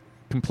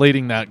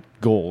completing that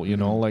goal.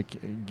 Like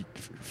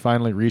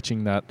finally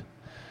reaching that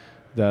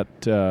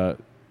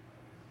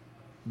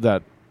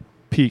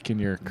peak in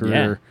your career.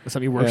 Yeah, that's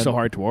something you work so And-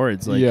 hard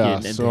towards. Like, yeah,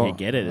 and so to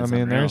get it. I It's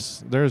mean, unreal.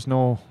 there's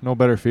no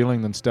better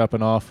feeling than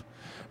stepping off,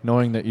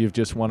 knowing that you've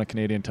just won a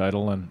Canadian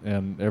title,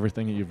 and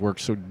everything that you've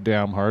worked so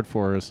damn hard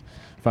for has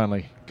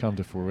finally come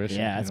to fruition.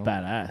 Yeah, it's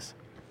badass.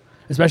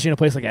 Especially in a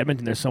place like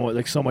Edmonton, there's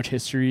so much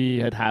history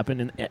had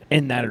happened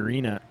in that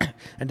arena,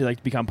 and to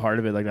become part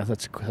of it,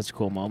 that's a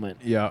cool moment.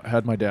 Yeah, I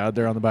had my dad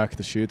there on the back of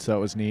the chutes. That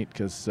was neat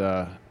because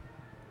I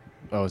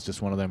was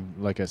just one of them.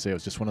 Like I say, it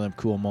was just one of them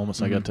cool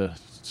moments. I got to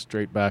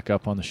straight back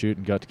up on the chute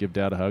and got to give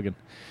Dad a hug. And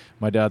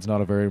my dad's not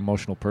a very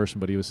emotional person,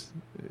 but he was.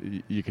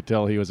 You could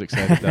tell he was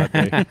excited that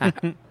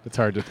day. It's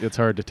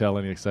hard to tell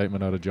any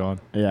excitement out of John.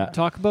 Yeah,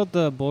 Talk about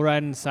the bull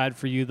riding side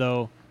for you,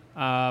 though.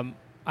 I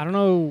don't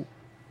know.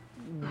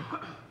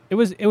 It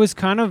was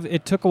kind of.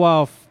 It took a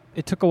while,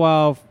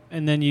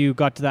 and then you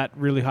got to that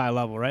really high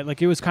level, right?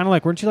 Like it was kind of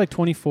like, weren't you like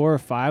 24 or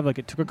 5? Like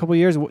it took a couple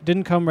years. It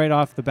didn't come right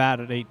off the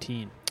bat at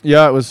 18.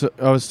 Yeah, it was.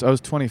 I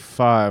was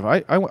 25.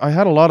 I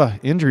had a lot of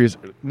injuries,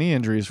 knee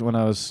injuries when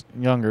I was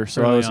younger,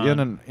 so Early I was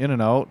on. in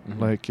and out.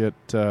 Like a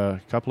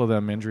couple of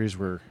them injuries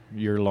were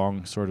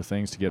year-long sort of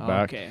things to get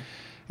back. Okay.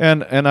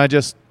 And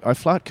I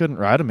flat couldn't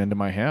ride him into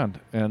my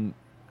hand. And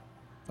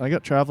I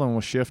got traveling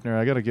with Schiffner.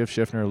 I got to give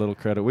Schiffner a little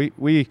credit.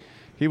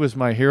 He was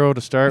my hero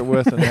to start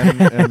with,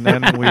 and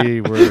then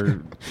we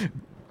were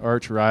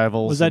arch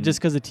rivals. Was that and- just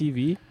because of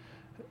TV?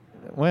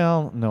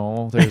 Well,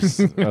 no, there's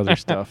other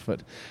stuff.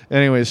 But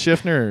anyways,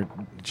 Schiffner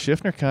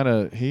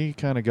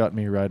kind of got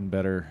me riding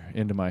better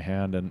into my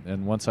hand,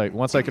 and once I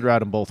could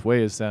ride him both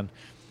ways, then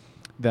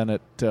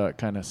it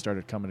kind of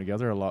started coming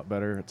together a lot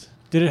better.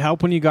 Did it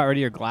help when you got rid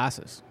of your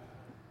glasses?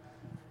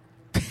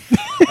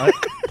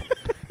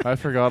 I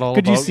forgot all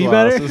Could you about see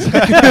better? glasses.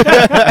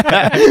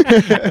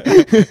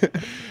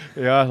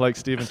 Yeah, like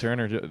Stephen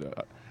Turner.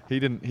 He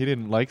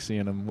didn't like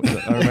seeing him.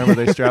 I remember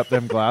they strapped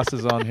them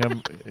glasses on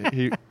him.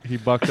 He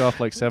bucked off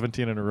like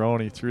 17 in a row,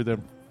 and he threw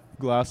them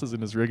glasses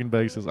in his rigging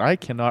bag. He says, "I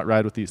cannot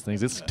ride with these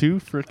things. It's too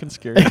freaking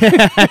scary.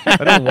 I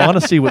don't want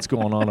to see what's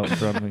going on up in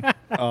front of me."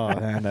 Oh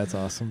man, that's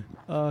awesome.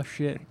 Oh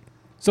shit.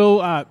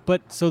 So,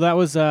 so that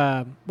was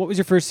what was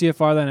your first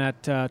CFR then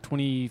at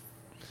 20?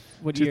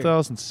 What year?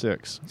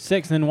 2006.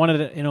 6, and then won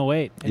it in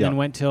 08, and Yeah. then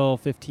went till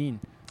 15.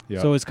 Yeah.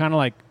 So it's kind of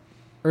like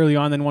early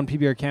on, then won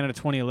PBR Canada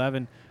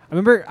 2011. I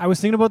remember I was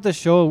thinking about this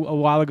show a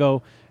while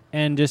ago,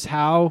 and just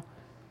how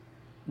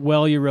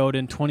well you rode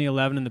in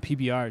 2011 in the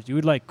PBRs. You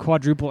would like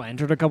quadruple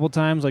entered a couple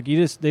times. Like they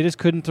just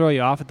couldn't throw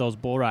you off at those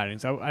bull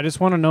ridings. I just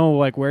want to know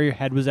like where your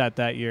head was at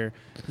that year.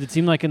 'Cause it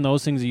seemed like in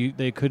those things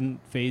they couldn't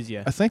phase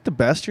you. I think the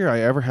best year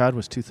I ever had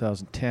was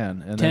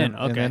 2010. And 10, and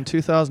okay. then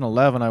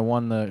 2011, I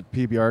won the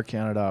PBR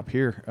Canada up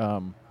here.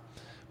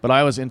 But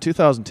I was in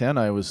 2010.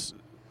 I was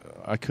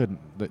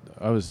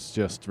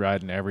just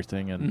riding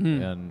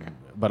everything,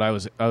 but I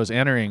was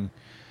entering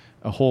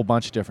a whole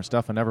bunch of different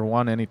stuff. I never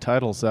won any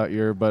titles that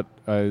year, but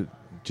I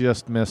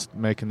just missed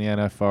making the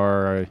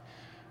NFR.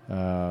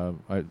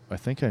 I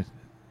think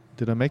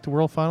did I make the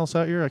World Finals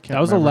that year? I can't.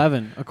 That was remember.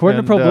 11. According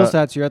And, to Pro Bull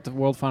Stats, you're at the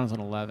World Finals in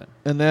 11.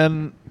 And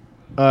then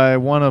I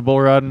won a bull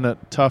riding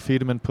that Tough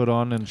Hedeman put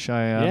on in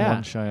Cheyenne. Yeah.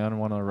 Won Cheyenne,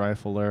 won a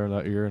rifle there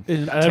that year.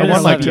 In I I won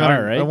won like 2011.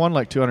 200, right? I won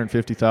like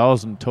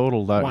 250,000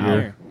 total that Wow.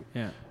 year,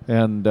 Yeah.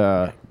 and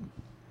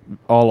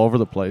all over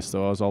the place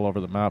though. I was all over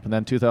the map. And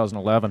then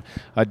 2011,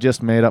 I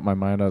just made up my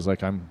mind. I was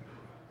like,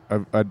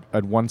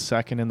 I'd won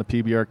second in the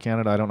PBR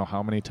Canada. I don't know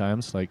how many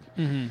times. Like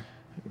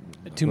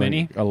Too like,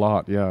 many? A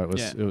lot. Yeah,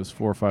 Yeah. it was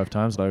 4 or 5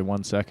 times that I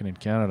won second in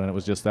Canada, and it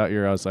was just that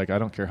year. I was like, I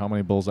don't care how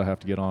many bulls I have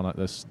to get on at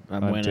this.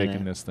 I'm I'm winning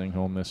taking it. this thing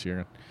home this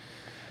year.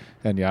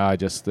 And yeah, I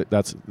can't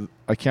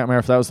remember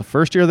if that was the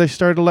first year they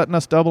started letting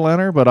us double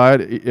enter, but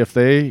if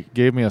they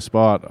gave me a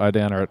spot, I'd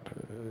enter it.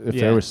 If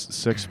Yeah. there was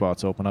 6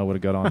 spots open, I would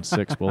have got on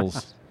 6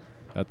 bulls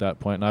at that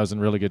point, and I was in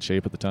really good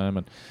shape at the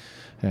time.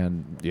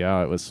 And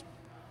yeah, it was.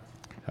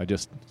 I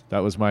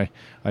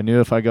knew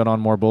if I got on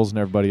more bulls than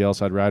everybody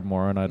else, I'd ride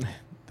more, and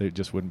they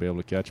just wouldn't be able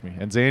to catch me.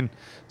 And Zane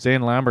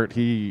Lambert,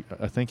 I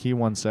think he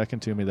won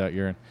second to me that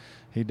year, and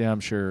he damn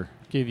sure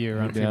Gave you a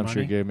run for your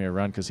money? gave me a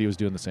run because he was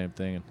doing the same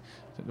thing.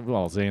 And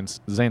well, Zane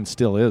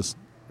still is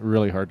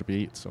really hard to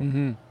beat. So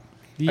Mm-hmm.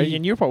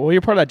 And you're part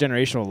of that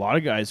generation. A lot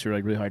of guys who are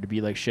like really hard to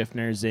beat, like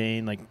Schiffner,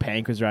 Zane, like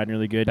Pank was riding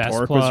really good. Best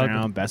Torque was Plug.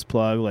 around. Best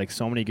Plug. Like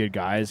so many good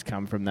guys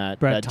come from that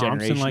Brett Thompson,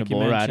 generation like of you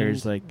bull mentioned.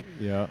 riders. Like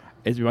yeah,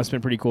 it must have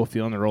been pretty cool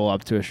feeling to roll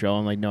up to a show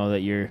and like know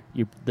that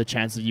the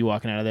chances of you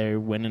walking out of there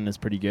winning is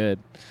pretty good.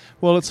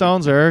 well, it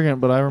sounds arrogant,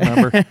 but I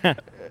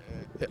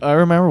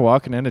remember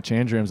walking into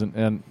change rooms,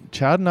 and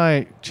Chad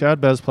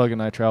Bezplug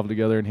and I traveled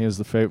together, and he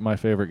was my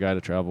favorite guy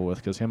to travel with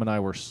because him and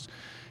I were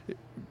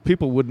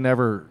people would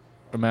never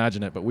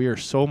imagine it, but we are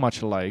so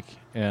much alike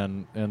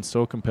and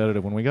so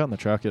competitive. When we got in the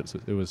truck,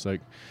 it was like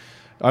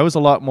I was a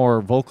lot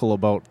more vocal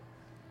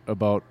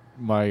about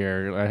my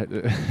area.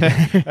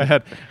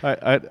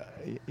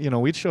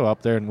 We'd show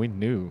up there and we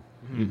knew.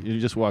 You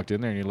just walked in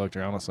there and you looked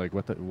around. It's like,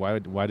 why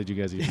did you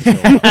guys even show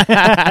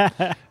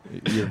up?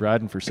 You're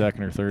riding for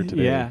second or third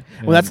today. Yeah.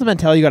 Well, that's the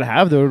mentality you got to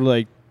have though,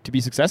 like to be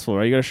successful,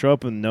 right? You got to show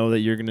up and know that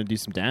you're going to do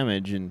some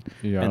damage and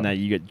that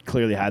you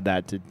clearly had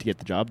that to get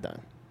the job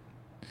done.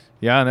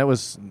 Yeah, and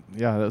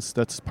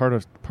that's part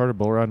of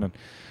bull riding. And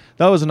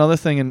that was another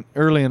thing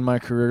early in my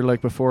career,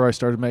 like before I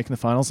started making the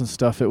finals and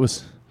stuff. It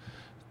was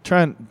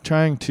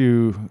trying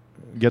to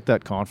get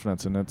that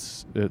confidence, and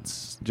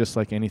it's just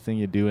like anything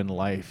you do in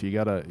life. You've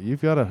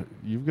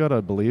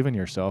gotta believe in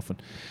yourself.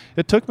 And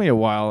it took me a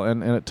while,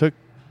 and it took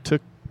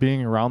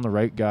being around the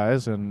right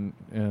guys and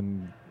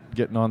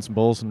getting on some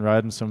bulls and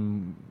riding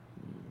some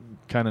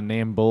kind of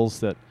name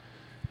bulls that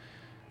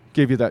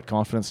give you that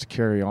confidence to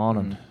carry on.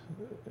 And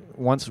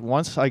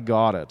once I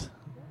got it,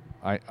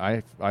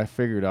 I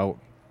figured out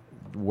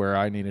where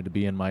I needed to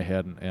be in my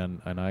head,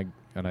 and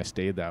I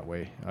stayed that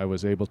way. I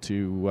was able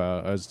to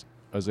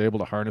I was able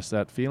to harness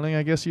that feeling,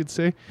 I guess you'd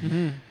say.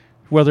 Mm-hmm.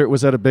 Whether it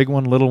was at a big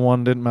one, little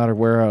one, didn't matter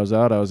where I was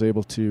at. I was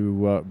able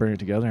to bring it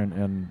together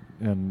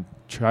and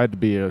tried to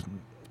be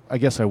I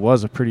guess I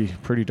was a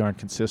pretty darn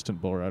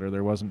consistent bull rider.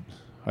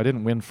 I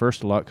didn't win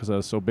first a lot because I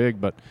was so big,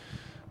 but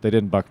they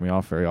didn't buck me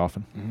off very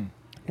often. Mm-hmm.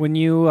 When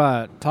you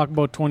talk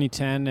about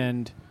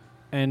 2010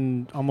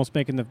 and almost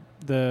making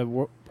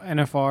the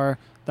NFR,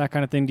 that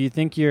kind of thing, do you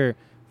think your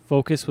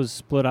focus was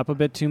split up a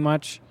bit too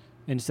much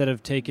instead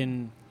of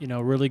taking,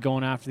 really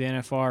going after the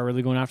NFR,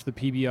 really going after the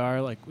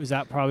PBR? Like, was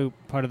that probably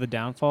part of the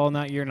downfall in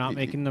that year, not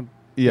making the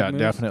Yeah,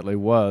 moves? definitely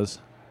was.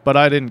 But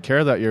I didn't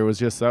care that year. It was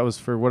just that was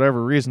for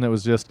whatever reason. It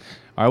was just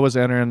I was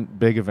entering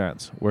big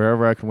events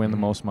wherever I could win the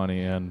most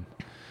money. And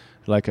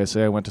like I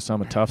say, I went to some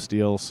of Tufts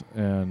deals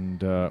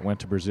and went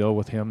to Brazil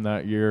with him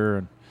that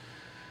year,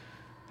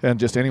 and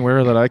just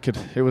anywhere that I could.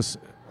 It was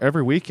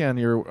every weekend.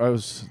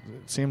 It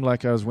seemed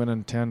like I was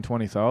winning 10,000,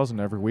 20,000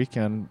 every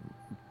weekend,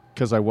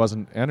 because I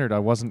wasn't entered. I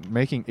wasn't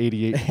making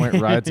 88-point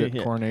rides at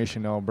Yeah.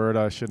 Coronation, Alberta.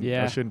 I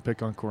Yeah. shouldn't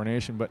pick on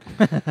Coronation, but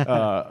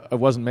I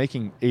wasn't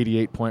making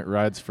 88-point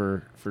rides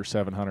for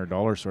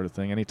 $700 sort of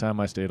thing. Anytime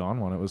I stayed on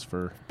one, it was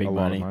for Big a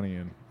lot of money,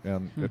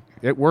 and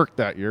it worked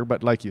that year.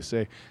 But like you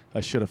say, I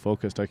should have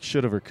focused. I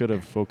should have or could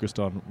have focused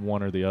on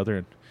one or the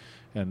other,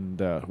 and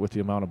with the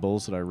amount of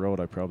bulls that I rode,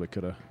 I probably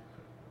could have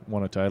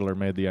won a title or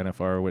made the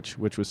NFR,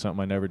 which was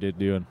something I never did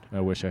do, and I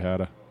wish I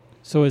had.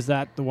 So is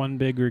that the one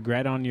big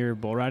regret on your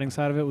bull riding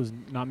side of it, was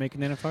not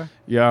making the NFR?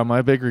 Yeah,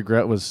 my big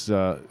regret was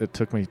it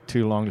took me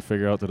too long to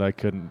figure out that I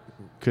couldn't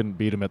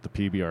beat him at the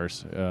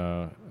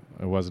PBRs.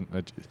 I wasn't,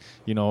 it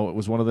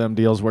was one of them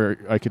deals where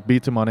I could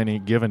beat them on any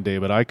given day,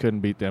 but I couldn't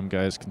beat them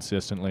guys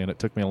consistently, and it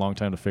took me a long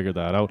time to figure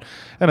that out.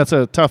 And it's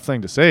a tough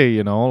thing to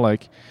say,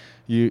 like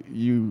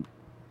you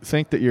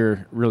think that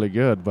you're really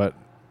good, but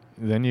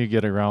then you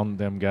get around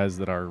them guys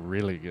that are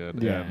really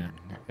good. Yeah.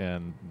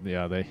 And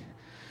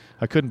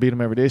I couldn't beat them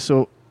every day.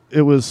 So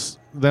it was,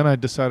 then I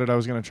decided I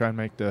was going to try and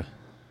make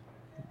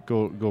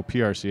go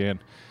PRCA, and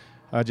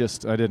I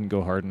didn't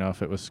go hard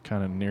enough. It was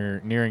kind of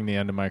nearing the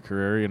end of my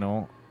career,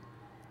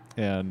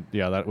 and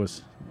that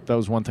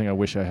was one thing I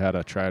wish I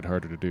had tried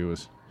harder to do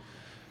was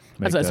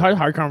make It's a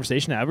hard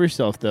conversation to have with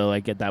yourself, though,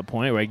 like at that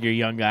point, where you're a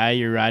young guy,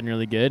 you're riding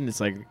really good, and it's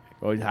like,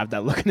 you have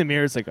that look in the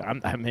mirror. It's like,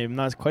 I'm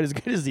not quite as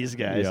good as these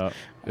guys. Yeah,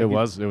 it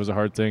was a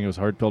hard thing. It was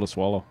a hard pill to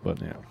swallow, but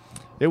Yeah.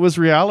 it was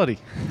reality.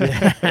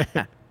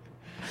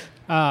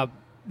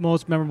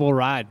 Most memorable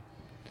ride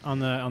on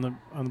the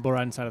bull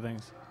riding side of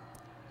things?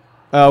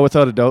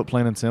 Without a doubt,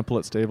 plain and simple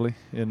at Staveley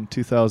in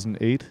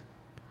 2008.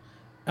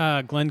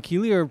 Glen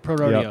Keely or Pro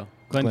Rodeo? Yep.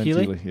 Glen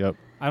Keely? Yep.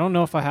 I don't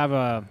know if I have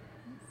a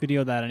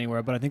video of that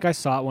anywhere, but I think I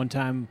saw it one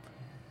time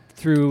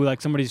through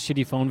like somebody's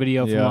shitty phone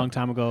video from a Yeah. long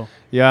time ago.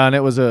 Yeah, and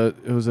it was a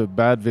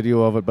bad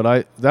video of it,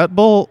 but that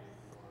bull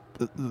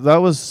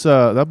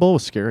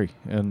was scary,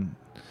 and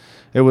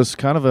it was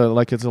kind of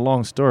it's a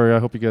long story. I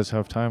hope you guys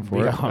have time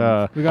for it.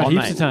 We got All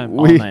heaps night. of time.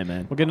 All night,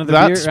 man. We'll get another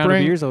That round of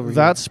beers over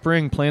that here.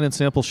 spring, plain and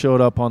simple,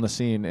 showed up on the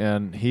scene,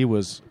 and he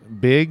was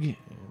big,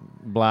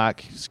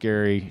 black,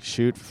 scary,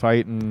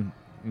 fighting,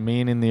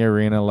 mean in the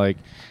arena,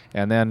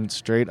 and then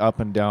straight up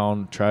and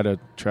down, try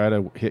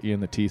to hit you in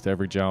the teeth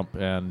every jump,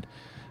 and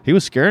he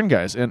was scaring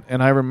guys. And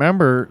I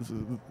remember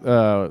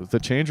the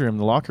change room,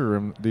 the locker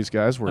room, these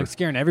guys were Like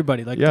scaring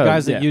everybody. Like Yeah. the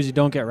guys that Yeah. usually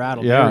don't get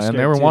rattled. yeah, and scared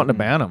they were too. wanting to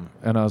ban him.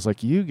 And I was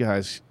like, you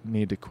guys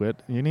need to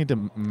quit. You need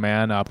to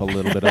man up a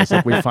little bit. I was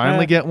like, we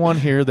finally get one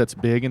here that's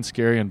big and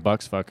scary and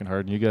bucks fucking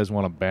hard, and you guys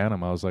want to ban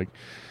him. I was like,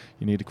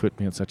 you need to quit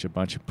being such a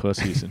bunch of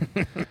pussies.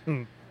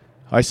 And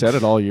I said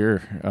it all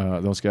year.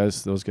 Those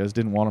guys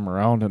didn't want him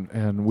around,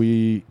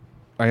 and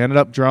I ended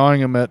up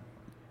drawing him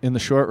in the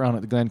short round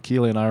at the Glen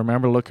Keely, and I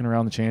remember looking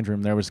around the change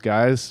room. There was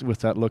guys with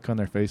that look on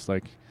their face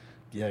like,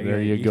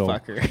 there you go.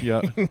 Fucker.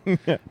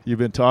 Yeah, you've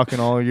been talking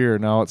all year.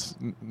 Now it's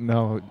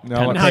now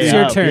Now let's it's see.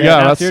 your turn.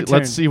 Yeah, Now it's your turn.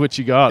 let's see what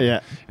you got.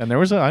 Yeah. And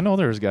I know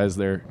there was guys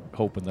there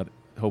hoping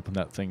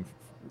that thing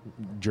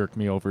jerked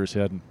me over his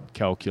head and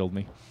cow killed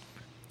me.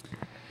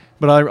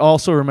 But I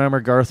also remember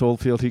Garth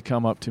Oldfield. He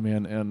come up to me,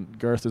 and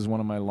Garth is one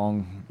of my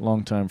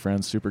long time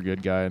friends, super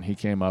good guy, and he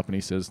came up and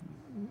he says,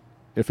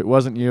 if it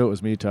wasn't you, it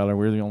was me, Tyler.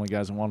 We're the only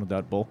guys that wanted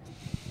that bull.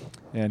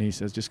 And he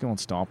says, just go and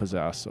stomp his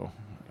ass. So,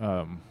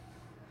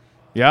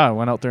 I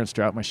went out there and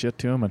strapped my shit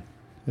to him,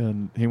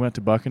 and he went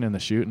to bucking in the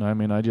chute,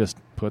 and I just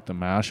put the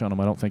mash on him.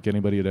 I don't think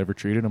anybody had ever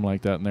treated him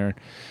like that in there.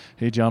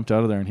 He jumped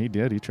out of there, and he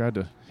did. He tried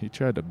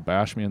to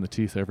bash me in the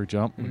teeth every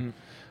jump. Mm-hmm.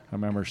 I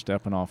remember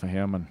stepping off of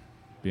him and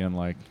being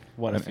like,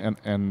 What if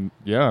and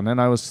then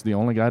I was the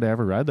only guy to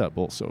ever ride that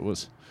bull. So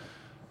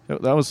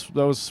that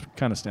was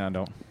kind of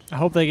standout. I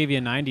hope they gave you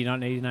a 90,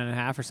 not an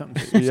 89.5 or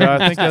something. Yeah, I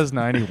think that was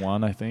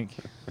 91. I think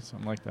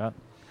something like that.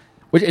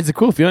 Which it's a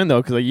cool feeling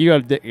though, because you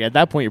got at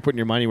that point you're putting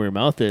your money where your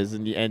mouth is,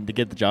 and to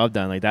get the job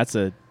done, that's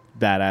a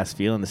badass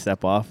feeling to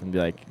step off and be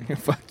like,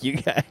 "Fuck you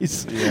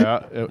guys."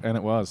 Yeah, and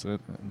it was.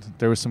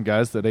 There was some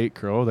guys that ate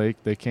crow.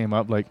 They came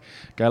up, like a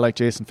guy like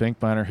Jason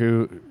Finkbeiner,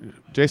 who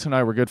Jason and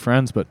I were good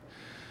friends, but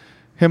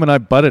him and I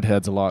butted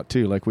heads a lot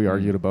too. Like we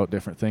argued about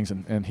different things,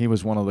 and he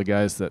was one of the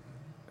guys that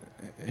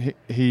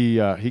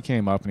he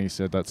came up and he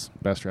said, "That's the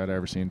best ride I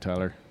ever seen,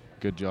 Tyler.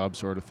 Good job,"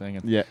 sort of thing.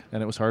 And Yeah.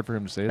 and it was hard for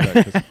him to say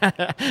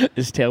that. 'Cause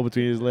His tail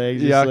between his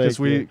legs. yeah, just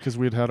because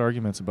we'd had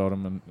arguments about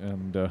him,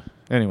 and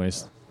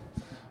anyways,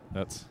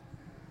 that's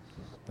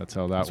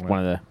how that It's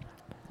went.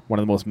 one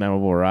of the most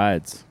memorable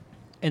rides.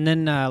 And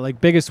then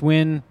biggest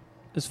win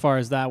as far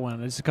as that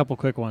one. Just a couple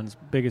quick ones.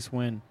 Biggest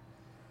win.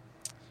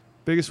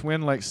 Biggest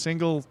win, like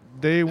single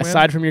day win.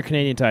 Aside from your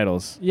Canadian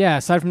titles, Yeah,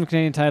 aside from the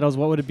Canadian titles,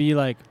 what would it be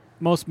like?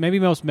 Most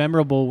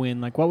memorable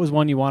win. Like what was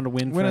one you wanted to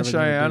win? Win in forever that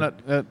Cheyenne you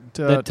did? at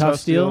The Tough Tough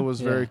Steel Steel? was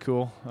Yeah. very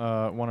cool.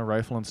 Won a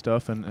rifle and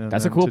stuff, and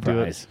that's a then cool to do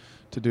it- prize.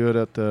 To do it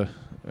at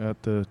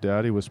the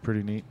Daddy was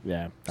pretty neat.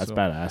 Yeah, that's So-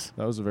 badass.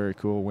 That was a very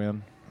cool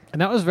win.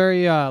 And that was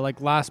very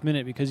last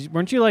minute because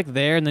weren't you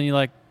there and then you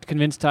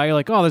convince Ty, you're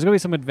like, oh, there's gonna be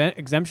some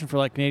exemption for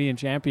like Canadian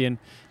champion.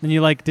 And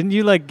you like, didn't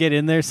you like get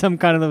in there some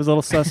kind of that was a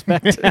little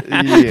suspect?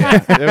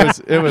 Yeah,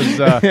 it was.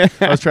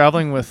 I was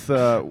traveling with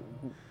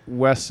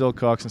Wes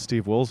Silcox and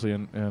Steve Woolsey,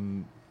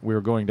 and we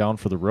were going down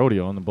for the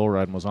rodeo, and the bull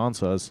riding was on.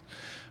 So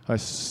I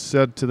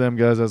said to them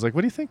guys, I was like,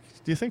 "What do you think?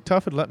 Do you think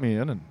Tuff would let me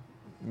in?" And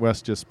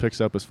Wes just picks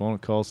up his phone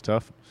and calls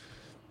Tuff.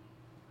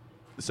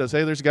 Says,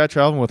 "Hey, there's a guy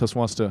traveling with us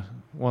wants to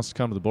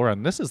come to the bull ride."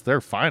 And this is their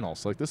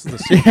finals. Like, this is the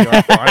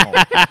CPR final.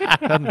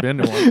 Hadn't been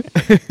to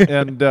one.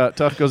 And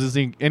Tuff goes, "Is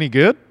he any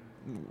good?"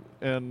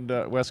 And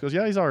Wes goes,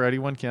 "Yeah, he's all right. He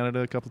won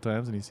Canada a couple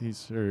times, and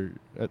he's or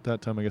at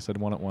that time I guess I'd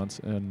won it once."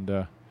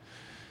 And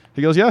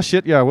he goes, "Yeah,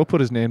 shit, yeah, we'll put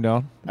his name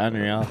down."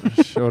 Unreal.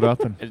 Showed up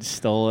and It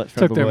stole it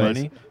from Took the their boys.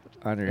 money.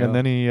 Unreal. and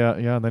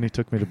then he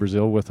took me to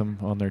Brazil with him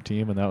on their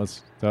team, and that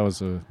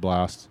was a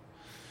blast.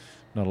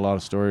 Not a lot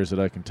of stories that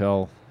I can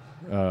tell.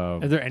 Are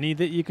there any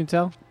that you can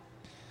tell?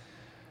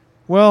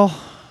 Well,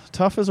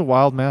 Tuff is a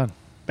wild man.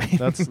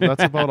 That's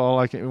about all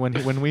I can.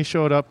 When we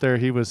showed up there,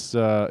 he was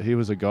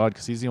a god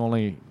because he's the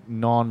only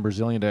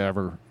non-Brazilian to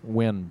ever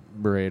win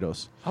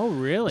Barretos. Oh,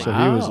 really?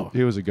 So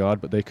he was a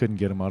god, but they couldn't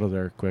get him out of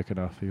there quick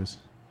enough. He was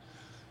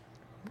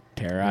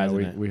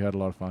terrorizing it. we had a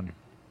lot of fun.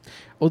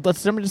 Well,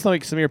 let's remember just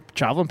like some of your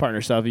traveling partner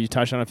stuff. You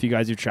touched on a few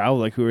guys you've traveled.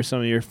 Like, who are some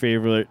of your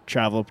favorite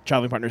traveling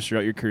partners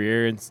throughout your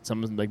career, and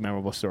some like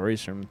memorable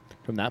stories from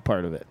that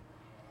part of it?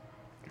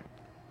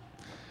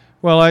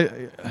 Well, I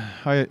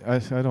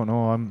don't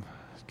know. I'm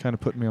kind of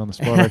putting me on the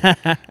spot.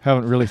 I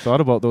haven't really thought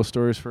about those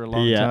stories for a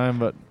long time,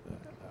 but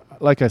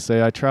like I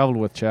say, I traveled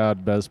with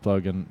Chad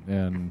Bezplug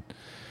and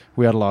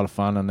we had a lot of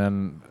fun. And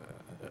then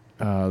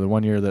the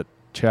one year that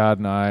Chad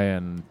and I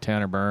and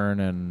Tanner Byrne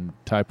and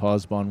Ty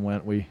Posbon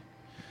went,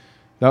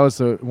 that was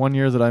the one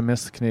year that I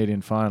missed the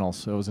Canadian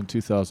finals. It was in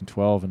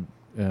 2012,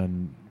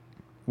 and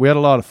we had a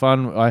lot of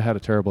fun. I had a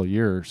terrible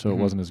year, so it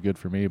wasn't as good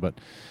for me, but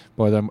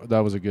boy, that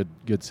was a good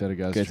set of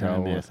guys to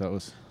travel with. That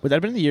was. Would that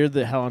have been the year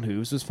that Helen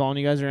Hooves was following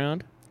you guys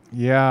around?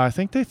 Yeah, I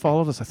think they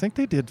followed us. I think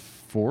they did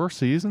 4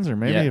 seasons or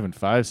maybe even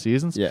 5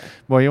 seasons. Yeah.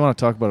 Boy, you want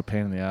to talk about a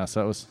pain in the ass.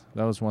 That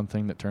was one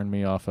thing that turned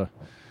me off of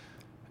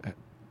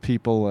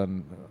people,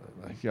 and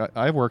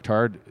I worked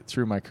hard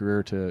through my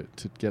career to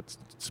get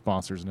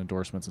sponsors and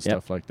endorsements and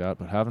stuff like that.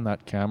 But having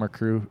that camera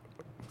crew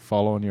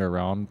following you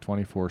around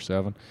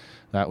 24/7,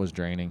 that was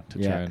draining to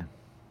try and.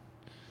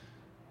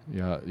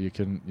 Yeah, you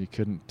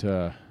couldn't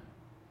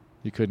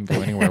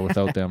go anywhere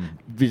without them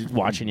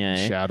watching you,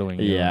 shadowing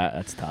you. Yeah,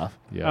 that's tough.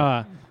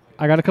 Yeah.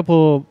 I got a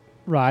couple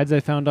rides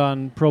I found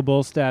on Pro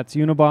Bull Stats.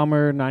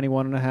 Unabomber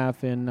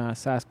 91.5 in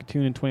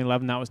Saskatoon in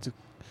 2011. That was to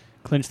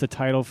clinch the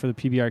title for the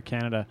PBR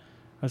Canada.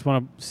 I just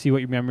want to see what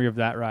your memory of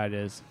that ride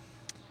is.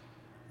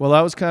 Well, that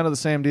was kind of the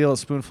same deal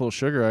as Spoonful of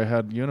Sugar. I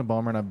had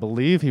Unabomber, and I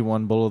believe he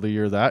won Bull of the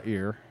Year that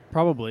year.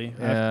 Probably.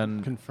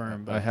 And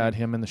confirmed. I had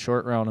him in the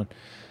short round, and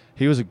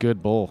he was a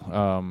good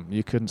bull.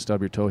 You couldn't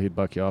stub your toe; he'd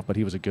buck you off. But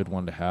he was a good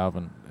one to have.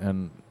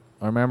 And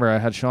I remember I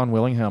had Sean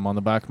Willingham on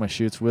the back of my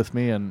chutes with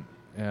me, and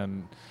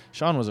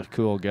Sean was a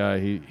cool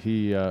guy.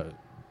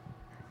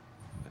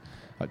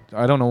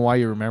 I don't know why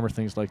you remember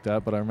things like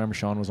that, but I remember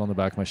Sean was on the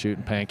back of my chute,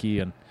 and Panky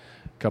and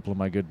a couple of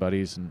my good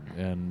buddies,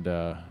 and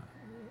I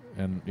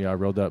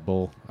rode that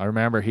bull. I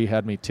remember he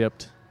had me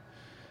tipped.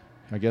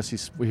 I guess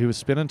he was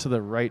spinning to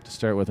the right to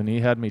start with, and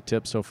he had me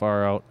tipped so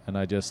far out, and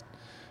I just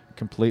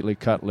completely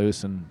cut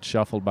loose and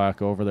shuffled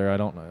back over there. I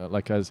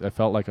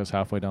felt like I was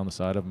halfway down the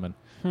side of him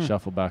and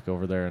shuffled back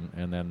over there,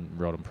 and then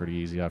rode him pretty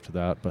easy after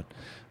that. But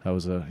he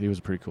was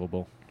a pretty cool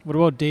bull. What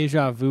about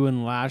Deja Vu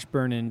and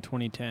Lashburn in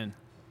 2010?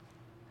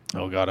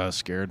 Oh God, I was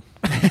scared.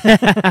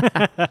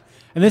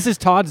 And this is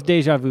Todd's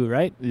Deja Vu,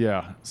 right?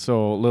 Yeah.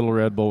 So Little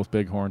Red Bull with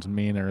big horns,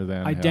 meaner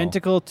than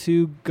identical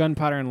to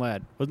Gunpowder and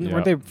Lead. Yeah.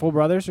 Weren't they full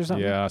brothers or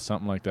something? Yeah,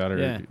 something like that. Or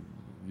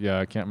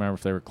I can't remember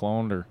if they were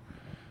cloned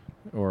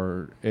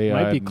or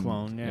AI might be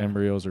cloned,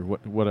 embryos or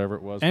whatever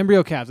it was.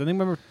 Embryo calves. I think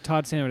remember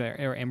Todd saying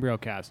they were embryo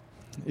calves.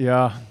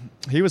 Yeah,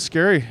 he was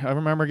scary. I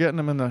remember getting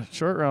him in the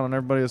short round, and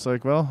everybody was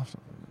like, "Well."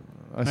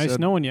 Nice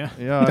knowing you.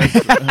 Yeah,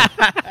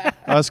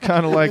 I was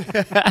kind of like,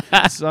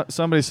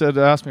 somebody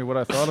asked me what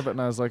I thought of it,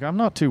 and I was like, I'm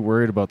not too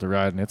worried about the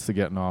riding. It's the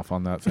getting off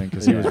on that thing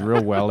because he was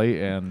real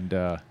welly, and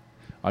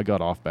I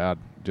got off bad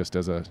just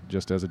as a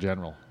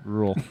general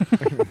rule.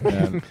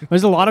 And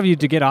there's a lot of you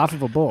to get off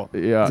of a bull.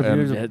 Yeah,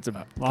 it's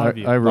a lot of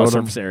you. I rode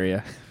him.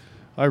 Area.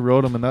 I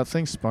rode him, and that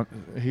thing spun.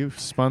 He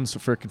spun so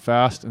freaking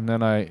fast, and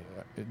then I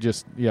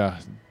just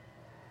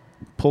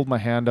pulled my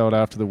hand out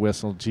after the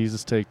whistle.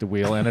 Jesus, take the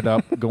wheel. Ended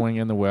up going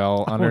in the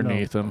well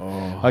underneath him.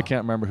 Oh. I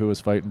can't remember who was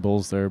fighting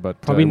bulls there,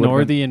 but probably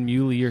Northy and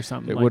Muley or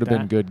something. It like would have that.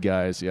 been good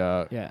guys,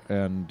 yeah.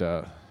 And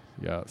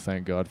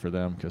thank God for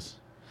them because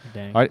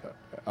I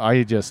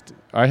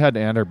had to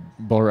enter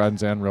bull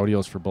ridings and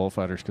rodeos for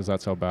bullfighters because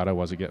that's how bad I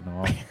was at getting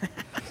off.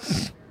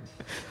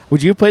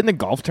 Would you have played in the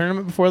golf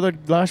tournament before the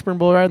Lashburn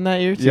bull riding that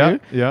year too?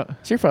 Yeah.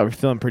 So you're probably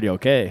feeling pretty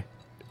okay.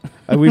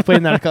 We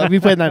played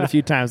that a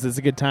few times. It's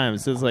a good time.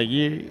 So it's like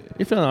you're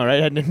feeling all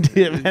right heading into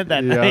the event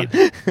that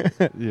night.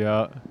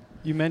 Yeah.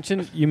 You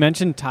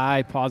mentioned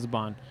Ty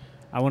Posbon.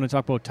 I want to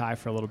talk about Ty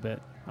for a little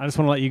bit. I just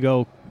want to let you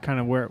go kind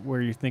of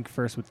where you think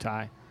first with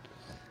Ty.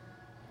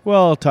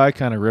 Well, Ty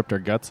kind of ripped our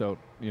guts out,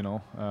 you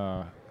know.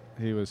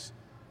 He was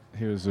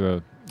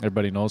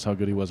everybody knows how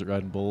good he was at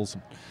riding bulls,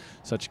 and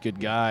such a good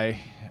guy.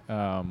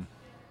 No,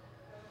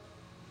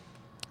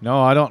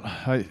 I don't.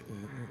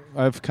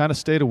 I've kind of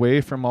stayed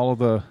away from all of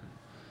the.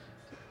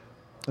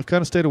 I've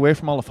kind of stayed away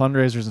from all the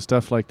fundraisers and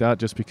stuff like that,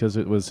 just because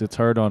it's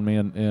hard on me,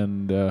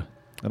 and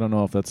I don't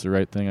know if that's the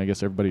right thing. I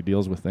guess everybody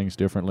deals with things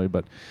differently,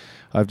 but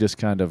I've just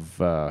kind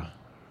of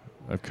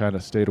I've kind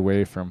of stayed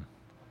away from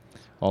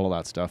all of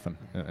that stuff,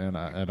 and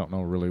I don't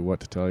know really what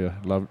to tell you.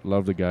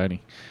 Love the guy, and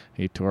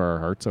he tore our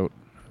hearts out.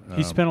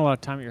 He spent a lot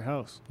of time at your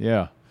house.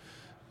 Yeah.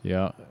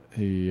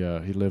 He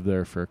lived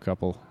there for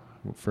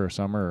a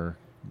summer, or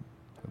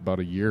about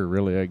a year,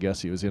 really. I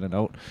guess he was in and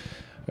out.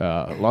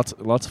 Lots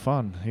of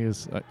fun.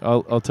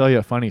 I'll tell you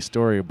a funny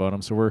story about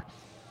him. So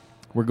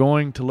we're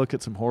going to look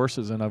at some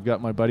horses, and I've got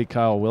my buddy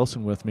Kyle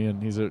Wilson with me,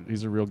 and he's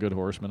a real good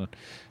horseman. And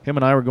him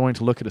and I were going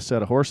to look at a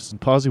set of horses,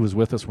 and Posey was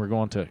with us. We're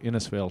going to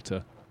Innisfail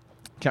to,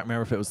 can't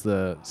remember if it was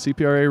the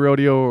CPRA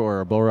rodeo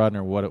or a bull riding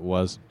or what it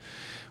was.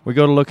 We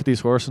go to look at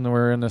these horses, and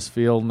we're in this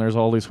field, and there's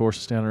all these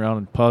horses standing around,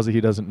 and Posey, he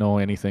doesn't know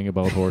anything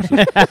about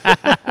horses.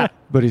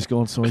 But he's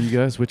going, so you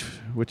guys, which,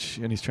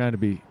 and he's trying to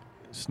be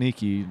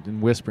sneaky and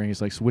whispering.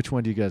 He's like, so which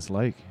one do you guys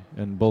like?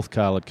 And both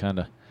Kyle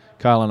and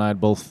I had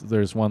both,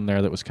 there's one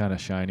there that was kind of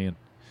shiny, and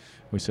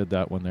we said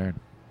that one there. And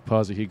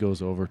Posey, he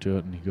goes over to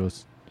it, and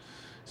he's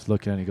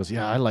looking, and he goes,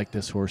 yeah, I like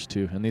this horse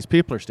too. And these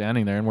people are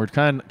standing there, and we're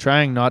kind of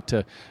trying not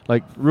to,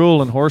 like,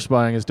 rule in horse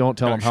buying is don't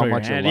tell them how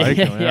much you like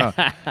them.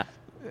 Yeah.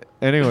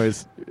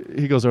 Anyways,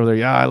 he goes over there.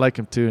 Yeah, I like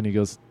him too. And he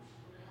goes,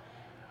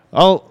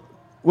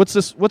 what's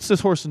this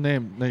horse's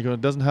name? And he goes,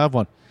 doesn't have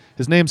one.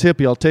 His name's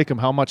Hippie. I'll take him.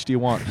 How much do you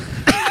want?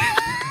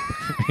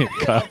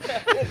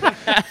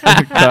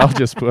 Kyle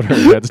just put our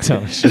heads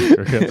down and shook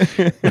her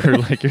head. We're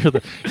like, you're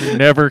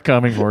never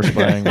coming horse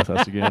buying with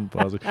us again,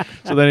 Posey.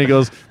 So then he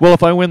goes, well,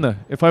 if I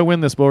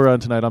win this bull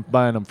ride tonight, I'm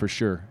buying him for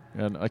sure.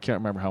 And I can't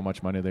remember how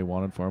much money they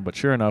wanted for him, but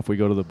sure enough, we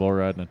go to the bull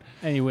ride, and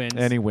he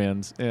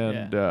wins.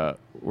 And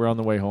we're on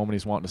the way home, and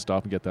he's wanting to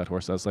stop and get that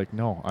horse. I was like,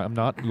 no, I'm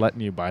not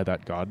letting you buy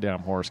that goddamn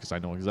horse, because I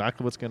know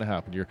exactly what's going to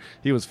happen.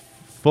 He was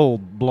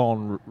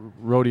full-blown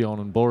rodeoing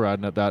and bull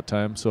riding at that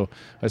time. So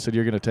I said,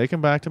 you're going to take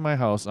him back to my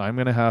house. I'm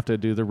going to have to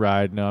do the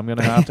ride. Now I'm going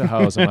to have to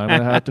house him. I'm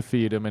going to have to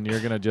feed him, and you're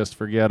going to just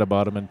forget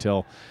about him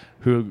until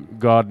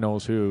God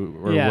knows who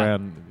or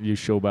when you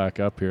show back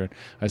up here. And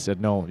I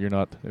said, no, you're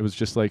not. It was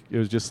just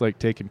like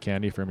taking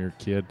candy from your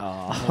kid.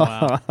 Oh,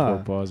 wow. Poor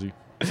Posey.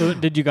 So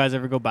did you guys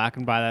ever go back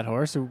and buy that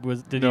horse, or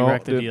did he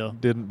wreck the deal?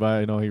 Didn't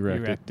buy. No, he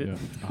wrecked it. Yeah.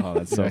 Oh,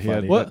 that's so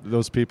funny.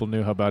 Those people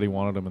knew how bad he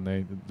wanted them,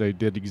 and they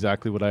did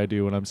exactly what I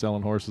do when I'm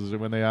selling horses.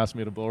 When they asked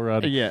me to bull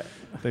ride,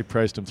 they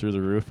priced him through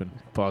the roof, and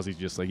Posey's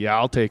just like, yeah,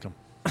 I'll take him.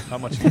 How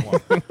much do you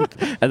want?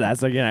 And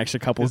that's like an extra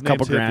couple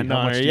grand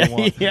on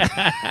it.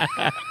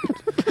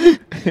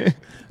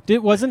 Yeah.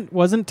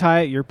 Wasn't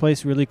Ty at your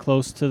place really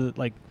close to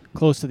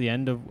the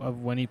end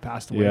of when he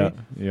passed away?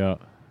 Yeah.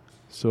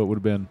 So it would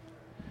have been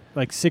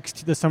like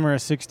the summer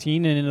of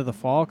 16 and into the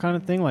fall kind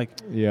of thing, like.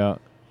 Yeah,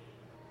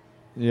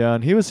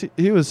 and he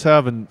was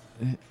having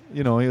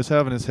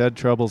his head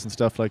troubles and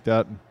stuff like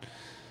that.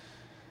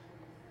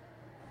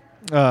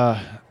 And,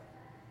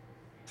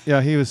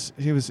 he was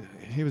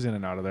in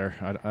and out of there.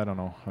 I don't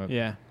know.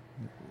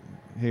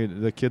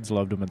 The kids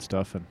loved him and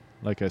stuff, and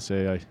like I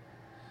say,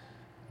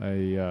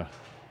 he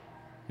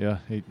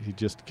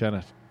just kind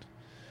of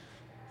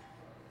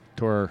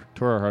tore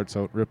our hearts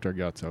out, ripped our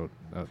guts out.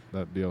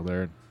 That deal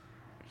there.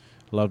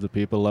 Love the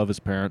people, love his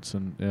parents,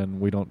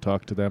 and we don't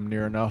talk to them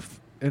near enough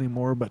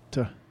anymore. But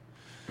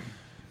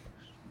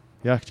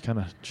kind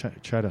of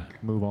try to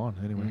move on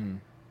anyway. Mm.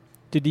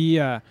 Did he,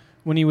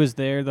 when he was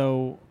there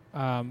though?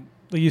 Like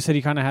you said,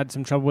 he kind of had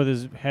some trouble with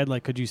his head.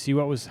 Like, could you see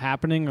what was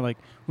happening? Or like,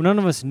 well, none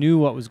of us knew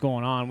what was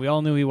going on. We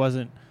all knew he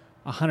wasn't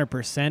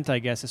 100%, I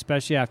guess,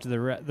 especially after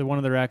the one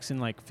of the wrecks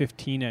in like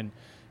 15 and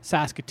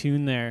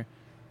Saskatoon. There,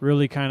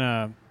 really kind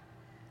of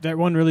that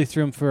one really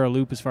threw him for a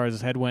loop as far as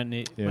his head went.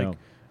 And like,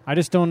 I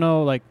just don't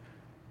know. Like,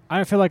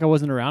 I feel like I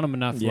wasn't around him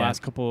enough the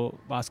last couple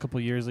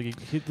years. Like,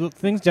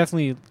 things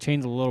definitely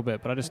changed a little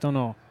bit, but I just don't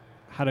know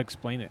how to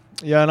explain it.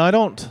 Yeah, and I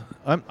don't.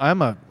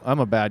 I'm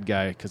a bad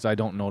guy because I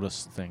don't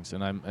notice things,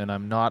 and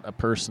I'm not a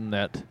person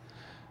that.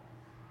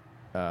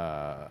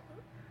 I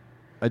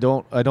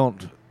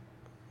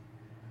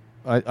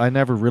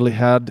never really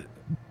had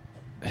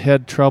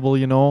head trouble,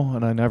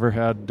 and I never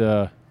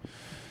had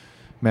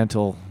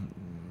mental.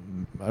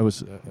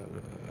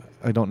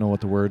 I don't know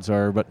what the words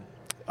are, but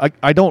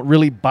I don't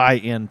really buy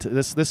into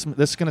this. This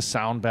is going to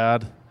sound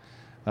bad.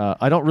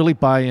 I don't really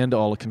buy into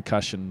all the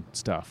concussion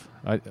stuff.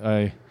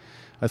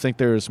 I think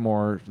there's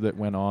more that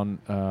went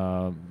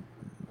on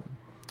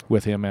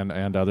with him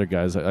and other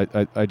guys.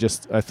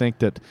 I think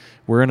that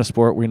we're in a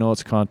sport. We know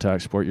it's a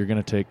contact sport. You're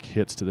going to take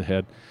hits to the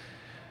head.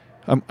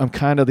 I'm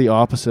kind of the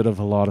opposite of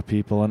a lot of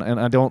people, and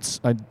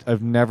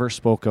I've never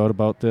spoke out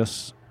about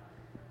this.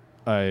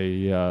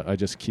 I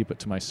just keep it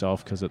to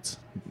myself because it's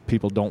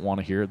people don't want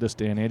to hear it this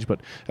day and age.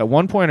 But at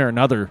one point or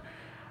another,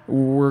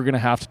 we're gonna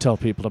have to tell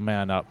people to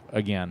man up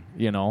again.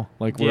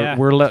 Like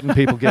we're letting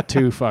people get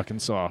too fucking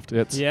soft.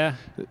 It's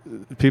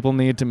people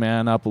need to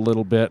man up a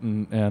little bit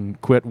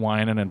and quit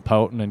whining and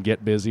pouting and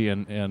get busy.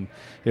 And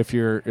if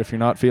you're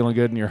not feeling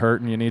good and you're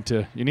hurting, you need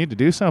to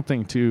do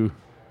something to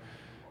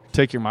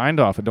take your mind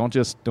off it. Don't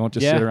just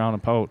sit around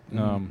and pout.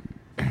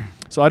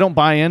 So I don't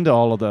buy into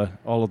all of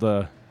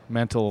the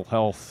mental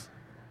health,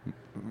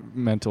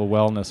 mental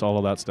wellness, all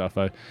of that stuff.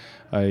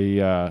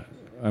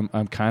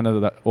 I'm kind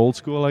of that old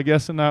school, I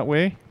guess, in that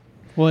way.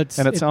 Well, it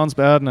sounds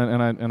bad,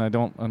 and I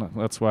don't. And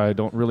that's why I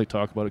don't really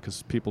talk about it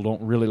because people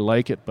don't really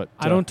like it. But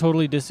I don't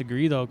totally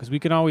disagree though, because we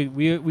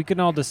can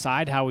all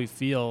decide how we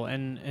feel,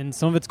 and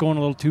some of it's going a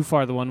little too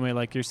far the one way,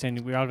 like you're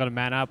saying. We all got to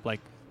man up.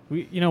 Like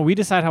we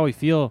decide how we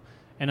feel,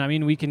 and I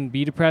mean we can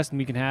be depressed and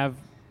we can have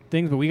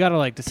things, but we got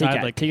to decide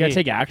you got to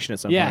take action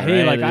at some point. Yeah,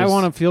 hey, right? I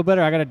want to feel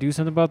better. I got to do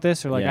something about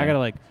this, or I got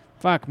to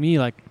fuck me,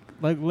 I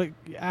would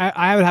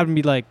have to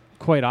be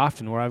quite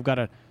often where I've got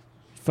to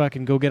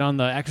fucking go get on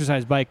the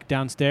exercise bike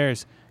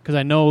downstairs because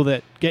I know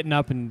that getting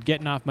up and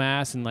getting off my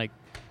ass and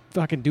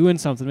fucking doing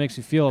something makes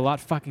me feel a lot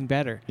fucking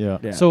better.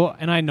 Yeah. So,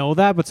 and I know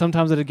that, but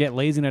sometimes I get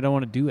lazy and I don't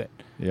want to do it.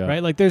 Yeah.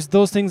 Right? There's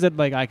those things that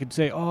I could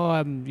say, oh,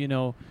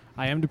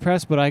 I am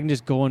depressed, but I can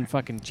just go and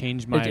fucking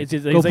change my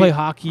go play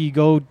hockey,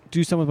 go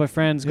do something with my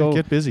friends, go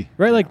get busy.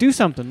 Right? Do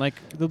something.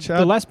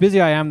 The less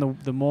busy I am,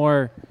 the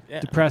more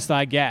depressed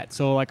I get.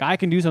 So I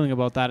can do something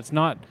about that. It's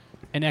not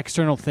an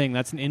external thing.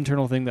 That's an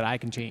internal thing that I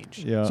can change.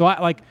 Yeah. So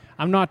I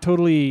don't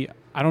totally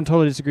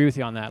disagree with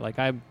you on that.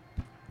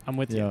 I'm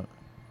with you.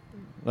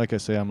 Like I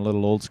say, I'm a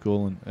little old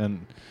school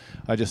and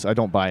I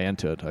don't buy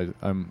into it.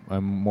 I'm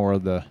more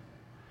of the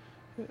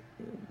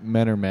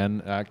men are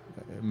men,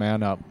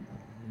 man up,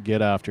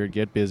 get after it,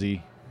 get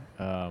busy.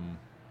 And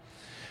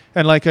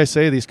like I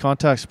say, these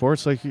contact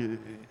sports,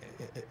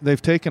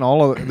 they've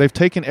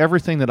taken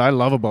everything that I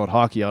love about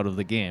hockey out of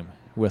the game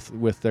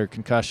with their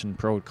concussion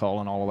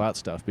protocol and all of that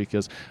stuff,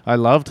 because I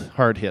loved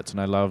hard hits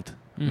and I loved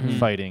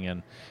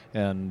fighting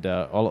and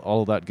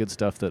all of that good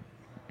stuff that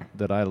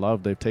I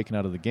love. They've taken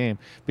out of the game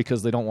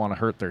because they don't want to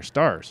hurt their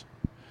stars.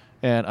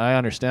 And I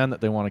understand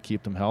that they want to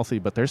keep them healthy,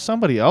 but there's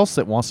somebody else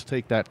that wants to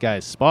take that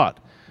guy's spot.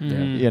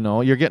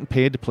 You're getting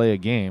paid to play a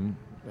game,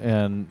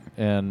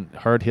 and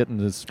hard hitting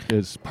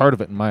is part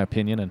of it, in my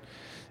opinion. And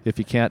if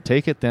you can't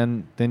take it,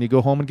 then you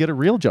go home and get a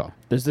real job.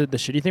 There's the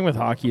shitty thing with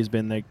hockey has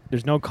been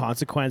there's no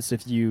consequence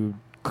if you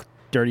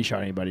dirty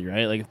shot anybody,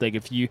 right?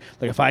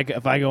 If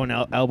I go and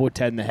elbow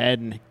Ted in the head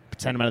and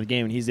send him out of the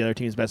game and he's the other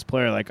team's best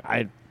player,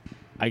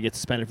 I get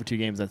suspended for 2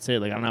 games. That's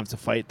it. I don't have to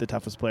fight the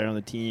toughest player on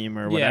the team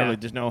or whatever. Yeah.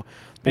 There's no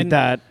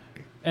that.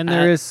 And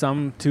there is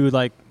some too.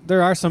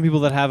 There are some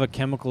people that have a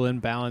chemical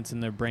imbalance in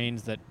their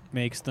brains that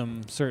makes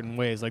them certain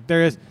ways.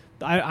 There is.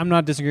 I'm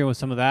not disagreeing with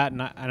some of that,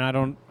 and I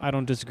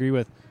don't disagree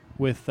with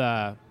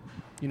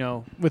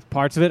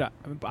parts of it.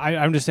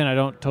 I'm just saying I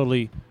don't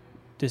totally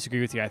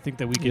disagree with you. I think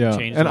that we can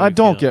change. And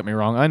don't get me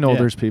wrong. I know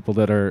there's people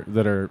that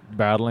are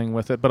battling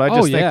with it, but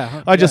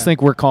I just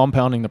think we're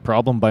compounding the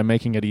problem by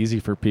making it easy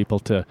for people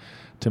to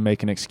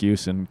make an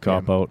excuse and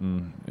cop out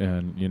and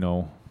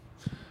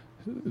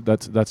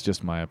that's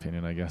just my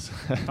opinion, I guess.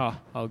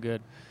 Oh,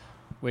 good.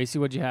 Wasey,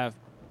 what'd you have?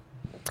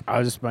 I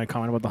was just my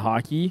comment about the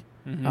hockey.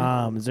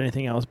 Mm-hmm. Is there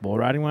anything else bull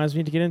riding wise we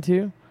need to get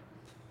into?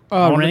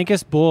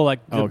 Rankest bull,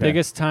 the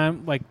biggest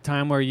time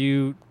where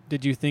you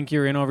think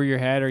you're in over your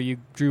head, or you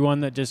drew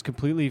one that just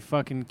completely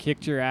fucking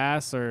kicked your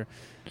ass, or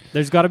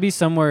there's got to be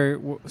somewhere.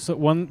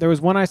 There was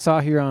one I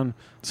saw here on.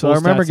 So I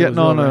remember getting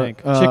on a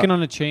chicken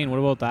on a chain. What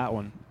about that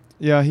one?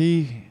 Yeah,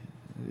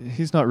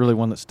 he's not really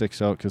one that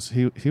sticks out because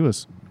he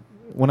was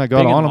when I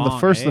got on him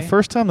the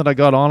first time that I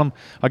got on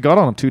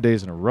him 2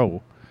 days in a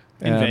row.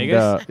 In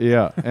Vegas?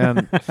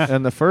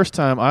 And the first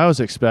time I was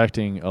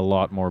expecting a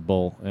lot more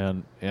bull,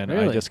 and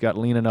really? I just got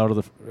leaning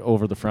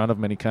over the front of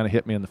him, and he kind of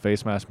hit me in the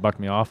face mask, bucked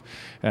me off,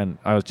 and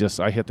I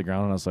hit the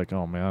ground, and I was like,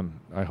 oh man,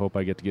 I hope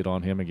I get to get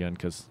on him again,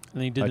 because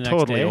I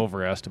totally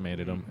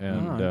overestimated him,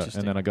 and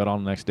then I got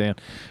on the next day,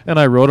 and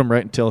I rode him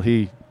right until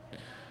he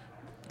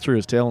threw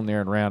his tail in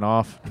there and ran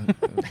off,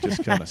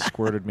 just kind of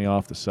squirted me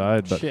off the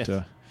side.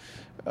 But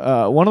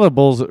one of the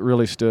bulls that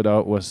really stood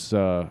out was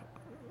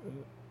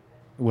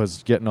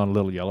getting on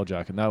Little Yellow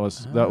Jacket. And that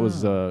was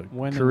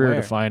career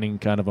defining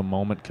kind of a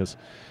moment, because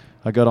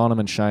I got on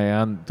him in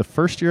Cheyenne the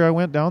first year I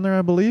went down there,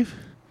 I believe,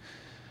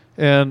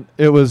 and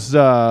it was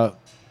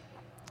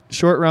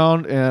short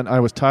round, and I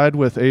was tied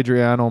with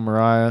Adriano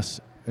Marias,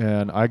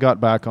 and I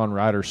got back on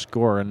rider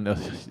score, and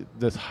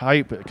this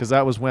hype, because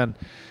that was when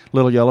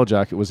Little Yellow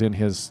Jacket was in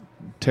his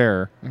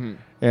tear. Mm-hmm.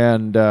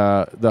 And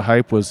the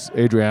hype was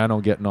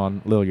Adriano getting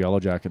on Little Yellow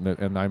Jacket,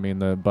 and I mean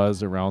the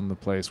buzz around the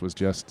place was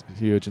just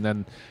huge.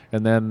 And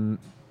then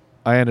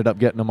I ended up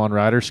getting him on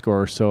rider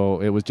score,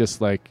 so it was just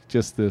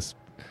this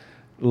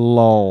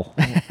lull.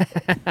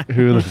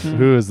 Who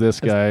is this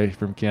guy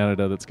from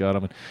Canada that's got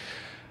him? And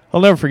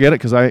I'll never forget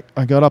it, because I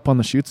got up on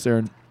the chutes there,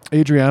 and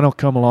Adriano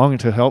come along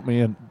to help me,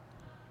 and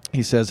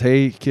he says,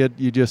 "Hey, kid,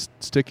 you just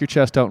stick your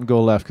chest out and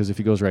go left, because if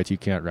he goes right, you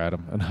can't ride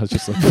him." And I was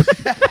just like,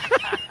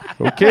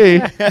 okay.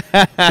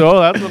 So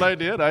that's what I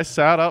did. I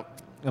sat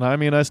up, and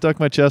I stuck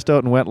my chest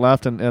out and went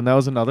left, and that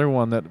was another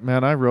one that,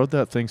 man, I rode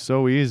that thing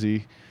so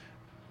easy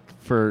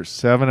for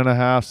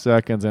 7.5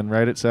 seconds, and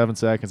right at 7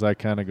 seconds, I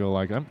kind of go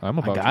like, I'm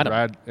about to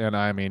ride,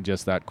 and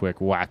just that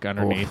quick whack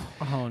underneath.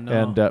 Oh no!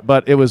 And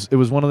but it was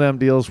one of them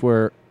deals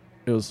where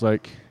it was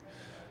like,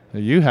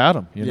 you had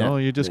him,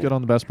 you just got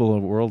on the best bull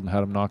in the world and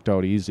had him knocked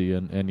out easy,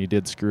 and you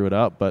did screw it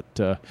up, but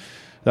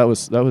that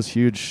was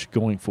huge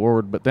going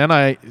forward. But then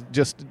I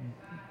just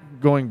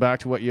going back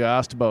to what you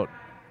asked about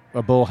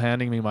a bull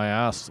handing me my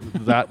ass.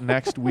 That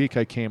next week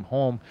I came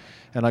home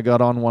and I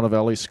got on one of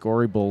Ellie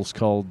Scory bulls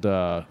called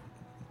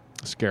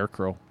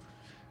Scarecrow.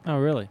 Oh,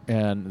 really?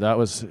 And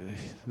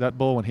that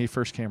bull when he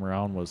first came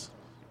around was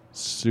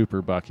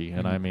super bucky.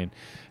 And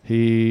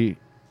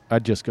I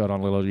just got on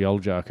a little Yellow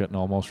Jacket and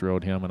almost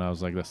rode him, and I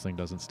was like, this thing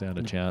doesn't stand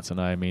a chance. And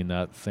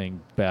that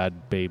thing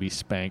bad baby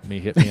spanked me,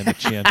 hit me in the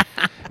chin,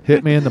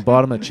 hit me in the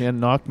bottom of the chin,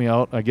 knocked me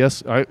out. I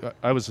guess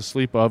I was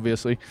asleep,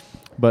 obviously,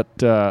 but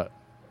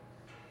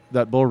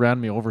that bull ran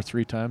me over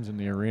 3 times in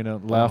the arena.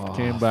 Left,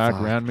 came back,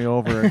 ran me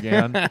over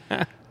again.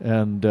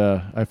 And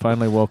I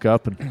finally woke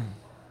up, and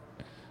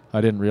I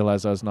didn't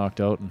realize I was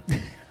knocked out. And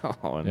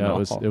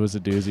it was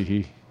a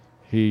doozy.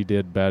 He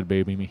did bad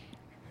baby me.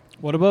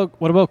 What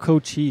about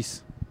Coach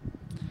Heese?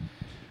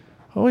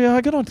 Oh yeah,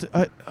 I got on.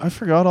 I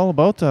forgot all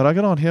about that. I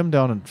got on him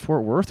down in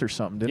Fort Worth or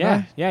something, didn't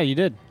I? Yeah, you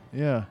did.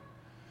 Yeah,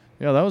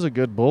 that was a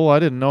good bull. I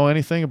didn't know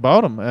anything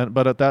about him,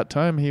 but at that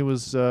time he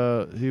was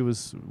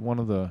one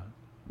of the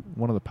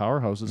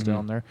powerhouses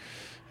down there.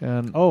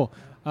 And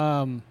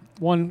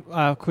one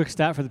quick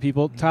stat for the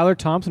people: Tyler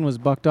Thompson was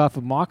bucked off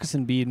a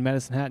moccasin bead in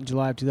Medicine Hat in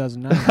July of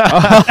 2009.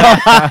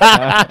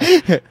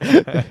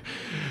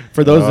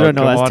 For those who don't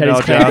know, that's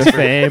Teddy's claim to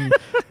fame.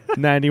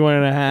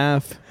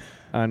 91.5.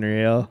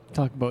 Unreal.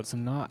 Talk about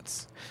some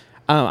knots.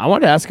 I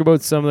wanted to ask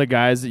about some of the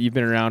guys that you've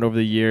been around over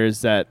the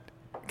years that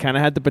kind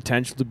of had the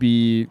potential to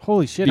be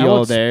holy shit. Be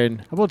all there.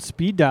 How about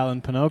Speed Dial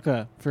in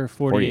Pinoca for a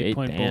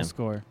 48-point bull damn.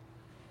 score?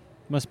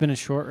 Must have been a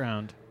short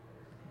round.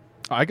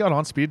 I got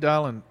on Speed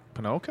Dial in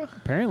Pinoca?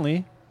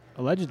 Apparently.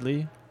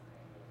 Allegedly.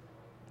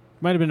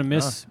 Might have been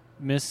a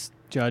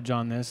misjudge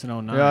on this in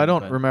 09. Yeah, I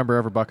don't remember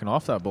ever bucking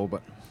off that bull,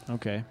 but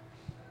okay.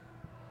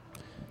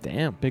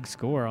 Damn. Big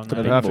score on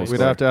that. We'd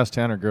have to ask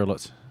Tanner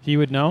Gerlitz. He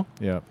would know?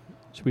 Yeah.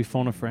 Should we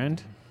phone a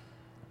friend?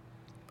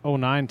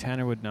 09,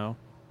 Tanner would know.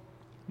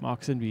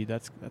 Moccasin bead,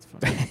 that's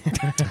funny.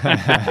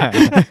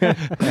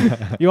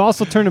 You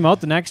also turned him out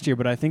the next year,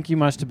 but I think you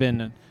must have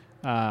been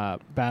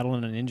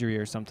battling an injury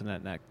or something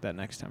that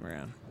next time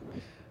around.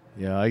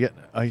 Yeah,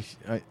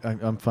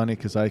 I'm funny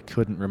because I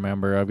couldn't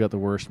remember. I've got the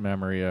worst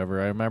memory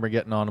ever. I remember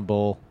getting on a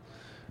bull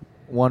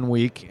one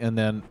week and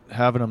then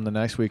having him the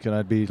next week, and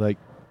I'd be like,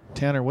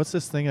 Tanner, what's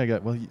this thing I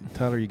got? Well,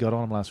 Tyler, you got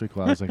on him last week.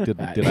 Well, I was like, did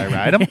I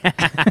ride him?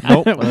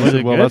 Nope.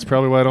 Well, that's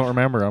probably why I don't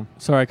remember him.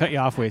 Sorry, I cut you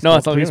off, Waste. No,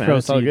 it's all good, man.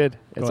 It's all good.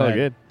 It's all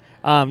good.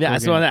 I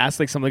just wanted to ask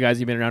some of the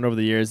guys you've been around over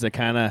the years that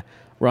kind of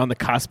were on the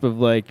cusp of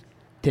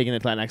taking it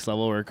to that next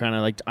level, or kind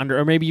of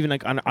or maybe even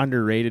an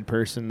underrated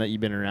person that you've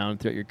been around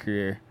throughout your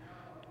career.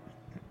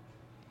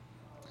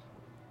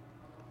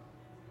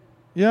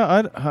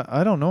 Yeah,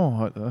 I don't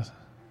know.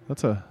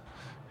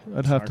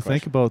 I'd have to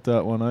think about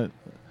that one.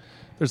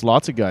 There's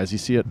lots of guys. You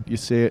see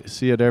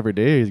it every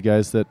day.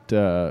 Guys that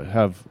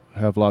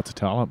have lots of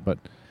talent, but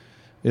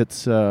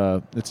it's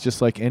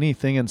just like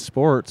anything in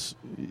sports.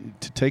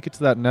 To take it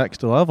to that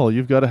next level,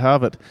 you've got to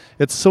have it.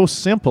 It's so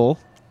simple,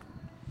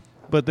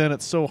 but then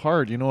it's so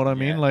hard. You know what I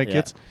mean?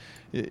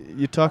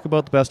 You talk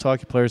about the best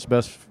hockey players,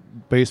 best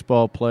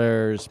baseball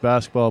players,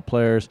 basketball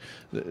players.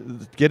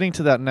 Getting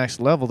to that next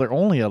level, they're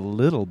only a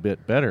little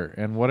bit better,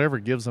 and whatever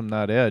gives them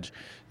that edge,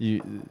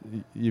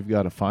 you've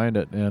got to find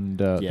it. And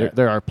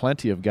there are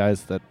plenty of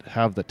guys that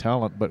have the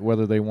talent, but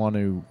whether they want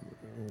to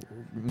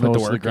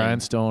nose the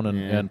grindstone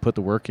and put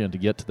the work in to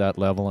get to that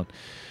level,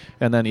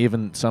 and then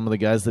even some of the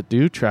guys that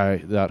do try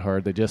that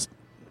hard, they just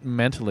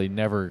mentally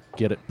never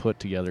get it put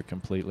together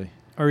completely.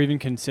 Or even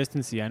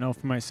consistency. I know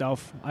for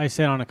myself, I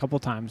said on a couple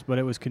times, but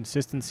it was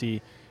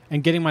consistency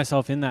and getting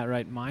myself in that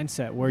right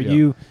mindset where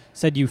you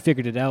said you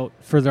figured it out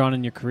further on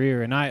in your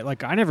career. And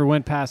I never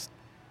went past,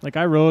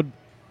 I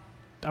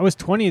was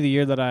 20 the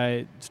year that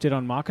I stayed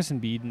on moccasin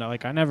bead, and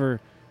I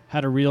never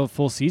had a real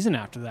full season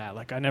after that.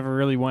 I never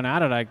really went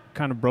at it. I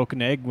kind of broke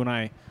an egg when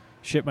I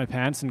shit my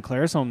pants in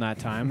Claire's home that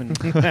time, and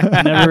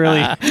I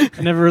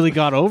never really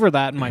got over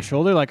that in my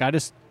shoulder.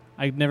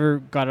 I never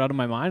got it out of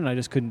my mind, and I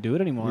just couldn't do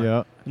it anymore.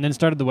 Yeah. And then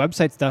started the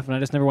website stuff, and I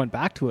just never went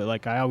back to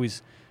it. I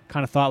always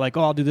kind of thought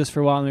I'll do this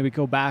for a while and maybe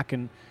go back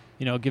and,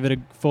 give it a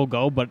full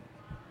go. But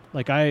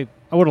I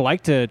would have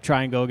liked to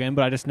try and go again,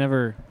 but I just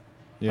never,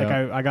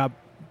 I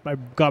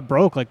got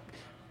broke.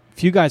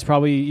 Few guys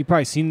you've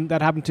probably seen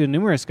that happen to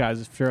numerous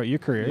guys throughout your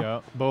career.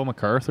 Yeah. Bo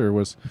MacArthur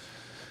was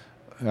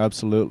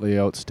absolutely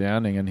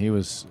outstanding, and he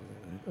was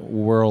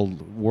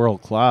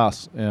world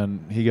class,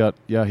 and he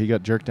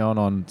got jerked down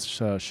on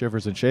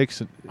shivers and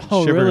shakes,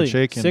 Oh, shiver really? and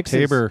shake in Sixes.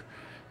 Tabor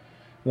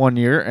one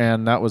year,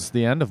 and that was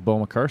the end of Bo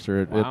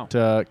MacArthur. Wow.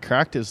 It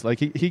cracked his, like,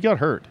 he got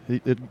hurt.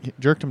 It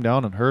jerked him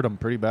down and hurt him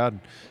pretty bad,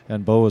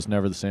 and Bo was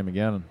never the same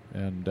again.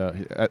 And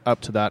up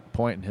to that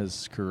point in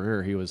his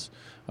career, he was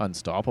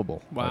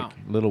unstoppable. Wow. Like,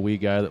 little wee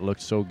guy that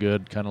looked so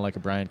good, kind of like a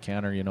Brian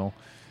Canner, you know.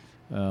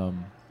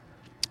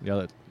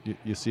 That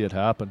you see it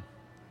happen.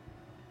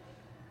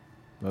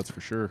 That's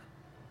for sure.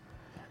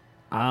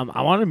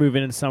 I want to move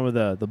into some of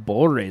the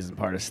bull raising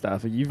part of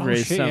stuff. You've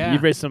raised shit, some. yeah.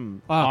 You've raised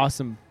some Wow.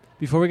 awesome.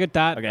 Before we get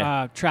that,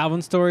 Okay.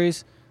 traveling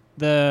stories,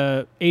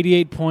 the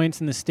 88 points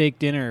and the steak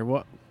dinner.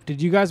 What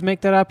did you guys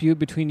make that up?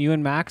 Between you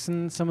and Max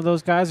and some of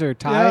those guys, or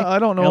Ty? Yeah, I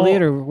don't know.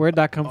 Elliot, or where'd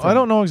that come from? I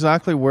don't know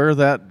exactly where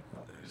that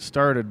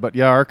started, but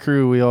yeah, our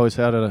crew, we always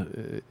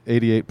had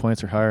 88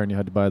 points or higher, and you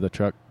had to buy the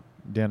truck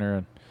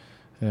dinner,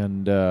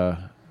 and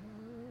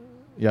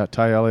yeah,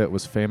 Ty Elliott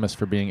was famous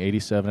for being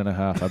 87 and a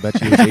half. I bet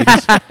you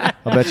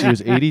he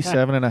was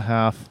 87 and a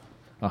half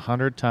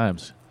 100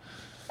 times.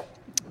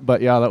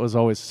 But yeah, that was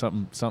always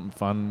something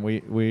fun.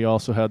 We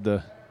also had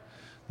the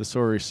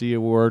Sorry C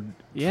Award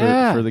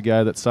Yeah. for the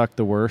guy that sucked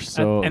the worst.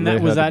 So And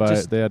that was that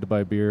just- they had to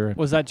buy beer.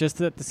 Was that just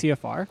at the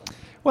CFR?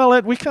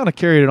 Well, we kind of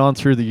carried it on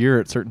through the year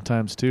at certain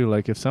times too.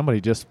 Like if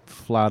somebody just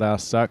flat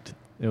ass sucked,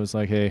 it was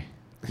like, hey,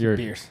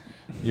 you're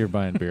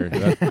buying beer.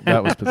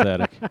 That was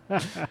pathetic.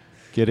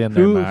 Get in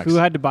there, Max. Who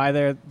had to buy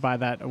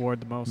that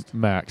award the most?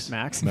 Max?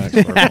 Max?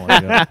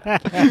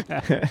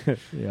 Farmore,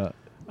 yeah.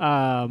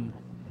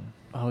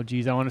 Oh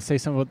geez, I want to say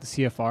something about the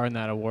CFR and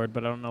that award,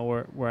 but I don't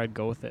know where I'd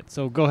go with it.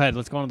 So go ahead.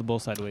 Let's go on to the bull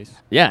sideways.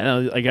 Yeah,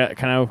 no, I got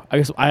kind of. I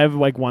guess I have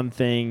like one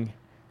thing.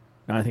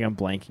 No, I think I'm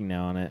blanking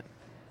now on it.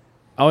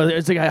 Oh,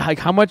 it's like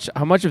how much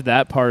of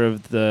that part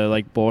of the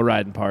like bull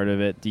riding part of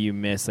it do you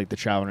miss, like the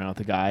traveling around with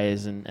the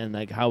guys, and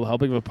like how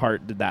big of a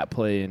part did that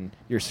play in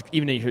your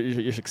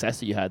success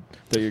that you had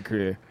throughout your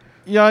career?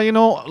 Yeah, you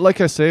know, like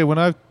I say, when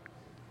I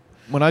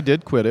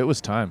did quit, it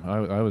was time.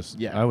 I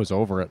was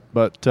over it,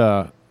 but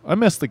I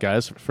missed the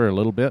guys for a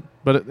little bit.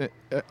 But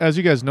as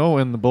you guys know,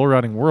 in the bull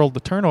riding world, the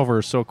turnover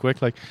is so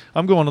quick. Like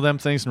I'm going to them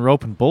things and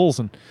roping bulls,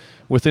 and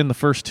within the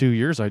first 2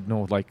 years, I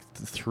know like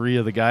 3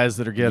 of the guys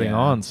that are getting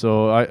on.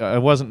 So I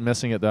wasn't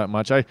missing it that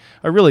much. I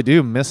really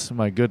do miss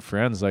my good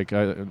friends. Like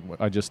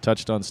I just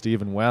touched on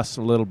Steve and Wes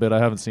a little bit. I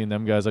haven't seen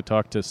them guys. I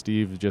talked to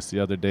Steve just the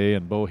other day,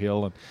 and Bo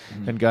Hill,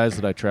 and guys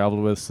that I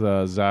traveled with,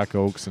 Zach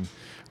Oakes, and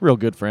real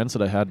good friends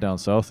that I had down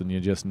south, and you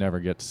just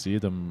never get to see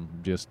them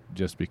just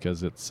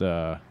because it's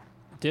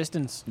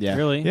Distance, Yeah.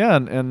 really. yeah,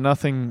 and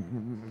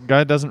nothing.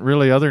 Guy doesn't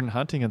really, other than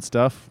hunting and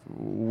stuff.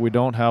 We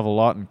don't have a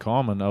lot in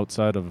common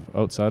outside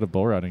of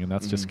bull riding, and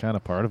that's just kind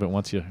of part of it.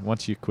 Once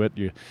you quit,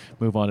 you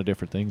move on to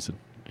different things, and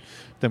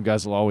them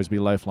guys will always be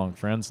lifelong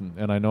friends.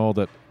 And I know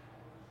that,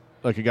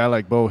 like a guy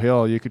like Bo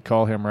Hill, you could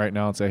call him right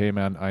now and say, "Hey,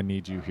 man, I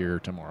need you here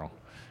tomorrow,"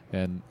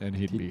 and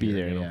he'd be here,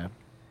 there. you know?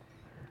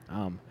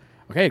 Yeah.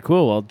 Okay,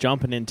 cool. Well,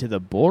 jumping into the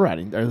bull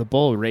riding or the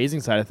bull raising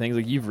side of things,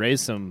 like you've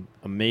raised some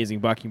amazing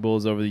bucking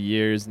bulls over the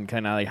years, and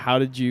kind of like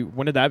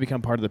when did that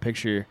become part of the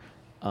picture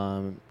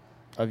of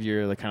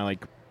your like kind of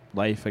like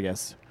life, I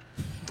guess?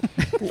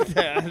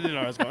 Yeah, I didn't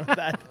know I was going with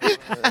that.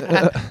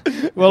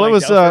 Well,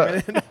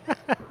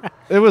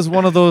 it was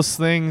one of those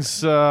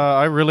things.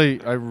 I really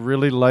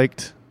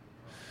liked.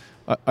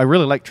 I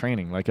really like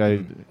training. Like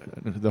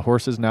the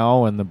horses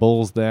now and the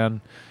bulls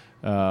then,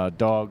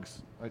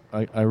 dogs.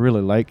 I really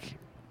like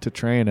to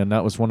train, and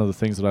that was one of the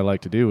things that I like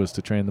to do, is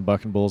to train the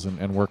bucking bulls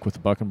and work with the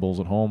bucking bulls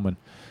at home,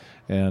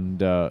 and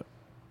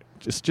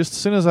just as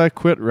soon as I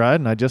quit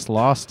riding, I just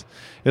lost.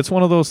 It's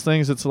one of those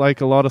things. It's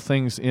like a lot of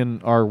things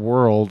in our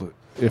world.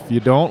 If you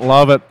don't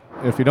love it,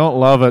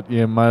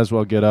 you might as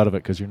well get out of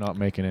it, because you're not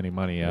making any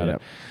money at it.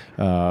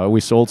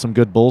 We sold some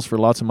good bulls for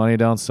lots of money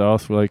down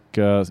south, like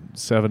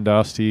Seven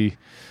Dust. He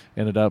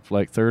ended up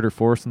like 3rd or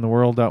 4th in the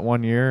world that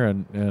one year,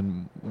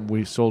 and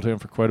we sold him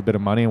for quite a bit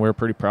of money, and we were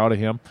pretty proud of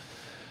him.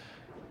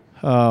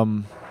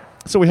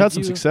 So we had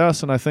some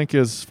success, and I think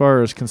as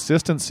far as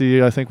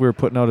consistency, I think we were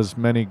putting out as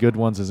many good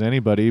ones as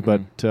anybody.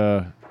 But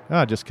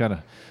just kind of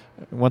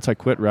once I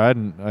quit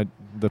riding,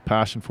 the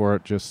passion for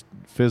it just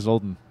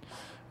fizzled,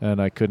 and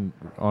I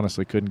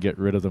honestly couldn't get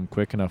rid of them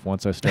quick enough.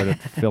 Once I started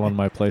filling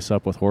my place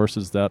up with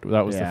horses, that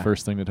was the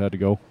first thing that had to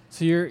go.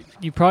 So you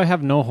probably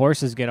have no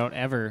horses get out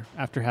ever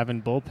after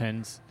having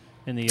bullpens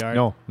in the yard.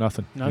 No,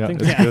 nothing. Nothing?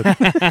 Yeah,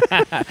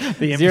 it's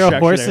good. Zero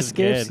horse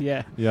escapes.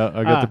 Yeah. Yeah,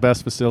 I got the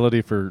best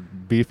facility for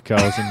beef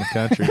cows in the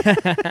country.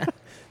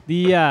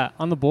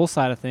 On the bull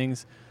side of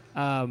things,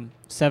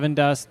 Seven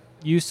Dust,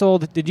 you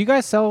sold. Did you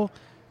guys sell?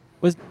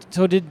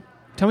 Tell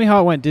me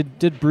how it went.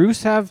 Did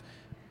Bruce have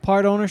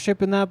part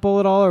ownership in that bull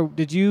at all, or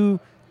did you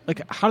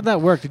how did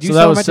that work? Did you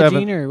sell them at the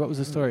Gene, or what was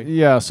the story?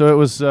 Yeah, so it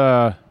was.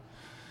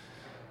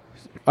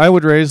 I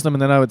would raise them,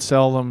 and then I would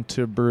sell them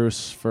to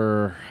Bruce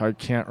for, I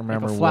can't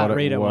remember what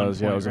it was.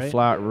 Point, it was right? a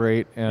flat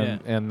rate,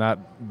 and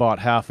that bought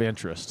half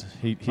interest.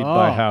 He'd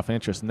buy half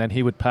interest, and then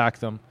he would pack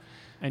them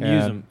and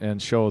use them and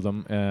show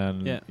them,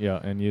 and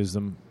and use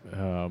them.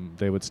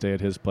 they would stay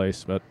at his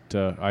place. But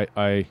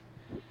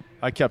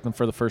I kept them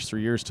for the first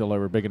 3 years till they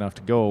were big enough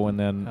to go, and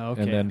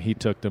then he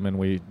took them, and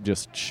we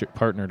just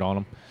partnered on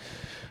them.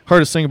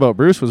 Hardest thing about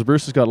Bruce was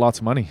Bruce has got lots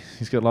of money.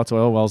 He's got lots of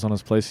oil wells on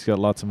his place. He's got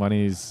lots of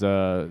money. He's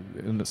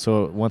and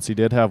so once he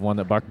did have one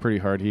that bucked pretty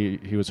hard, he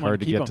was hard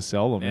to get to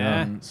sell them.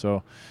 Yeah.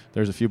 So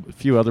there's a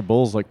few other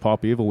bulls like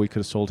Pop Evil. We could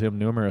have sold him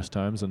numerous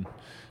times and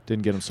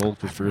didn't get him sold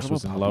because Bruce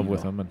was in love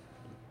with him. And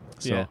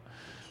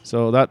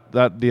so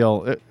that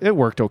deal it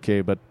worked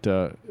okay, but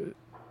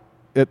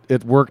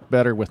it worked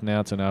better with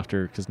Nansen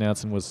after, because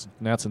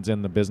Nansen's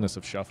in the business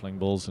of shuffling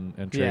bulls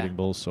and trading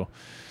bulls. So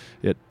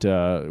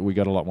we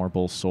got a lot more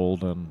bulls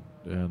sold and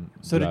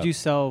So did you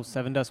sell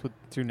Seven Dust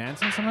through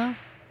Nansen somehow,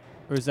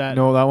 or is that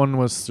no? That one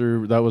was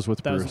with that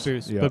Bruce. was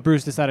Bruce. Yeah. But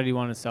Bruce decided he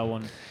wanted to sell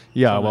one.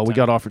 Yeah, some well, of we the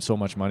got time. offered so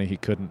much money he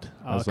couldn't.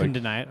 I was couldn't like,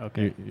 deny it.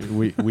 Okay.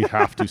 We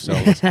have to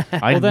sell this.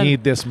 I then-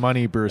 need this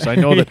money, Bruce. I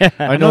know that.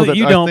 I know know that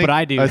you don't, but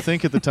I do. I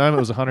think at the time it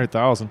was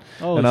 100,000,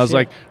 Holy and I was shit.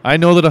 like, I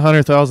know that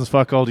 100,000 is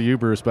fuck all to you,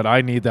 Bruce, but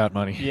I need that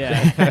money.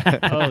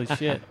 Yeah. Holy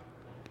shit.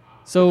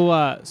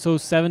 So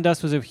Seven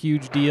Dust was a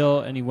huge deal,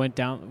 and he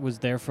was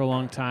there for a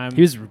long time.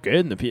 He was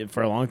good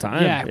for a long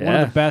time. Yeah, one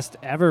of the best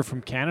ever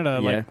from Canada.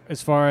 Yeah. Like,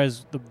 as far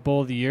as the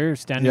Bull of the Year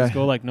standings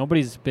go, like,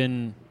 nobody's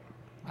been.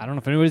 I don't know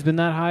if anybody's been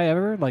that high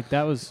ever. Like,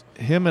 that was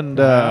Him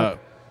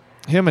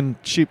and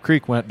Sheep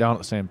Creek went down at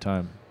the same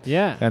time.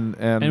 yeah. And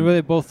were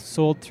they both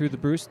sold through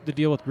the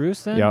deal with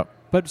Bruce then? yeah.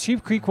 But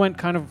Sheep Creek went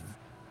kind of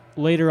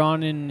later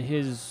on in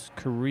his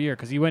career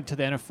because he went to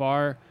the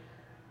NFR.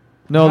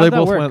 No, How'd they that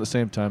both work? went at the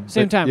same time.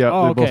 Same time? Yeah,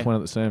 Oh, they okay. both went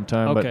at the same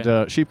time. Okay.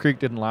 But Sheep Creek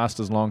didn't last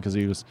as long because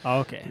he was Oh,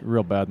 okay.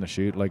 real bad in the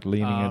chute, like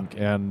leaning okay.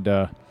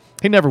 and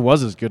he never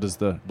was as good as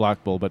the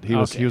Black Bull, but he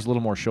was Okay. a little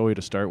more showy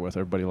to start with.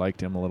 Everybody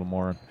liked him a little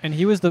more. And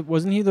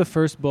wasn't he the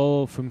first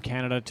bull from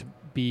Canada to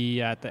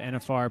be at the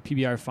NFR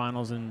PBR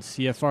finals and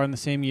CFR in the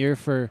same year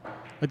for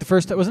like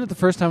wasn't it the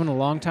first time in a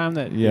long time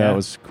that Yeah, it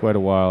was quite a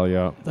while.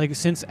 Yeah, like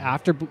since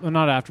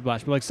not after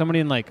Blast, but like somebody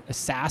in like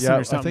Assassin yeah.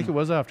 or something. I think it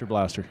was after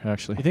Blaster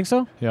actually. You think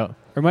so? Yeah, Or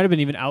it might have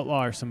been even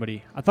Outlaw or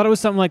somebody. I thought it was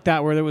something like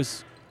that where there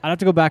was. I'd have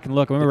to go back and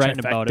look. I remember writing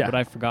about it, trifecta. but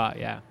I forgot.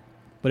 Yeah,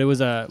 but it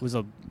was a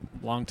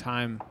long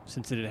time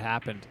since it had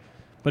happened.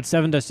 But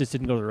Seven Dust just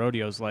didn't go to the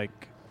rodeos like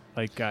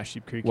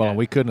Sheep Creek. well, had.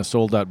 we couldn't have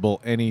sold that bull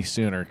any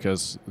sooner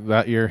because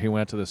that year he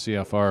went to the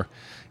CFR.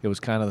 It was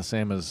kind of the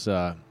same as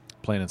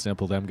plain and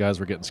simple. Them guys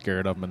were getting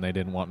scared of him and they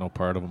didn't want no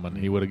part of him. And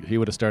he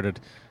would have started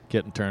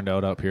getting turned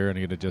out up here, and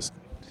he'd have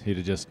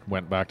just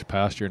went back to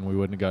pasture, and we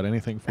wouldn't have got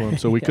anything for him.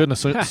 So we couldn't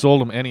have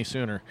sold him any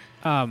sooner.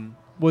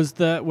 Was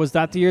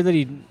that the year that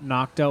he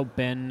knocked out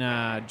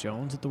Ben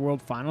Jones at the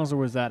World Finals, or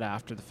was that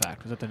after the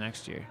fact? Was that the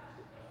next year?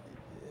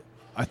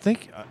 I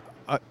think.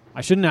 I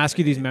shouldn't ask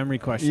you these memory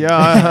questions. Yeah,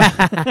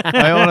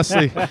 I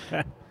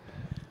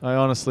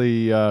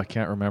honestly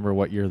can't remember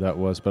what year that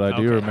was, but I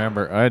do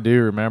remember That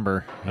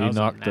he was a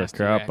knocked the nasty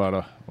crap wreck. out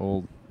of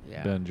old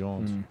Yeah. Ben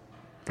Jones.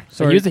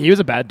 So he was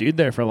a bad dude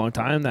there for a long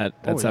time. That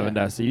Oh, Seven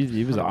yeah. Dust.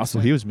 He was So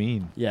awesome. he was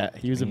mean. Yeah,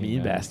 he was a Mean mean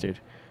guy. bastard.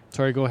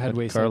 Sorry, go ahead, Had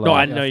Waste. Carlisle. No,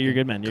 I know you're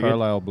good, man. You're good.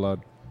 Carlisle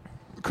blood.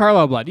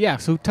 Carlisle blood. Yeah,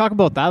 so talk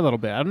about that a little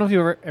bit. I don't know if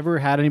you've ever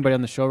had anybody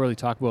on the show really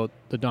talk about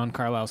the Don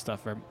Carlisle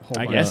stuff. Or a whole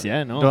I bunch. guess,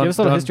 yeah. No. Don- Give us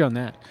a little Don- history on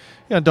that.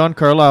 Yeah, Don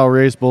Carlisle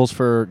raised bulls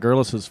for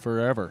Gurlises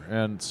forever,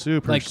 and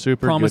super Like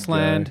super Promised good guy.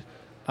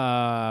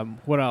 Land.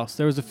 What else?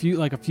 There was a few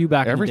back in the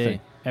Everything.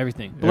 day.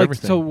 Everything. But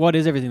Everything. so what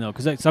is everything though?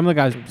 Because some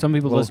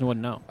people Well, listening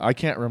wouldn't know. I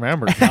can't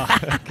remember.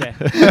 Okay,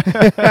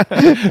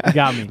 you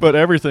got me. But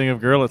everything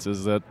of Gurlitz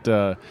is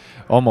that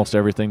almost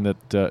everything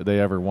that they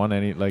ever won.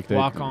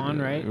 Walk On,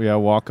 right? Yeah,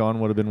 Walk On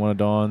would have been one of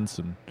Don's,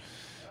 and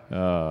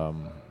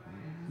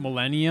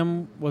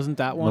Millennium wasn't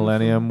that one?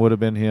 Millennium would have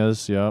been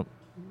his. Yeah,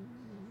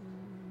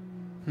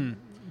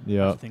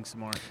 yeah. I think some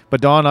more. But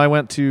Don, I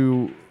went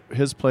to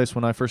his place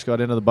when I first got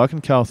into the buck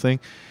and cow thing.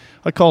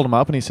 I called him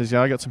up and he says,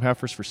 "Yeah, I got some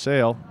heifers for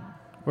sale."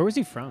 Where was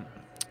he from?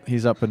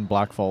 He's up in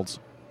Black Falls,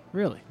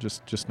 Really?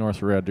 just north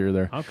of Red Deer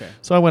there. Okay.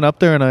 So I went up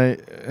there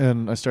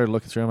and I started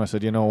looking through them. I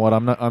said, "You know what? I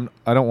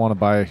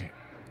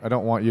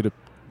don't want you to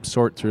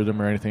sort through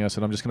them or anything." I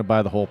said, "I'm just going to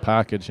buy the whole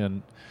package,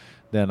 and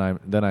then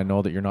I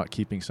know that you're not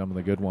keeping some of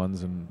the good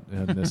ones and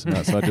this and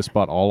that." So I just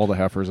bought all of the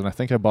heifers, and I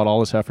think I bought all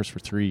his heifers for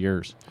 3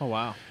 years. Oh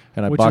wow.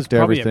 And I Which is bucked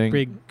probably everything. a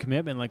big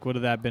commitment. Like, would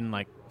have that been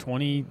like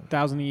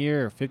 20,000 a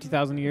year or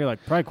 50,000 a year? Like,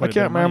 probably I quite. can't a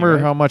bit of money, remember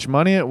right? how much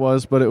money it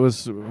was, but it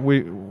was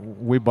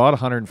we bought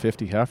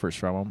 150 heifers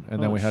from him, and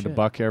then Oh, we had to shit.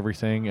 buck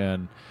everything.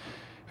 And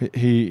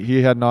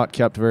he had not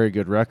kept very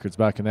good records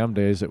back in them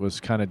days. It was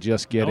kind of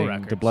just getting the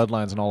records.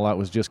 bloodlines and all that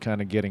was just kind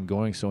of getting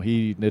going. So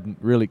he didn't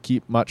really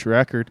keep much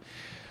record.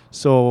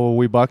 So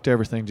we bucked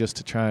everything just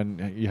to try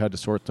and you had to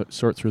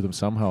sort through them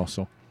somehow.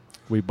 So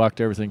we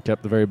bucked everything,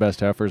 kept the very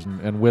best heifers,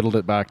 and whittled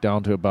it back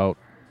down to about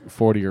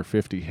 40 or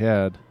 50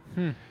 head.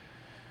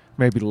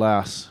 Maybe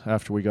less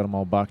after we got them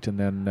all bucked, and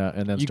then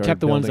You started kept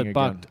the ones that building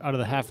bucked again. out of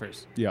the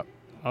heifers. Yep.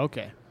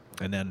 Okay.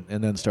 And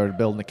then started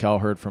building the cow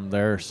herd from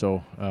there.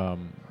 So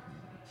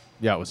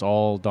it was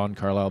all Don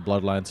Carlisle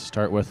bloodlines to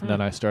start with, and then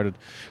I started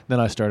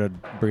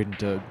breeding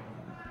to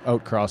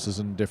outcrosses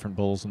and different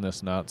bulls and this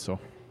and that. So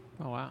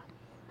Oh wow.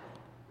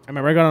 I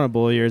remember I got on a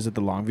bull years at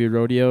the Longview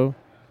Rodeo. Would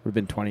have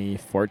been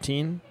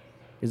 2014.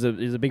 He's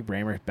a big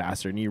bramer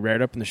bastard, and he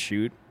reared up in the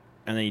chute,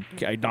 and then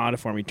I nodded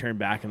for him. He turned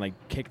back and like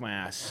kicked my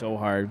ass so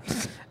hard,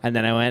 and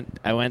then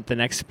I went the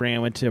next spring. I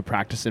went to a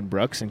practice in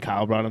Brooks, and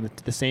Kyle brought him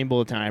the same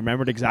bull of town. I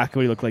remembered exactly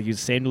what he looked like. He was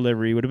the same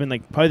delivery. Would have been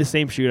like probably the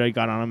same chute I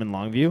got on him in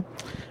Longview,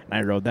 and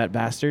I rode that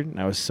bastard, and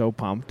I was so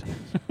pumped.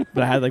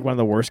 But I had like one of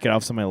the worst get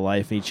offs of my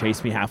life, and he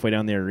chased me halfway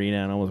down the arena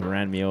and almost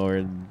ran me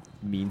over.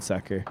 Mean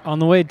sucker. On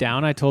the way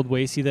down, I told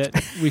Wasey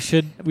that we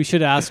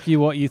should ask you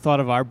what you thought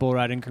of our bull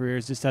riding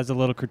careers, just as a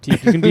little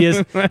critique. You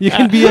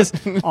can be as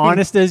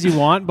honest as you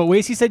want. But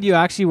Wasey said you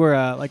actually were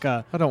I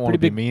don't want to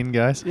be mean,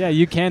 guys. Yeah,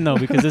 you can though,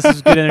 because this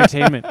is good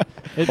entertainment.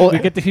 We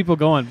get the people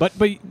going. But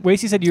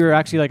Wasey said you were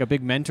actually like a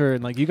big mentor,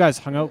 and like you guys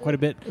hung out quite a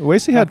bit.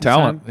 Wasey had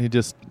talent. He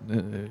just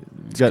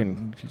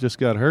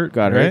got hurt.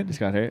 Right?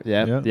 Just got hurt.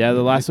 Yeah.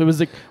 The last one was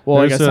like,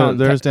 well,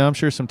 there's damn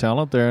sure some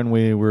talent there, and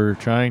we were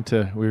trying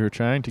to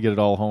get it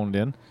all honed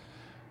in.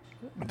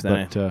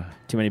 But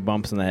too many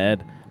bumps in the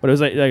head. But it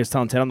was like I was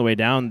telling Ted on the way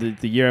down,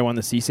 the year I won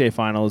the CCA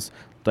finals,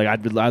 like I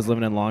was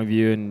living in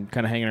Longview and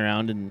kind of hanging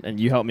around, and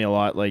you helped me a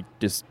lot, like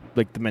just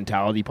like the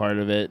mentality part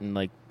of it and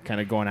like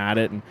kind of going at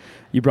it. And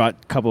you brought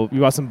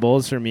some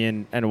bulls for me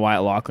and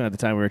Wyatt Lachlan at the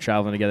time we were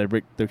traveling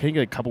together. They came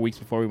like a couple weeks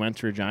before we went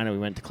to Regina. We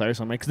went to Clare,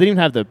 because they didn't even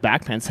have the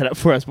back pen set up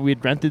for us, but we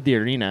had rented the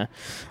arena.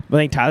 But I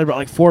think Tyler brought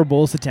like 4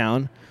 bulls to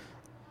town.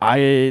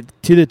 The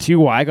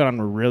 2 I got on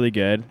were really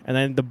good, and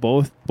then the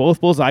both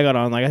bulls I got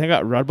on, like I think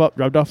I got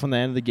rubbed off on the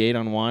end of the gate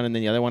on one, and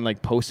then the other one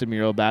like posted me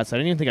real bad. So I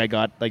didn't even think I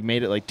got like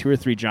made it like 2 or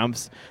 3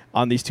 jumps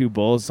on these 2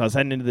 bulls. So I was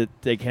heading into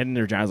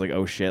Regina. I was like,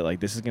 oh shit, like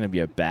this is gonna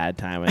be a bad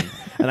time. And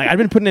like I'd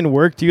been putting in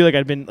work too. Like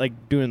I'd been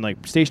like doing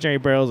like stationary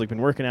barrels, like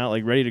been working out,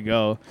 like ready to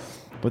go.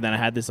 But then I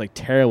had this like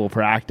terrible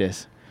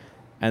practice.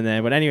 And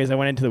then, but anyways, I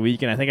went into the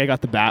week, and I think I got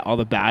all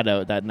the bad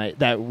out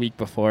that week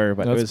before.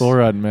 But that's it was bull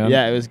riding, man.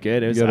 Yeah, it was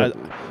good. I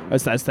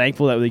was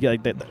thankful that we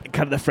like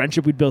kind of the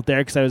friendship we'd built there,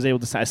 because I was able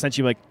to. I sent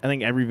you like I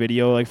think every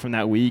video like from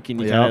that week,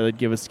 and you kind of like,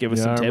 give us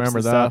some tips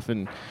and stuff.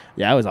 And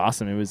yeah, it was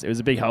awesome. It was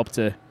a big help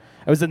to. It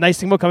was the nice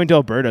thing about coming to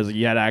Alberta is like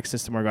you had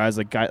access to more guys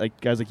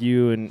guys like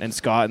you and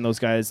Scott and those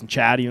guys and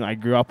Chad. Even I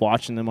grew up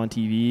watching them on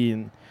TV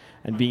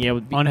and being able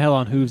to be on Hell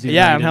on Hooves.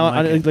 Yeah,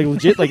 like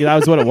legit, like that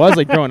was what it was.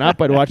 Like growing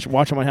up, I'd watch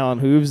them on Hell on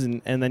Hooves,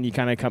 and then you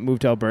kind of move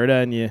to Alberta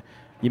and you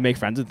make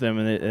friends with them,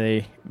 and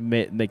they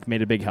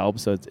made a big help.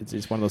 So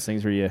it's one of those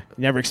things where you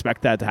never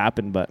expect that to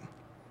happen, but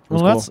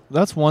cool.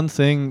 That's one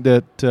thing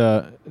that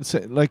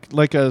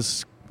like I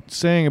was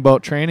saying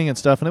about training and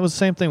stuff, and it was the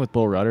same thing with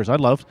bull riders. I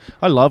love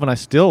and I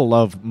still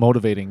love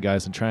motivating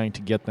guys and trying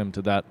to get them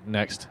to that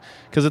next,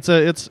 because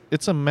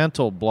it's a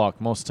mental block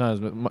most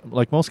times.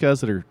 Like most guys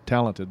that are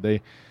talented,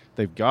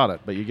 they've got it,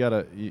 but you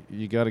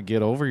gotta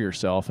get over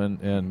yourself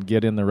and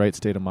get in the right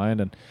state of mind.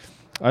 And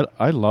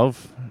I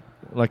love,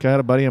 like I had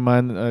a buddy of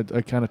mine,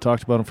 I kind of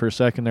talked about him for a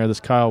second there,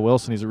 this Kyle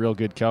Wilson. He's a real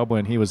good cowboy,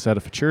 and he was at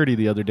a futurity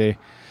the other day,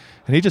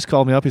 and he just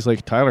called me up. He's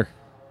like, Tyler,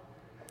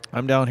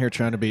 I'm down here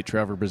trying to beat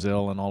Trevor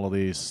Brazil and all of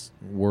these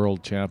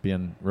world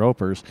champion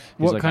ropers.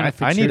 He's what like, kind of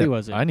futurity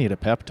was it? I need a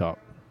pep talk.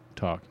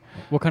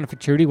 What kind of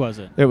futurity was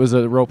it? It was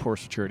a rope horse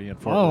futurity in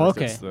Fort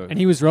Worth. Okay. And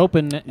he was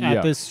roping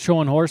at this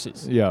showing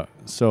horses. Yeah.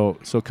 So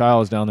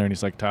Kyle is down there, and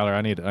he's like, Tyler,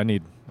 I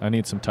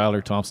need some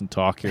Tyler Thompson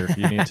talk here.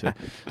 You need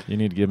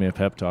to give me a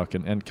pep talk.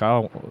 And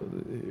Kyle,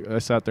 I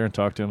sat there and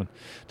talked to him and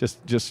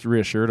just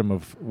reassured him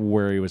of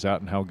where he was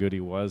at and how good he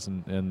was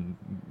and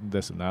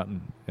this and that,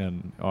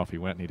 and off he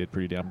went, and he did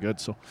pretty damn good.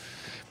 So,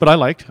 but I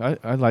like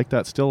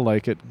that. Still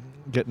like it.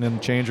 Getting in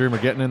the change room or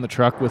getting in the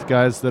truck with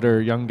guys that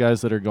are young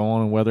guys that are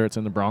going, and whether it's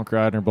in the bronc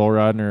riding or bull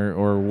riding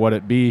or what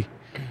it be,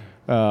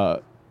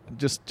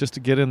 just to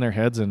get in their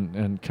heads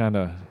and kind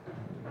of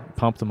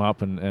pump them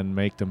up and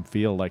make them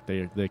feel like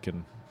they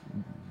could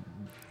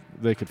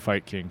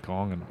fight King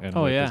Kong and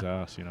whip his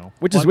ass, you know.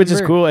 Which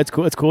is cool. It's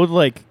cool to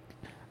like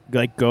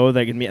go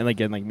like and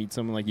meet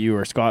someone like you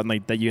or Scott, and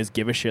like that you guys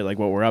give a shit like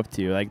what we're up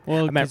to. Like,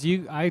 well, because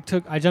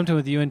I jumped in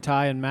with you and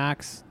Ty and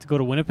Max to go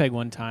to Winnipeg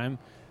one time.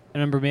 I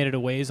remember made it a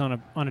ways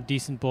on a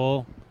decent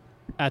bull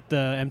at the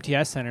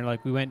MTS Center.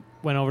 Like we went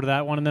over to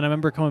that one, and then I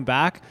remember coming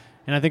back,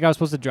 and I think I was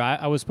supposed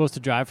to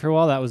drive for a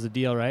while. That was the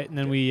deal, right? And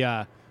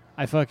then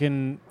I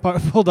fucking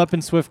pulled up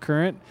in Swift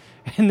Current,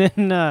 and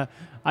then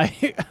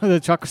the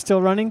truck was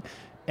still running,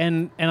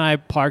 and I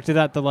parked it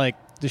at the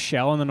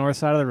Shell on the north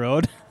side of the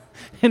road.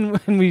 And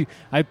when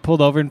I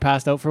pulled over and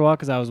passed out for a while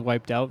because I was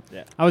wiped out.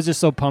 Yeah. I was just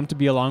so pumped to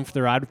be along for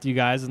the ride with you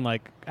guys and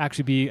like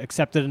actually be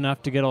accepted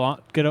enough to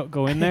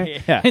go in there.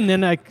 Yeah. And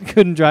then I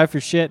couldn't drive for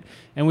shit.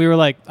 And we were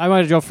like, I might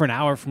have drove for an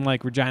hour from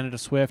like Regina to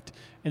Swift.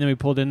 And then we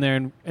pulled in there,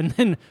 and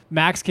then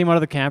Max came out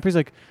of the camper. He's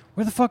like,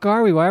 where the fuck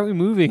are we? Why aren't we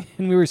moving?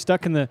 And we were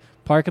stuck in the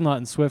parking lot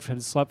in Swift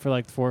and slept for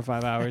like 4 or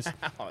 5 hours.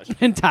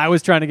 And Ty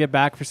was trying to get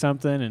back for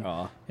something, and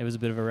it was a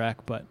bit of a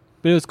wreck. But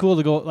it was cool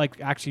to go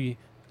like actually.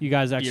 You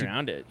guys actually be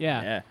around it.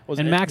 Yeah.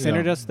 And Max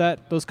entered us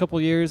those couple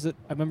of years that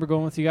I remember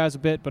going with you guys a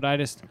bit, but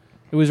it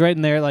was right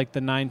in there like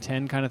the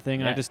 9-10 kind of thing,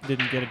 and I just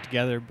didn't get it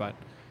together. But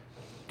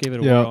Give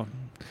it a Yeah. whirl.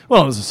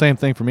 Well, it was the same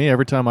thing for me.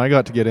 Every time I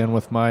got to get in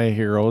with my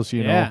heroes,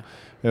 you know,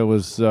 it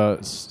was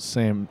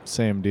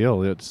same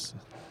deal. It's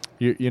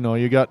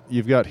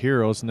you've got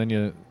heroes, and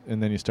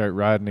then you start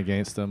riding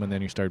against them, and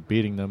then you start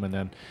beating them,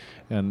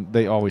 and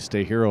they always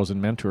stay heroes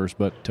and mentors.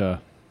 But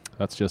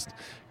that's just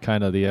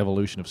kind of the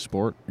evolution of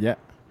sport. Yeah.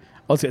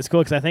 Oh, it's cool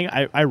because I think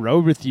I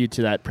rode with you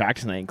to that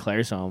practice night in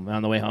Clare's home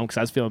on the way home because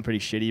I was feeling pretty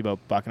shitty about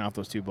bucking off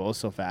those two bulls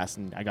so fast,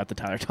 and I got the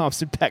Tyler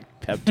Thompson pep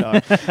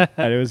talk,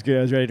 and it was good.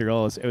 I was ready to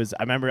roll. It was.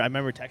 I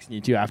remember texting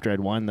you too after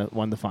I'd won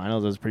the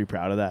finals. I was pretty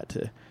proud of that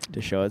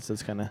to show it. So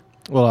it's kind of.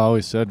 Well, I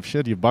always said,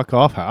 shit, you buck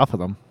off half of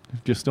them.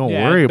 Just don't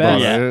Yeah, worry at about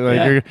best.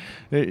 it.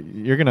 Like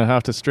you're gonna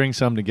have to string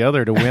some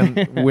together to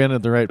win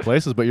at the right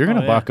places, but you're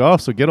gonna buck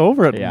off. So get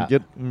over it Yeah.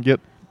 and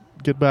get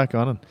back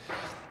on. And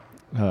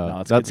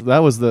it's that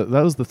was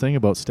the thing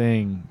about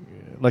staying.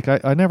 Like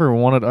I never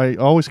wanted. I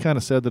always kind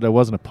of said that I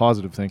wasn't a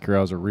positive thinker.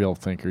 I was a real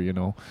thinker. You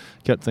know,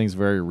 kept things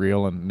very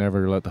real and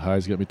never let the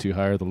highs get me too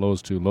high or the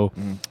lows too low.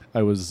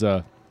 I was.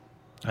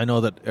 I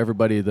know that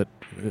everybody that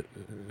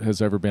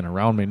has ever been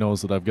around me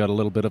knows that I've got a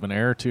little bit of an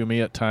air to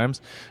me at times,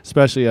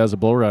 especially as a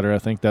bull rider. I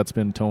think that's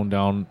been toned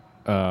down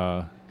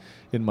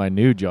in my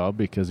new job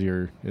because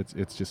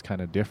it's just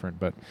kind of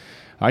different. But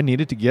I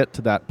needed to get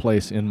to that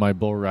place in my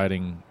bull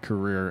riding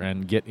career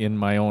and get in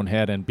my own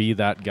head and be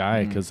that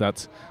guy because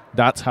that's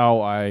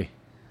how I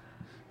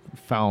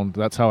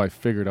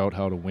figured out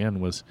how to win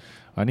was.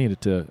 I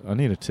needed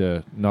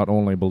to not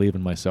only believe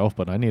in myself,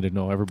 but I needed to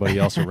know everybody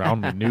else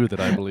around me knew that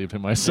I believed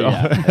in myself.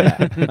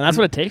 Yeah. And that's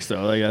what it takes,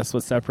 though. Like that's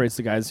what separates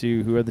the guys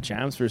who are the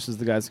champs versus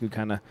the guys who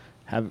kind of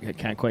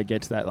can't quite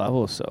get to that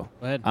level. So,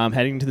 Go ahead.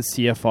 Heading to the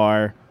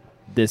CFR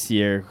this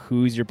year,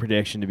 who's your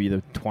prediction to be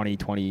the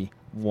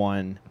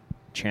 2021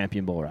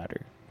 champion bull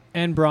rider?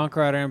 And bronc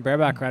rider and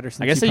bareback rider.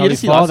 Since I guess you you probably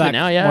just see follow lots of that it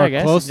now. Yeah, more I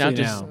guess closely not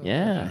just now.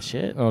 yeah,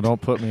 shit. Oh,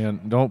 don't put me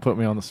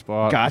on the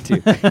spot. Got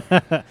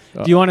to.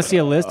 Do you want to see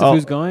a list of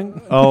who's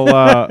going?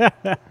 I'll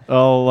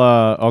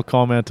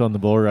comment on the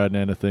bull riding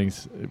end of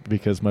things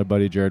because my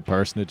buddy Jared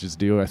Parsonage is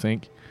due. I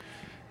think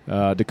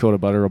Dakota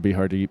Butter will be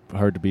hard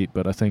to beat,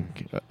 but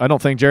I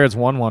don't think Jared's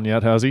won one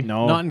yet, has he?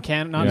 No, Not in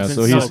Canada. Not Yeah, since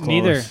so he's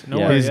neither. close.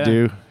 Nowhere, He's yeah.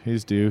 due.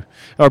 He's due.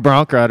 Our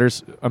bronc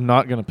riders. I'm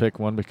not going to pick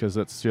one because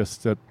that's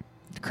just that.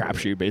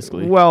 crapshoot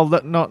basically. Well,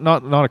 not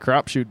a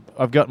crapshoot.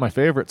 I've got my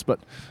favorites, but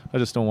I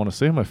just don't want to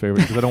say my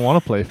favorites because I don't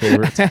want to play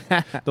favorites.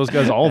 Those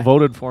guys all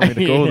voted for me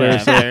to go there.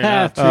 So fair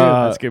enough. True.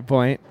 That's a good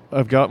point.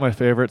 I've got my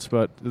favorites,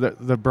 but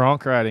the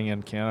bronc riding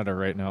in Canada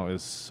right now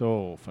is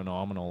so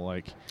phenomenal.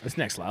 Like It's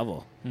next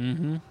level.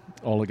 Mm-hmm.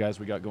 all the guys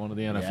we got going to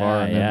the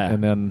NFR, Yeah,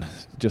 and then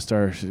just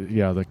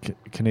the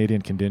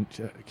Canadian contingent.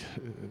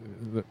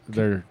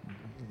 They're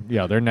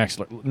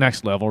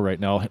next level right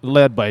now,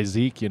 led by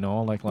Zeke. You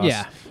know, like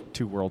last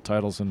 2 world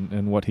titles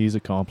and what he's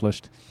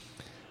accomplished,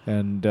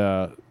 and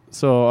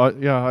it's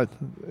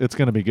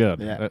going to be good.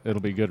 Yeah.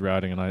 It'll be good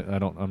riding, and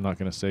I'm not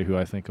going to say who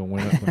I think will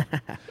win it.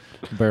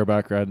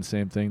 Bareback riding,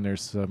 same thing.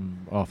 There's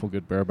some awful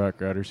good bareback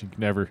riders. You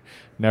can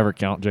never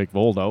count Jake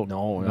Vold out.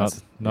 No,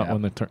 not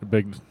when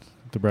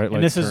the bright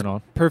And lights this is turn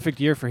on. perfect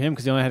year for him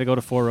because he only had to go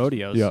to 4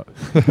 rodeos. Yeah.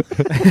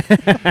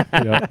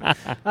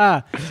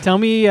 Yeah. Tell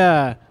me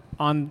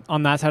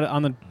on that side,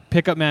 on the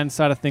pickup man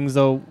side of things,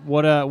 though,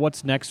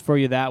 what's next for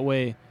you that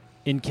way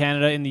in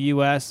Canada, in the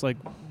U.S.? Like,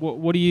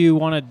 what do you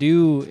want to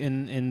do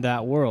in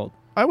that world?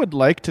 I would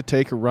like to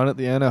take a run at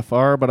the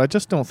NFR, but I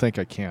just don't think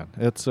I can.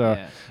 It's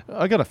I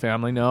got a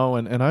family now,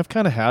 and I've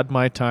kind of had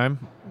my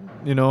time.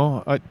 You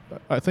know,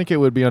 I think it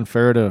would be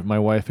unfair to my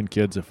wife and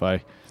kids if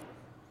I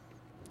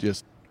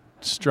just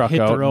struck Hit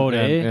the out road,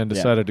 and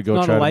decided to go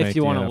It's try not a to life make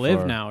you the want to live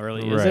NFR. now,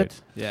 really, is Right.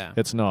 it? Yeah.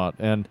 It's not,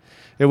 and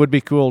it would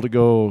be cool to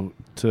go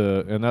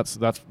to, and that's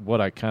what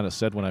I kind of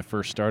said when I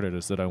first started,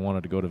 is that I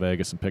wanted to go to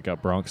Vegas and pick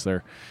up broncs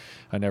there.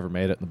 I never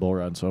made it in the bull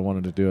run, so I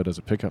wanted to do it as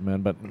a pickup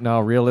man. But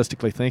now,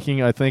 realistically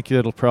thinking, I think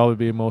it'll probably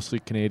be a mostly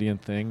Canadian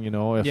thing. You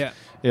know,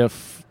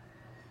 if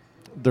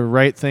the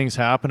right things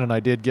happen, and I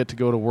did get to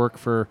go to work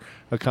for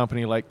a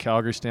company like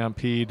Calgary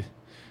Stampede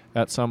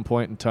at some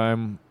point in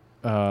time,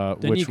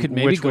 Then you could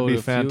maybe which go would to be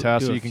a few-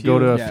 fantastic. do a You can go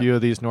few, to a yeah. few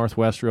of these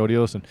Northwest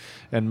rodeos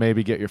and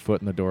maybe get your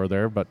foot in the door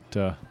there, but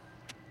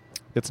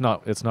it's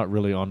not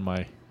really on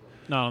my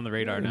Not on the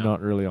radar now.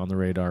 not really on the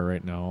radar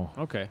right now.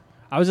 Okay.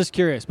 I was just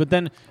curious. But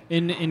then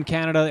in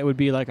Canada, it would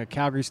be like a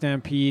Calgary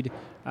Stampede.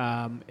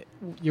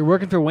 You're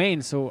working for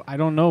Wayne, so I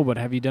don't know, but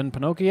have you done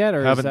Ponoka yet?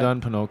 Or Haven't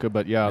done Ponoka,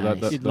 but yeah, Nice.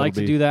 that You'd that'll like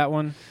to be- do that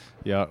one?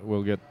 Yeah,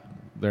 we'll get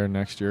there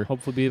next year.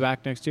 Hopefully be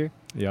back next year?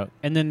 Yeah.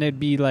 And then it'd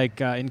be like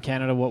in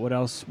Canada, what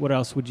else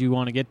would you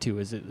want to get to?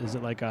 Is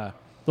it like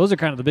those are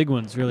kind of the big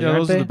ones, really, Yeah, aren't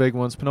those they? are the big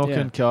ones. Ponoka Yeah.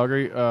 and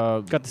Calgary.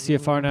 Got the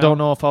CFR now. Don't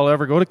know if I'll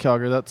ever go to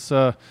Calgary. That's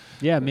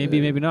Yeah,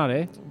 maybe not,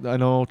 eh? I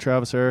know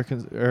Travis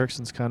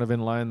Erickson's kind of in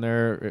line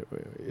there.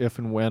 If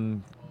and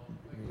when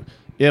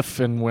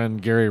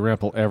Gary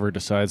Rempel ever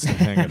decides to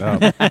hang it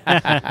up,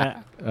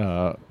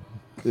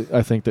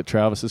 I think that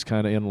Travis is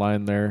kind of in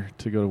line there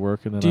to go to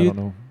work, and then I don't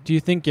know. Do you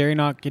think Gary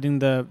not getting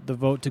the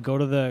vote to go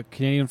to the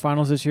Canadian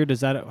finals this year,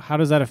 how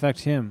does that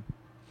affect him?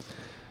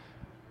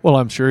 Well,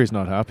 I'm sure he's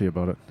not happy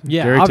about it.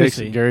 Yeah, Gary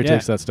obviously. Gary Yeah.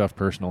 takes that stuff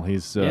personal.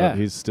 He's Yeah.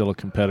 he's still a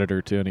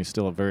competitor too, and he's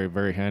still a very,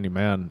 very handy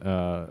man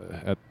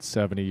at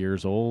 70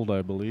 years old,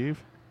 I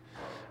believe,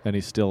 and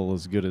he's still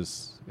as good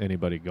as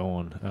anybody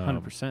going.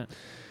 100%.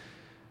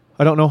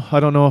 I don't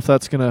know if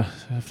that's gonna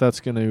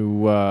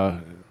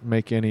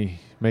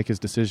make his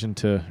decision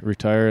to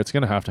retire. It's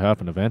gonna have to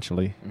happen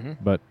eventually,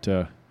 but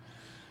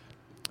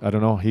I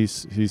don't know.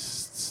 He's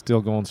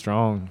still going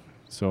strong,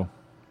 so.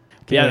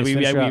 Yeah, let's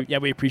finish her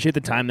up. we appreciate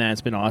the time, man.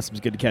 It's been awesome.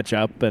 It's good to catch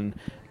up. And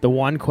the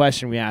one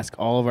question we ask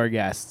all of our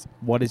guests: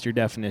 what is your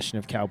definition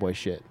of cowboy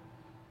shit?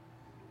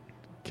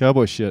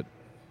 Cowboy shit.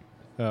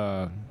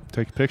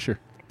 Take a picture.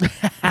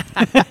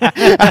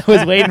 I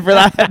was waiting for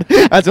that.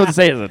 I was about to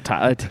say, is it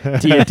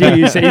TNT?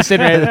 You say you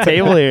sitting right at the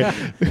table here.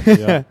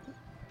 Yeah.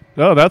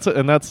 No, that's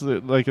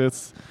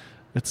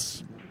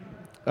it's.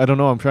 I don't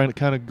know. I'm trying to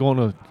kind of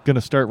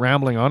gonna start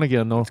rambling on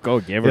again though. Let's go,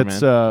 give her,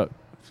 It's man.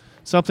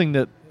 something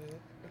that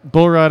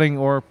bull riding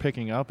or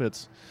picking up.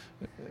 It's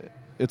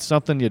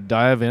something you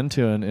dive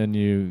into and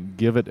you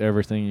give it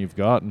everything you've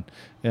got.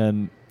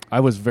 And I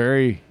was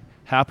very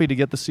happy to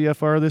get the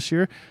CFR this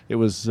year. It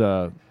was.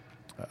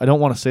 I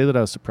don't want to say that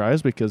I was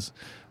surprised because,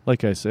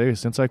 like I say,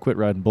 since I quit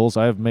riding bulls,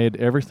 I've made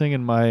everything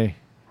in my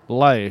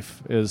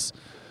life is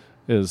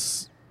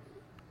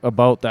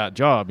about that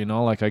job. You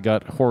know, like I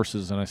got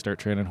horses and I start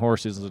training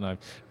horses, and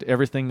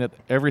everything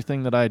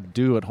that I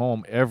do at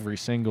home every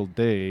single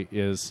day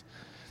is,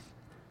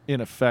 in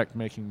effect,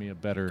 making me a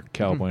better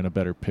cowboy and a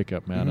better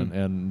pickup man.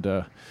 And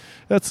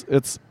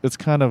it's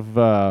kind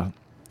of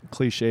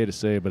cliche to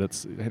say, but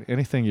it's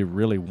anything you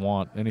really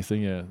want,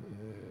 anything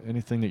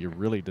that you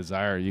really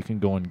desire, you can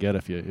go and get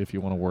if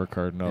you want to work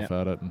hard enough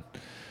at it,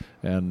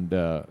 and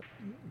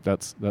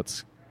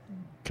that's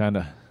kind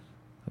of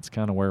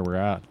where we're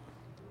at.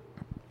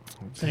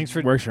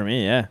 Works for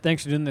me. Yeah.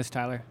 Thanks for doing this,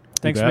 Tyler.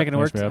 Thanks for bet. making it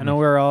Thanks work. for I having know me.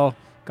 we're all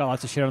got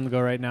lots of shit on the go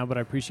right now, but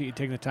I appreciate you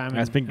taking the time.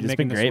 It's been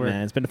making this great, work.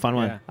 man. It's been a fun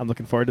one. Yeah. I'm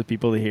looking forward to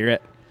people to hear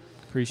it.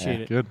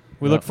 Appreciate it. Good.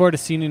 We look forward to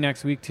seeing you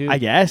next week too. I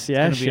guess. Yeah.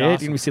 gonna be Shit.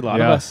 awesome. You're gonna see a lot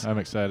yeah, of us. I'm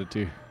excited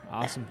too.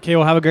 Awesome. Okay,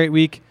 well, have a great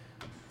week.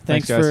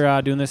 Thanks guys.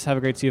 for doing this. Have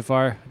a great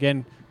CFR.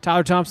 Again,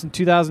 Tyler Thompson,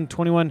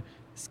 2021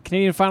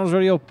 Canadian Finals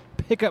Rodeo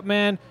Pickup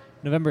Man,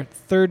 November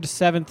 3rd to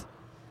 7th,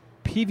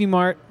 PV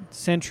Mart,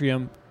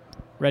 Centrium,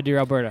 Red Deer,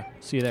 Alberta.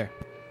 See you there.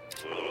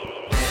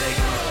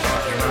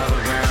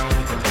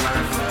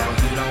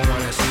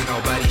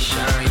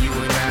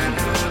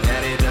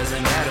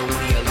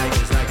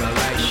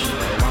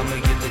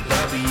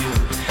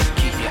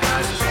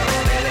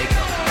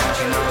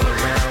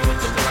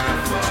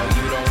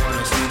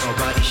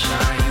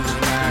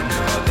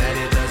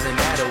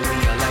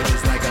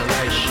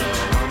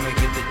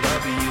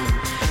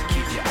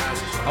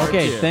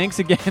 Okay, thanks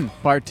again.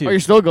 Part 2. Oh, you're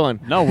still going.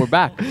 No, we're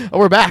back. Oh,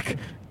 we're back.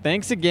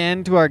 Thanks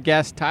again to our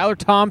guest, Tyler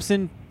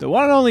Thompson, the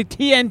one and only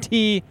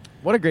TNT.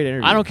 What a great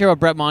interview. I don't care what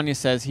Brett Monia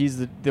says.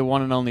 He's the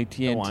one and only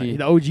The one- TNT.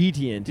 The OG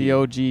TNT. The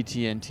OG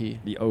TNT.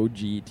 The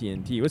OG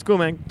TNT. What's cool,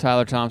 man?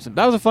 Tyler Thompson.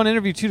 That was a fun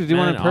interview, too, to do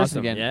one in Man, person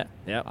awesome. again.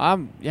 Yeah.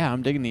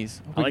 I'm digging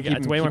these. Hope I we like can it. keep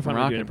It's them- way more keep them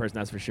fun to do it in rocking. person,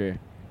 that's for sure.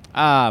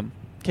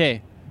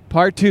 Okay,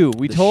 part 2.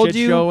 We The told shit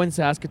you. show in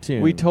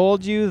Saskatoon. We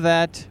told you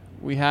that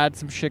we had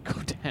some shit go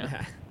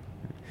down.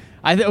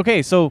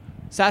 Okay, so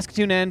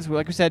Saskatoon ends.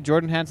 Like we said,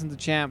 Jordan Hansen's the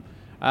champ.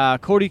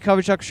 Cody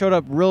Kovalchuk showed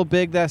up real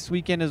big this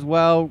weekend as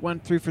well.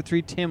 Went 3 for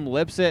 3. Tim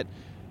Lipsett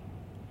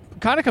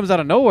kind of comes out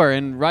of nowhere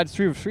and rides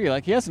 3 for 3.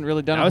 Like he hasn't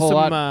really done That a was whole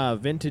some lot.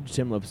 vintage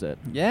Tim Lipset.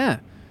 Yeah.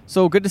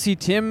 So good to see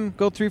Tim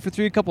go 3 for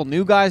 3. A couple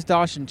new guys,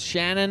 Dawson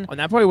Shannon. And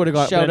that probably would have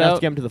got Shout enough out.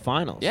 to get him to the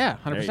finals. Yeah,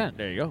 100%.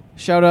 There you go.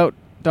 Shout out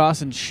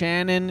Dawson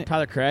Shannon,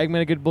 Tyler Craig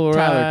made a good bull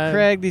Tyler ride.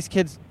 Craig. These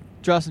kids,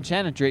 Dawson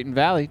Shannon, Drayton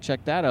Valley.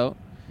 Check that out.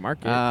 Mark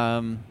it.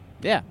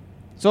 Yeah.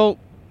 So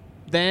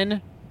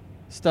then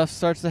stuff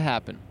starts to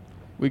happen.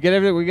 We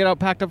get all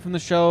packed up from the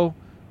show.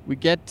 We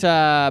get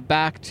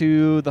back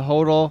to the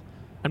hotel.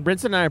 and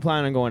Brinson and I are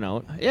planning on going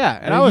out. Yeah,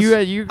 and And I was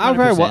you I,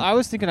 probably, 100%. I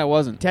was thinking I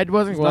wasn't. Ted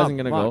wasn't going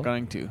to go.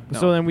 Going to. No.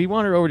 So then we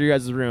wandered over to your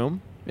guys'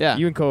 room. yeah,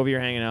 You and Covey are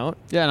hanging out.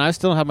 yeah, and I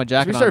still have my So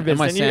jacket we on started and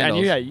my visiting you,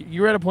 and sandals.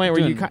 you were at a point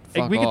where you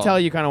Doing we fuck could tell all.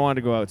 you kind of wanted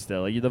to go out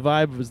still. Like, the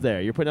vibe was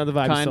there. You're putting out the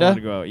vibe. You still Kinda. wanted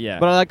to go out. Yeah.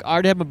 But I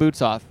already have my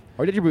boots off.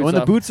 or did your boots when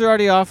off? the boots are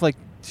already off, like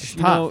It's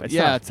you tough. know, It's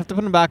yeah, tough. it's tough to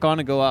put them back on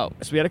and go out.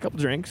 So we had a couple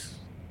drinks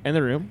in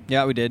the room.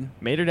 Yeah, we did.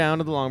 Made her down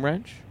to the Long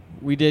Branch.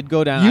 We did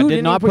go down. You I did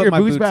didn't not put your my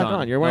boots boots back on.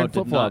 on. You're wearing No, did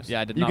flip flops. not.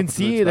 Yeah, I did You not can put the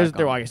see boots there's back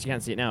there. on. Well, I guess you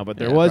can't see it now, but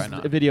there Yeah, was probably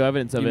not. a video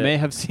evidence of You it. may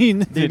have seen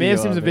the You may have video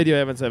seen of some it. video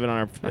evidence of it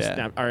on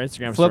Yeah. our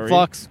Instagram story.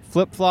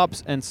 Flip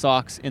flops, and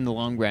socks in the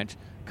Long Branch.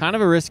 Kind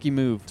of a risky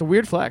move. It's a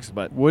weird flex,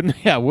 but Would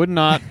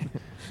not.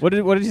 What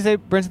did you say,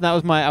 Brinson? That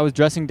was I was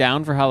dressing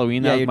down for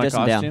Halloween. Yeah, That was you're my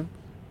dressing down. costume.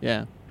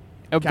 Yeah.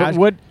 Cas-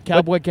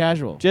 cowboy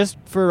casual. Just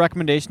for a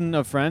recommendation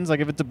of friends, like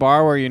if it's a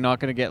bar where you're not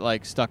going to get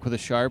like stuck with a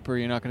sharp, or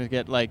you're not going to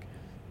get like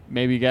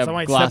maybe get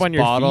Someone a might glass step on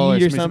your bottle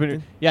feet or somebody-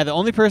 something. Yeah, the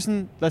only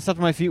person that stepped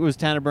on my feet was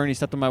Tanner Byrne. He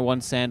stepped on my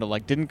one sandal.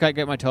 Like didn't quite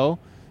get my toe,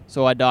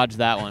 so I dodged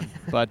that one.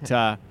 But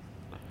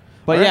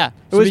But All right. yeah, it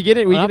So was we get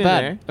it. We not get in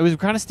bad. there. It was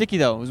kind of sticky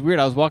though. It was weird.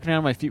 I was walking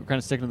around, my feet were kind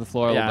of sticking to the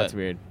floor a Yeah, little bit. that's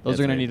weird. Those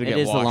are gonna need to It get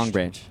is washed. the Long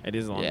Branch. It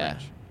is a long Yeah.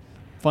 branch.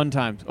 Fun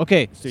times.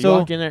 Okay, So you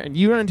walk in there and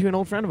you run into an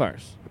old friend of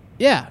ours.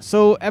 yeah,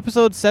 so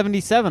episode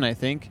 77, I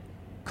think,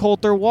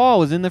 Coulter Wall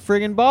was in the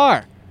friggin'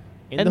 bar.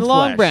 In the the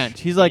Long flesh. Branch.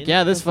 He's like, In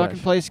yeah, the this fucking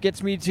flesh. place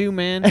gets me too,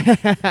 man.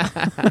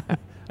 I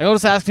go to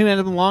Saskatoon and end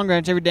up in the Long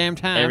Branch every damn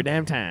time. Every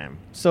damn time.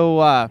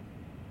 So, It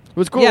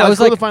was cool. Yeah, it it was was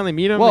cool like- to finally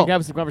meet him whoa. and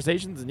have some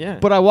conversations. And yeah.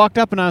 but I walked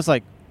up and I was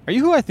like, are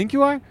you who I think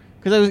you are?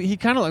 Because he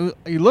kind of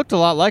he looked a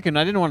lot like him. And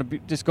I didn't want to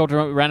just go to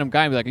a random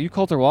guy and be like, are you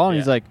Coulter Wall? And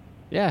he's Yeah. like,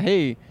 yeah,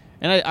 hey.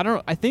 And I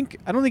don't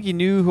think he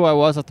knew who I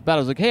was off the bat. I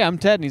was like, hey, I'm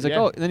Ted. And he's like,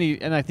 Yeah. oh.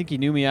 And I think he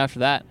knew me after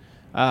that.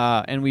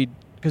 And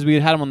because we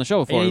had him on the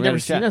show before. and We he'd never had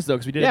a seen chat. us though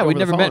because we did. Yeah, it we'd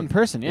over the never met phone. in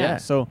person. Yeah. Yeah.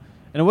 So,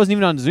 and it wasn't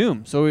even on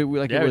Zoom. So it Yeah, it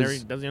we never-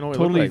 was doesn't even know what it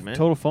totally looked like, man.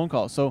 total phone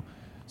call. So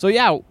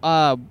yeah,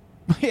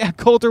 yeah,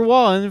 Coulter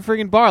Wall in the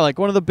friggin' bar, like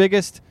one of the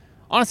biggest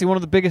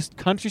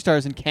country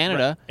stars in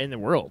Canada. in the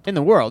world. In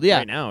the world, yeah.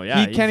 Right now,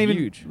 yeah, He can't he's even.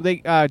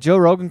 huge. Joe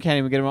Rogan can't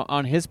even get him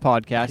on his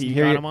podcast. He And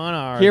got him on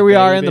ours, here we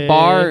are in the baby.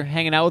 bar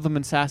hanging out with him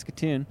in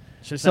Saskatoon.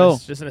 Just So-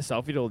 in a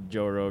selfie to old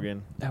Joe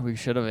Rogan. That we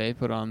should have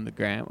put on the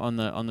gram on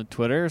the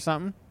Twitter or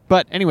something.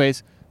 But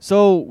anyways,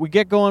 so we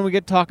get going, we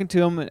get talking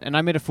to him, and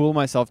I made a fool of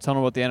myself telling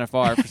him about the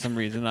NFR for some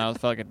reason. I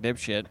felt like a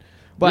dipshit.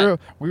 But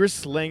we were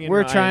slinging.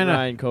 we're trying to-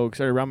 Ryan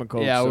Cokes or rum and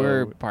Cokes. yeah, so we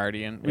were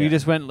partying. We yeah.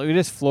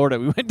 just floored it.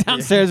 We went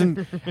downstairs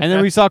and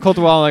then we saw Coulter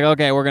Wall. Like,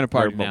 okay, we're gonna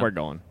party now. We're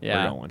going.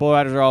 Yeah, We're going. bull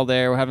riders are all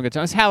there. We're having a good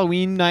time. It's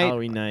Halloween night.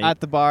 Halloween night.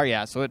 At the bar.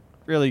 Yeah, so it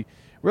really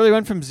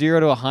went from 0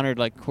 to 100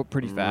 like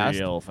pretty fast.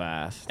 Real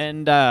fast.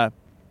 And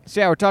so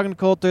yeah, we're talking to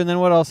Coulter, and then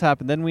what else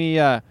happened? Then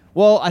we, I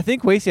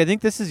think Wasey, I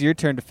think this is your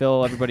turn to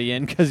fill everybody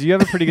in because you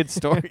have a pretty good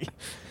story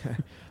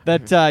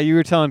that you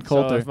were telling So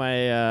Coulter. if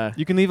my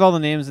You can leave all the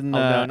names and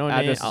no name,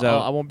 addresses I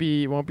out. won't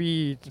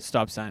be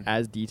Stop sign.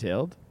 as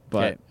detailed.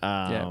 But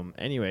 'Kay.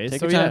 anyways, Take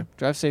so your yeah, time.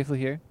 Drive safely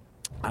here.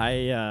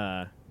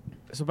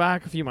 so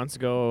back a few months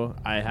ago,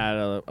 I had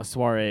a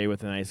soiree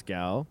with a nice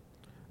gal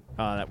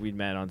that we'd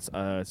met on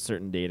a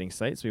certain dating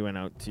sites. We went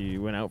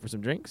out for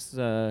some drinks,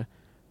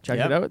 checked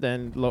Yep. it out.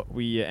 Then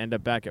we end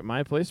up back at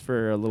my place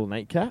for a little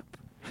nightcap.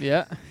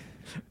 Yeah.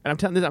 And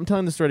I'm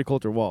telling the story to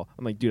Coulter Wall.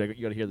 I'm like, dude,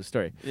 you got to hear the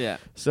story. Yeah.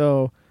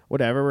 So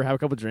whatever, we have a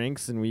couple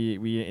drinks and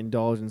we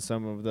indulge in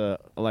some of the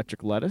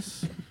electric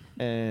lettuce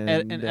and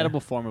An edible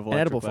form of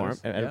electric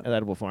lettuce. an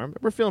edible form.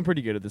 We're feeling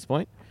pretty good at this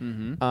point.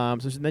 Mm-hmm.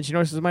 So then she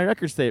notices my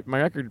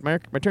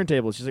my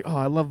turntable. She's like, "Oh,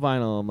 I love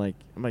vinyl." I'm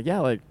like, "Yeah,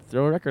 like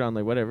throw a record on,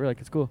 like whatever, like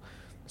it's cool."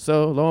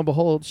 So lo and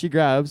behold, she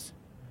grabs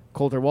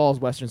Coulter Wall's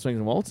Western Swings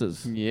and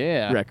Waltzes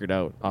Yeah. record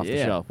out off the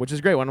Yeah. shelf, which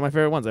is great. One of my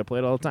favorite ones. I play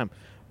it all the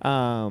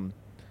time.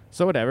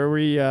 So whatever,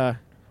 we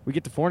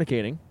get to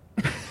fornicating.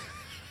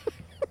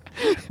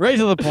 Right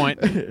to the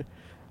point.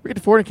 We get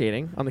to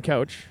fornicating on the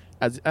couch,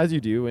 as you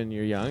do when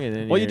you're young. And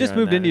then Well, you you're just on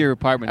moved that. into your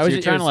apartment, I so was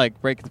you're ju- trying it to was-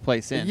 like break the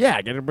place in.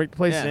 Yeah, get to break the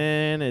place Yeah.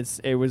 in.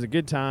 It was a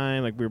good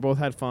time. Like we both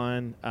had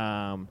fun.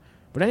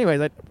 But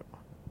anyways,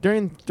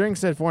 during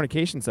said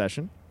fornication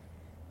session,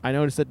 I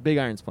noticed that Big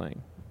Iron's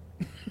playing.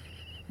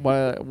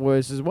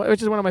 Which is one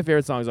of my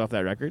favorite songs off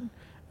that record.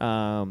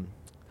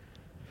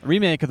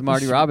 Remake of the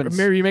Marty Robbins.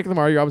 Remake of the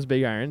Marty Robbins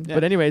Big Iron. Yeah.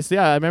 But anyways, so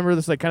yeah, I remember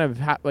this like kind of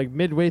like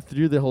midway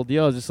through the whole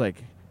deal, I was just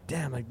like,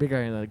 damn, like Big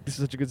Iron, like this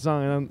is such a good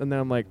song, and then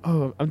I'm like,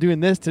 oh, I'm doing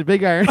this to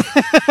Big Iron.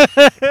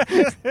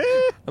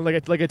 And like I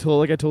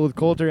told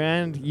Coulter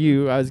and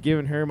you, I was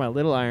giving her my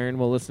little iron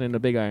while listening to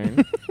Big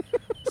Iron.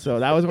 So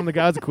that was that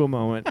was a cool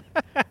moment.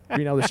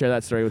 Being able to share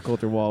that story with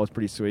Coulter Wall was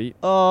pretty sweet.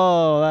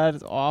 Oh, that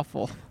is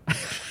awful.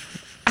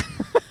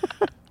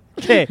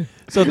 Okay,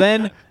 so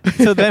then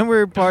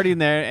we're partying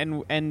there,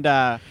 and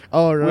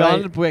Oh we all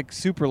ended up like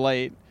super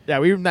late. Yeah,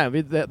 they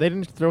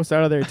didn't throw us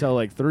out of there until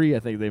like 3, I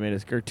think they made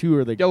us, or 2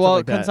 or like Yeah, something well,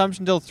 like that.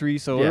 consumption till 3,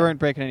 so we Yeah. weren't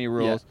breaking any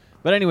rules.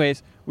 But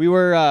anyways, we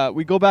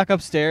go back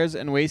upstairs,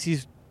 and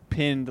Wasey's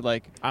pinned,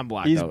 like I'm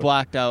blacked he's out.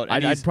 blacked out,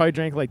 and I'd probably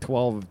drank like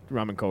 12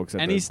 rum and cokes.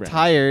 At and the he's branch.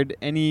 tired,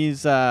 and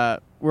he's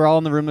we're all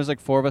in the room. There's like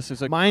 4 of us.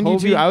 There's like Mind you,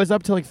 Kobe. too, I was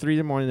up till like 3 in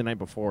the morning the night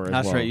before. That's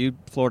as well. right. You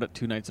floored it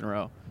 2 nights in a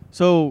row.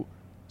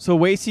 So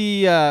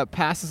Wasey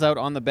passes out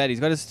on the bed. He's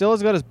got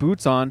his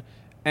boots on,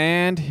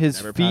 and his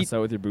Never feet. pass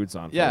out with your boots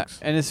on, Yeah, folks.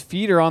 and his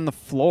feet are on the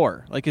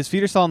floor. Like his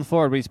feet are still on the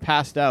floor, but he's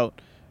passed out,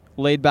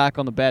 laid back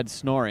on the bed,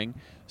 snoring.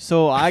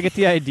 So I get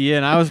the idea,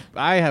 and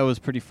I was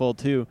pretty full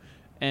too,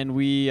 and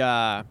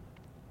I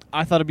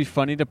thought it'd be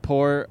funny to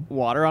pour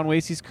water on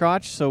Wasey's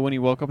crotch, so when he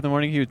woke up in the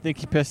morning, he would think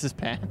he pissed his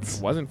pants.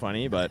 Wasn't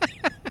funny, but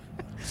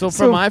so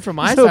So- from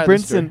my so side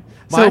Brinson- of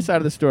the story, so- side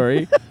of the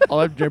story, I'll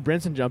let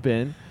Brinson jump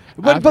in.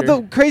 But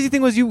the crazy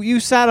thing was you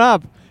sat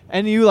up,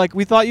 and you like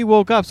we thought you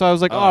woke up, so I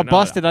was like, Oh, no,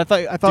 busted. I thought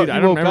dude, you I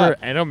don't woke remember. up.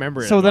 I don't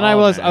remember. So it then at I all,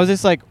 was man.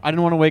 just like I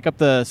didn't want to wake up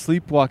the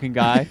sleepwalking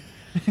guy.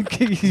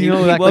 He you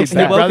know that woke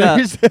Step up.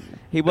 Brothers?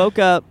 He woke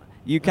up.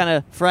 You kind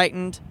of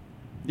frightened.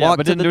 Yeah, walked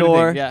but to didn't the do anything,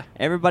 door. yeah.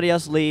 Everybody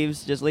else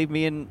leaves. Just leave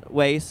me and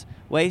Wace.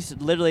 Wace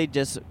literally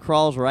just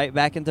crawls right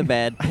back into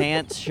bed.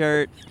 Pants,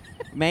 shirt,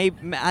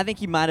 I think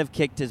he might have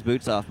kicked his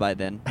boots off by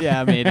then.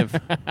 Yeah, I made him.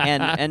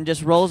 and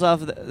just rolls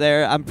off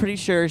there. I'm pretty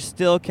sure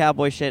still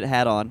cowboy shit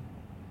hat on.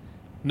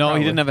 No,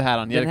 Probably. he didn't have a hat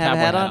on. He had a Didn't have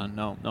cowboy a hat hat on?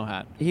 on. No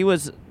hat. He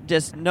was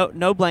just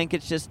no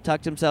blankets, just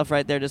tucked himself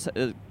right there, just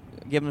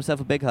giving himself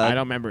a big hug. I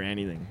don't remember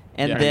anything.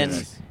 And Yeah, then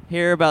yes.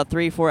 here, about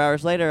 3-4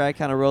 hours later, I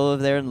kind of roll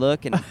over there and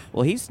look, and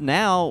well, he's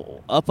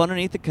now up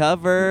underneath the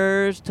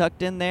covers,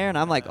 tucked in there, and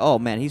I'm like, oh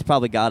man, he's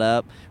probably got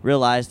up,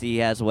 realized he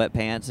has wet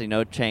pants,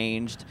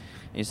 changed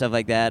and stuff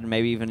like that, and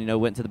maybe even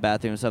went to the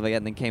bathroom and stuff like that,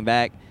 and then came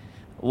back.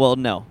 Well,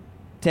 no.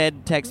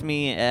 Ted texted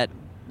me at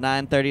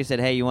 9:30, said,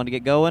 "Hey, you want to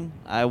get going?"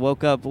 I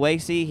woke up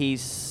Wasey.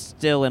 He's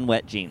still in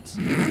wet jeans.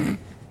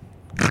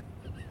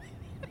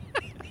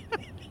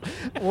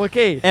 Well,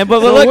 okay. And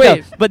but So look,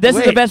 wait, though, but this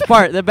is the wait. best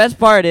part. The best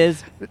part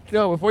is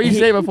No, before you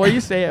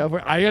say it,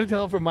 I gotta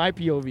tell it from my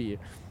POV.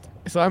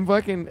 So I'm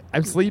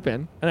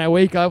sleeping, and I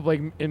wake up like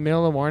in the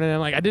middle of the morning, and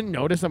like I didn't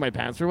notice that my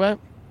pants were wet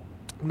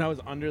when I was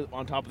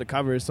on top of the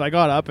covers. So I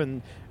got up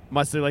and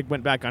must have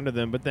went back under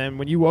them. But then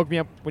when you woke me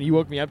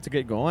up to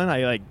get going,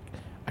 I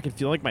could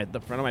feel like the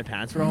front of my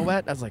pants were all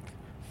wet. I was like,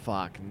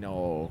 fuck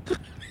no,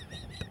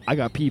 I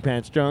got pee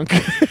pants drunk.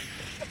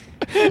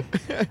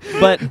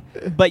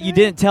 but you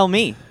didn't tell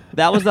me.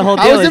 That was the whole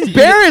deal. I was is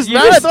embarrassed, you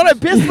man. I thought I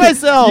pissed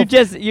myself.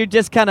 You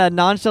just kind of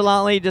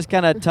nonchalantly just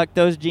kind of tucked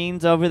those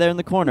jeans over there in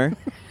the corner,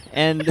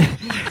 and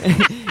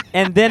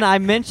and then I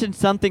mentioned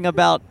something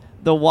about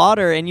the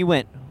water, and you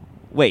went,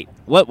 "Wait,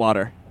 what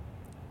water?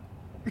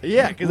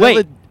 Yeah, because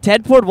Wait,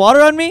 Ted poured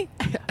water on me?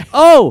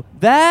 Oh,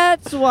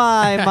 that's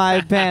why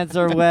my pants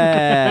are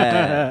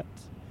wet."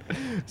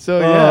 So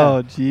yeah,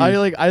 Oh, geez.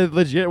 I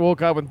legit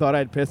woke up and thought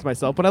I'd pissed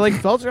myself, but I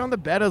felt around the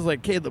bed. I was like,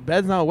 "Okay, the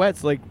bed's not wet."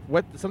 So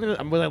what? Something?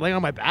 Was I laying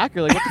on my back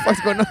or what the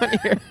fuck's going on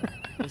here?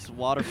 Just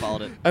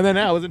waterfalled it. And then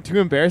I wasn't too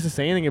embarrassed to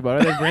say anything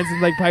about it. Then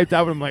Branson piped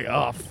up, and I'm like,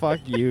 "Oh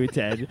fuck you,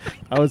 Ted."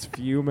 I was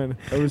fuming.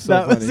 It was so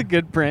that funny. was a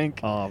good prank.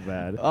 Oh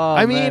man. Oh,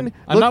 I man. mean,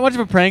 I'm look, not much of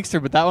a prankster,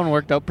 but that one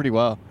worked out pretty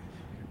well.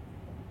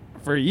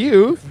 for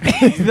you.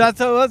 that's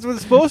what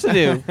it's supposed to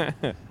do.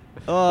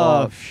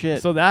 Oh,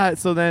 shit. So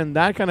then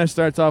that kind of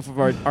starts off of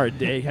our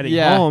day heading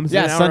yeah, home. So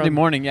yeah, now Sunday we're on-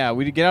 morning. Yeah,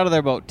 we get out of there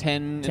about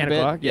 10 10 and a bit.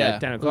 o'clock? Yeah,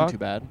 10 wasn't o'clock. too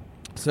bad.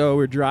 So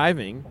we're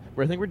driving.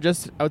 I think we're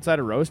just outside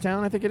of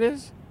Rosetown. I think it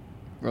is.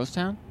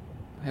 Rosetown?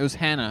 It was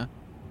Hannah.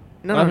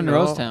 No, What happened to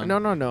Rosetown? No.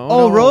 Oh,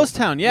 no.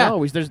 Rosetown, yeah.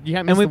 No, you can't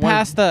And we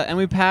miss the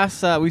one-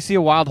 pass we see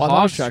a wild Wild hog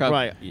Hog truck, truck,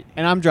 right.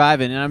 and I'm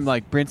driving and I'm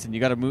like, Brinson, you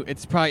gotta move.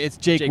 It's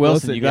Jake Jake Wilson.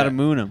 Wilson, You gotta yeah.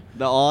 moon him.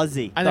 The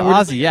Aussie. And The then we're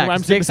just- Aussie, yeah, I'm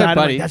 'cause sitting Jake's our beside him,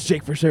 buddy. like, that's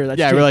Jake for sure. That's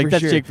Yeah, Jake we're like, for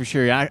that's sure. Jake for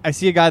sure. And I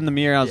see a guy in the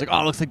mirror and I was like,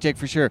 oh, looks like Jake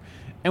for sure.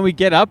 And we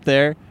get up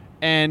there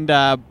and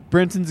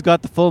Brinson's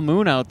got the full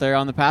moon out there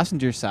on the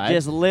passenger side.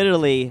 Just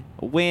literally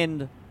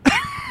wind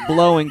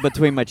blowing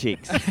between my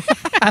cheeks.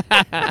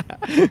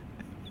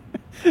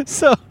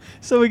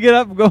 So we get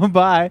up going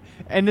by,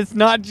 and it's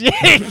not Jake.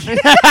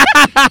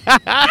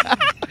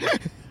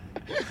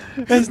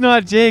 It's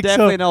not Jake.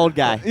 Definitely so, an old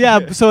guy.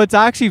 Yeah, so it's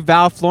actually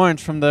Val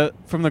Florence from the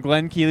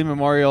Glen Keely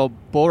Memorial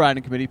Bull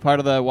Riding Committee, part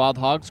of the Wild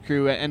Hogs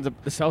crew, and ends up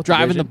The South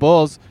driving Division. the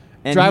bulls,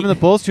 And driving he- the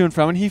bulls to and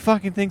from, and he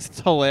fucking thinks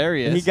it's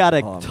hilarious. He got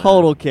a Oh, man.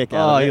 total kick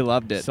out oh, of it. he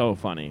loved it. So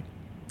funny.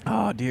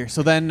 Oh dear.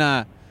 So then,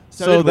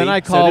 So so did then we.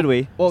 I So called. did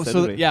we. Well, So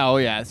so did we. yeah, oh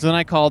yeah. So then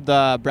I called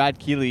Brad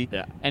Keeley,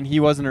 Yeah. and he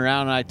wasn't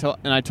around.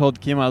 And I told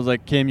Kim, I was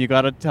like, Kim, you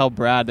gotta tell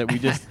Brad that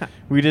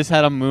we just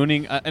had a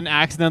mooning, an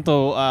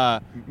accidental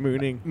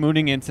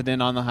mooning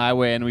incident on the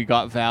highway, and we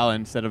got Val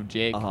instead of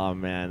Jake. Oh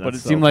man, that's but it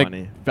so seemed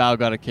funny. like Val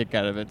got a kick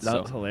out of it. That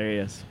So was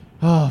hilarious.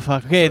 oh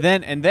fuck. Okay,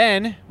 then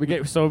We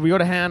go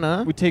to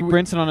Hannah. we take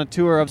Brinson on a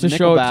tour of to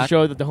Nickelback.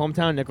 show that the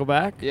hometown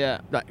Nickelback. Yeah.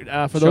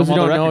 For Show those who 'em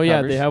all the don't know, record yeah,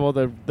 covers. they have all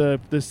the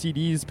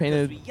CDs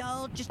painted.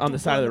 on the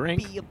side of the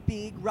rink. Be a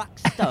big rock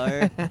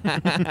star.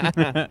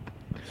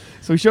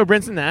 So we showed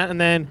Brinson that, and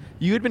then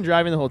you had been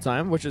driving the whole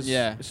time, which is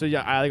Yeah. So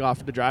yeah, I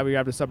offered to drive. We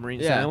grabbed a submarine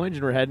Yeah. sandwich,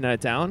 and we're heading out of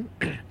town.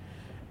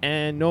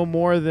 And no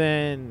more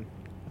than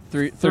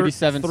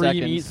 37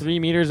 seconds. 3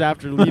 meters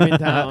after leaving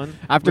town,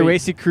 After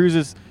Wasey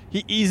cruises,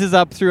 he eases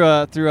up through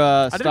a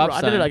stop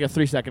I sign. did like a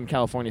 3-second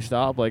California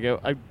stop. Like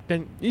I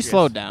didn't. You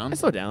slowed down. I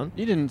slowed down.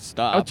 You didn't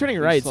stop. I was turning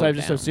You right, so I slowed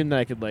just down. assumed that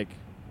I could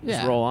Yeah.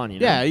 just roll on. You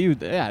know? Yeah, I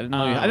didn't know.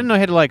 I Um, didn't know you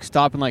had to like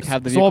stop and like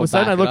have the So vehicle. all of a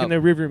sudden, I back look up. in the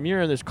rearview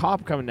mirror, and there's a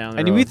cop coming down the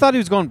and road. we thought he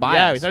was going by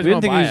Yeah, us. we thought he we was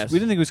didn't think going he by was. us. We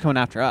didn't think he was coming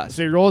after us.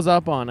 So he rolls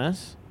up on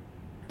us,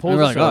 pulls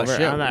we're us like, oh, over.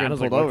 shit, and we're I getting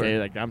was like, pulled over. okay,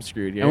 like I'm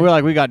screwed here. And we're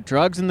like, we got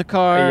drugs in the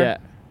car. yeah,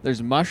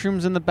 There's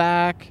mushrooms in the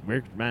back.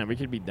 we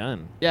could be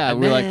done. Yeah, And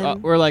we're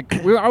then- like,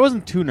 I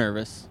wasn't too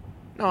nervous.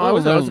 No, I I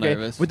was was a little okay.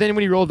 nervous. But then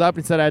when he rolled up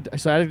and said, I had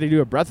to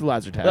do a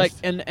breathalyzer test. Like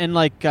and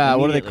like what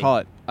do they Immediately. call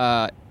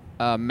it?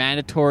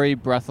 Mandatory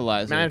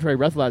breathalyzer. mandatory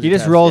breathalyzer. He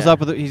just test, rolls yeah. up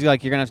with it. He's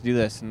like, you're gonna have to do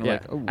this, and we're Yeah.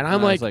 like, ooh. And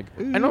I'm I was like,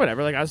 ooh. I know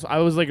whatever. Like I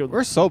was like,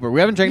 We're sober. We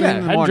haven't drank yeah,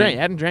 anything in the morning.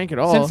 hadn't drank at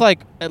all Since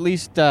like at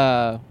least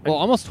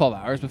almost 12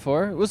 hours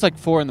before. It was like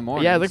 4 in the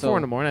morning. yeah, like so- 4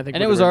 in the morning. I think,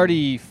 And it was whatever.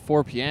 already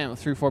 4 p.m.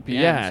 through 4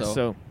 p.m. Yeah,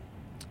 so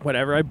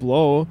whatever. I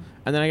blow,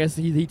 and then I guess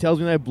he tells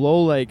me that I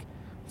blow like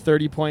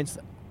 30 points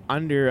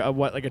under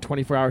what like a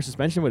 24-hour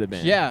suspension would have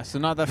been. Yeah, so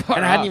not that far.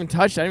 And I hadn't off.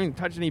 even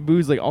touched any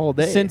booze like all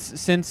day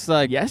since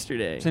like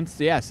yesterday. since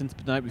the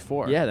night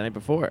before. Yeah, the night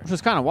before. Which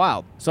was kind of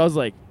wild. So I was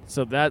like,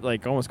 so that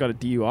like almost got a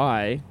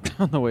DUI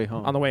on the way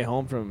home. on the way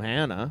home from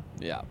Hannah.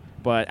 Yeah.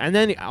 But and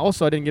then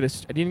also I didn't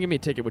get me a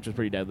ticket, which was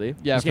pretty deadly.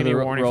 Yeah, Just for gave me the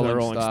a warning for the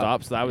rolling rolling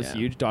stop. So that was Yeah.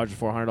 huge. Dodged a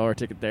 $400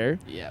 ticket there.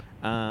 Yeah.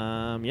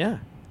 Yeah.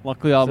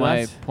 Luckily, all So my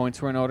that's-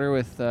 points were in order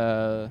with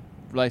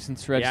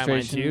license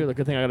registration. Yeah, mine too. Look,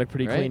 good thing I got a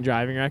pretty Right? clean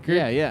driving record.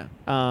 Yeah, yeah.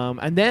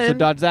 And then So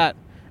dodge that.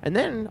 and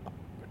then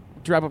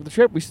to wrap up the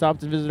trip, we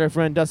stopped to visit our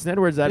friend Dustin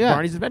Edwards at Yeah.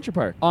 Barney's Adventure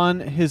Park. On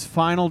his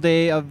final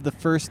day of the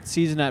first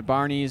season at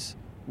Barney's,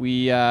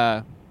 we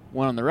went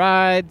on the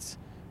rides.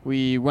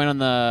 We went on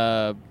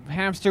the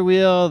hamster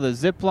wheel, the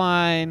zip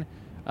line,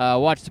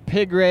 watched the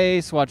pig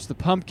race, watched the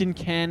pumpkin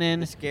cannon.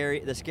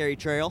 The scary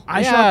trail.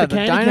 I yeah, shot the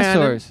candy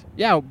dinosaurs.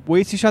 Yeah,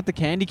 Wasey shot the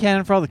candy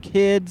cannon for all the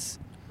kids.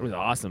 It was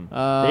awesome.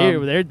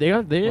 They're They're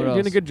doing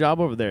else? a good job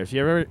over there. If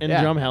you're ever in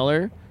Yeah.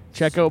 Drumheller,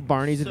 check out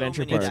Barney's So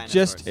Adventure many Park.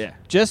 dinosaurs.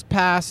 just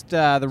past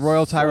the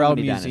Royal So Tyrrell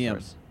many Museum.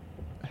 dinosaurs.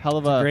 Hell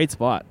of It's a a great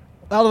spot.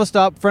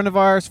 stop. Friend of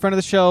ours, friend of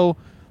the show,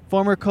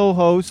 former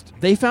co-host.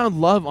 They found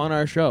love on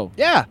our show.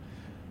 Yeah,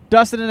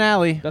 Dustin and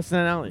Allie Dustin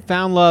and Allie.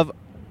 found love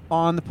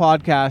on the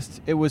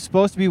podcast. It was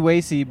supposed to be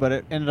Wasey, but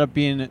it ended up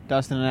being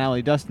Dustin and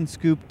Allie. Dustin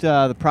scooped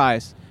the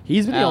prize.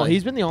 He's been Allie.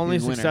 the only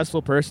He's the winner.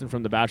 successful person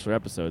from the Bachelor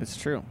episodes.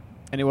 It's true,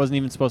 and it wasn't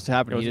even supposed to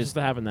happen. It was He just just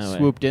to happen that way.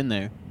 swooped in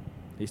there.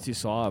 He's too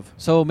suave.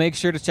 So make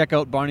sure to check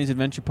out Barney's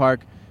Adventure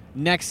Park.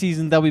 Next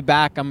season they'll be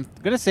back. I'm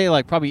gonna say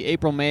like probably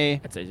April,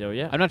 May. I'd say so.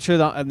 Yeah. I'm not sure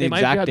the They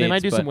exact dates. they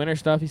might do but some winter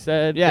stuff. He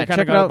said. Yeah, they kind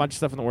check of it got out. a bunch of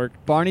stuff in the work.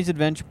 Barney's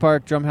Adventure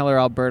Park, Drumheller,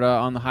 Alberta,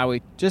 on the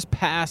highway just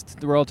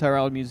past the Royal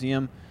Tyrrell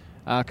Museum.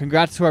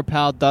 Congrats to our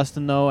pal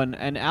Dustin though,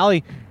 and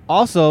Allie.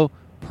 Also,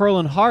 Pearl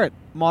and Heart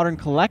Modern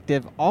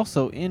Collective,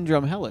 also in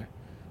Drumheller.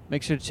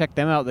 Make sure to check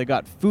them out. They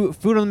got food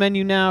on the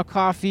menu now,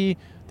 coffee.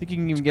 I think you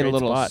can even get a great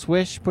little spot.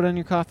 swish put on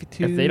your coffee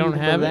too. If they don't You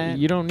can have go it, that.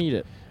 you don't need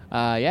it.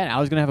 Yeah, and I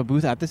was gonna have a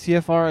booth at the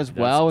CFR as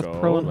well with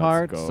Pearl and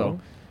Heart. So,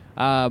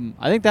 I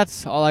think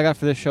that's all I got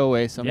for this show,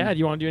 Way. So Yeah. Do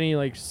you want to do any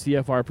like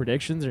CFR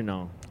predictions or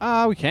no?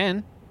 we can.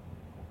 Do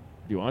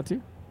you want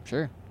to?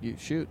 Sure, you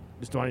shoot.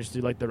 Just want to just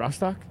do like the rough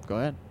stock? Go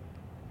ahead.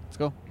 Let's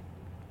go.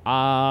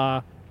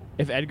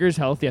 If Edgar's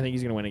healthy, I think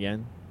he's gonna win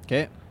again.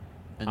 Okay.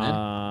 And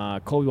then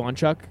Colby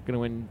Wanchuk gonna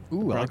win Ooh,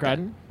 I like Bronc that.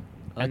 riding,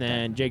 I like and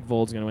then Jake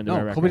Vold's gonna win the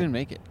no, Red Kobe didn't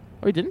make it.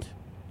 Oh, he didn't.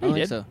 I don't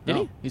he think did. so. Did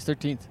No, he? He's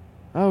 13th.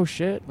 Oh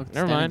shit. Look at the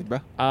Never standings,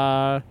 mind.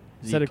 bro.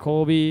 Instead of Zeke.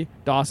 Colby,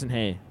 Dawson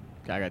Hay.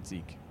 I got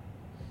Zeke.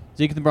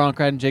 Zeke in the Bronc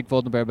riding, Jake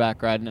Vold in the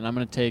bareback riding, and I'm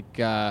gonna take.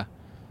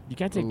 You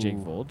can't take Jake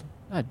Ooh. Vold.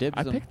 I dibs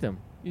I him. picked him.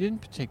 You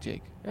didn't take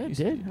Jake. I You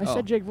did. I oh.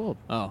 said Jake Vold.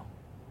 Oh.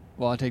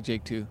 Well, I'll take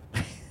Jake too.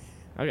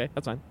 Okay,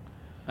 that's fine.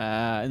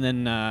 And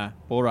then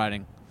bull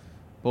riding.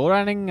 Bull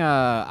riding,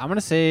 I'm going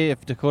to say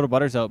if Dakota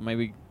Butter's out,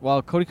 maybe.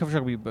 Well, Cody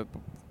Coverchuck will be but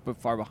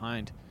far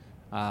behind.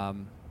 I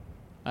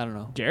don't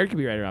know. Jared could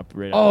be right up.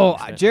 Oh,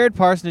 next to it. Jared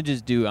Parsonage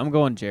is due. I'm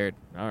going Jared.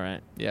 All right.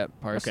 Yeah,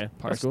 Okay,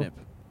 that's cool. Parsnip.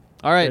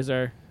 All right. There's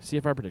our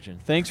CFR prediction.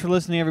 Thanks for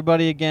listening,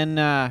 everybody. Again,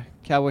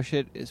 Cowboy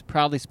Shit is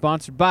proudly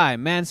sponsored by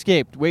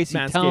Manscaped.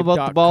 Wasey, tell them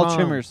about the ball Manscaped.com.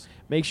 trimmers.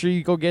 Make sure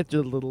you go get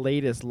the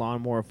latest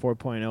Lawnmower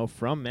 4.0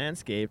 from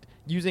Manscaped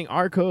using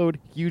our code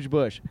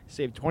HugeBush.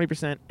 Save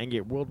 20% and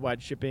get worldwide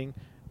shipping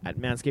at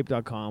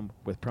manscaped.com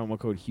with promo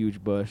code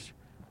HugeBush.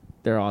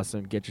 They're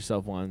awesome. Get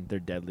yourself one. They're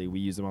deadly. We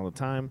use them all the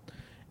time.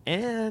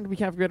 And we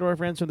can't forget our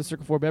friends from the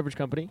Circle 4 Beverage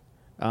Company.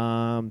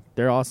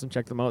 They're awesome.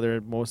 Check them out. They're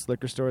at most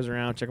liquor stores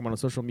around. Check them out on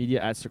social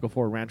media at Circle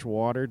 4 Ranch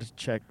Water. Just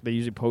check. They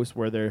usually post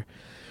where their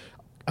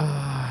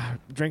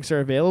drinks are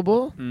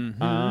available.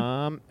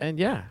 Mhm. And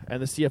yeah,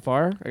 and the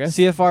CFR, I guess.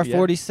 CFR Yeah.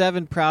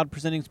 47, proud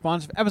presenting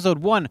sponsor of episode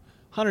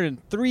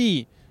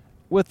 103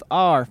 with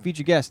our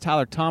featured guest,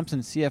 Tyler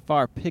Thompson,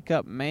 CFR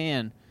Pickup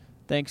Man.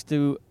 Thanks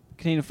to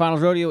Canadian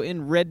Finals Rodeo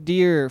in Red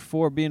Deer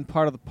for being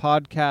part of the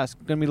podcast.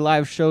 Going to be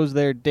live shows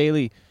there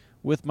daily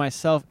with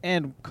myself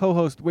and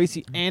co-host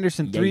Wasey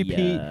Anderson,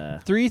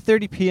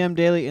 3:30 p.m.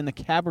 daily in the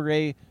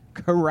Cabaret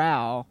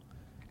Corral.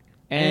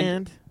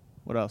 And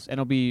what else? And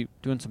I'll be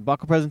doing some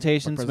buckle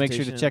presentations. Make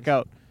sure to check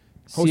out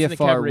hosting the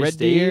CFR Cabaret Red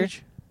Deer.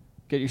 stage.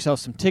 Get yourself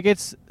some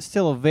tickets.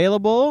 Still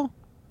available.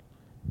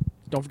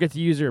 Don't forget to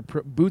use your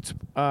Boots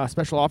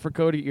special offer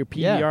code at your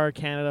PBR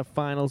Canada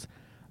Finals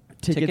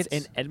tickets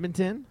in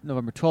Edmonton.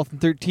 November 12th and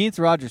 13th,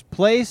 Rogers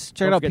Place.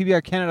 Check Don't it out,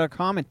 forget-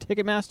 PBRcanada.com and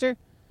Ticketmaster.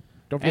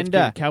 Don't forget And, to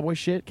get Cowboy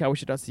Shit,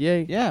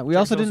 cowboyshit.ca. Yeah, we Check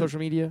also us out on didn't. social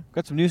media.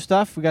 Got some new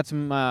stuff. We got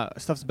some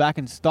stuff's back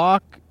in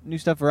stock. New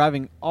stuff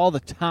arriving all the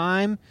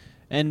time.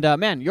 And,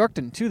 man,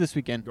 Yorkton, too, this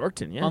weekend.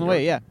 Yorkton, yeah. on the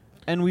way, yeah.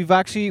 And we'll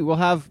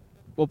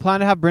plan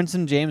to have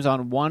Brinson James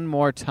on one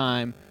more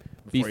time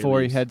before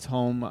he leaves. heads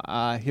home.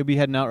 He'll be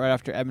heading out right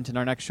after Edmonton.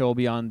 Our next show will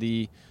be on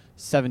the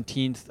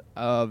 17th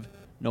of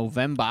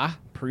November.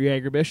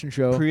 Pre-Agribition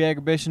show.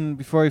 Pre-Agribition.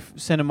 Before we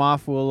send him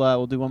off,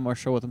 we'll do one more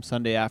show with him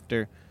Sunday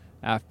after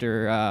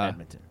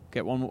Edmonton.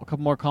 get a couple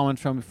more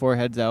comments from before he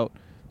heads out.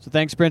 So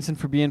thanks, Brinson,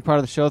 for being part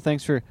of the show.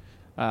 Thanks for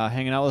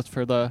hanging out with us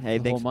for the, Hey,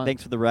 the whole month.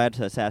 thanks for the ride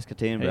to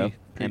Saskatoon, bro.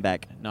 And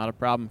back. Not a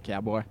problem,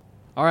 Cowboy.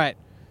 All right.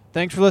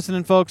 Thanks for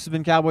listening, folks. It's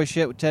been Cowboy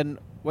Shit with Ted and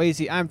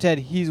Wasey. I'm Ted.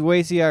 He's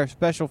Wasey, our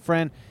special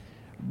friend.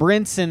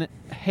 Brinson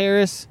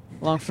Harris,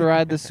 along for the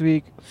ride this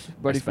week.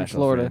 Buddy from special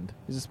Florida. friend.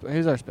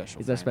 He's our special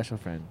He's our friend. special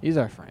friend. He's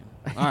our friend.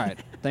 All right.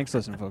 Thanks for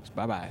listening, folks.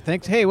 Bye-bye.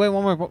 Thanks. Hey, wait,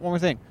 one more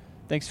thing.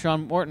 Thanks,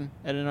 Sean Morton,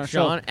 editing our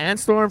show. Sean and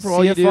Storm for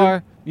all you do.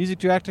 CFR, music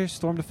director,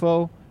 Storm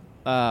Defoe.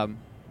 I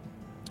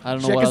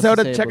don't know Check what us else out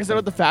to at say check us about out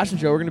at the fashion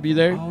show. We're gonna be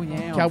there. that. Oh,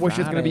 yeah. Cowboy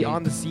Shit's gonna be Friday.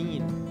 on the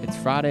scene. It's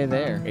Friday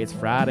there. It's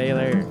Friday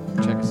there.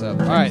 Check us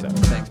out. All right. us out.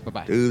 Thanks.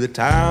 Bye-bye. To the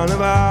town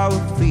of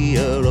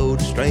Althea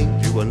rode a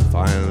stranger one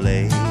fine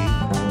lady.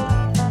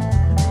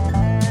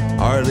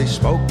 Hardly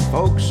spoke,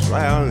 folks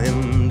around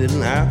him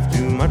didn't have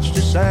too much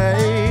to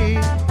say.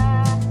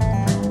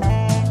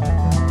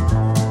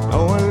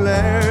 No one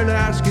there to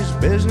ask his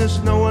business,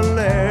 no one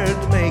there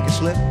to make a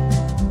slip.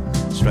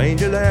 The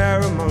stranger there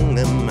among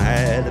them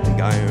had a big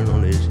iron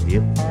on his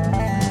hip.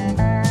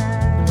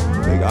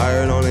 Big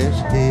iron on his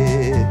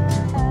hip.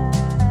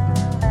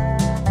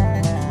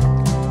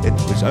 It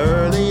was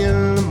early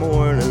in the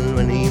morning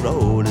when he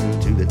rode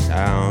into the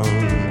town.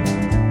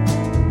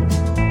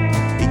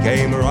 He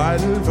came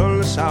riding from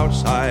the south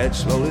side,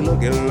 slowly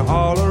looking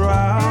all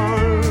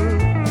around.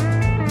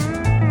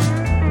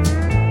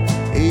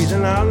 He's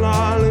an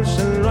outlaw, loose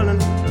and running,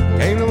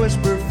 came the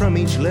whisper from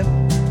each lip,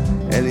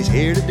 and he's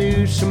here to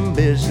do some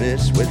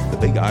business with the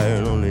big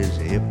iron on his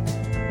hip.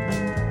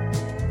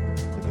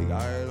 The big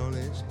iron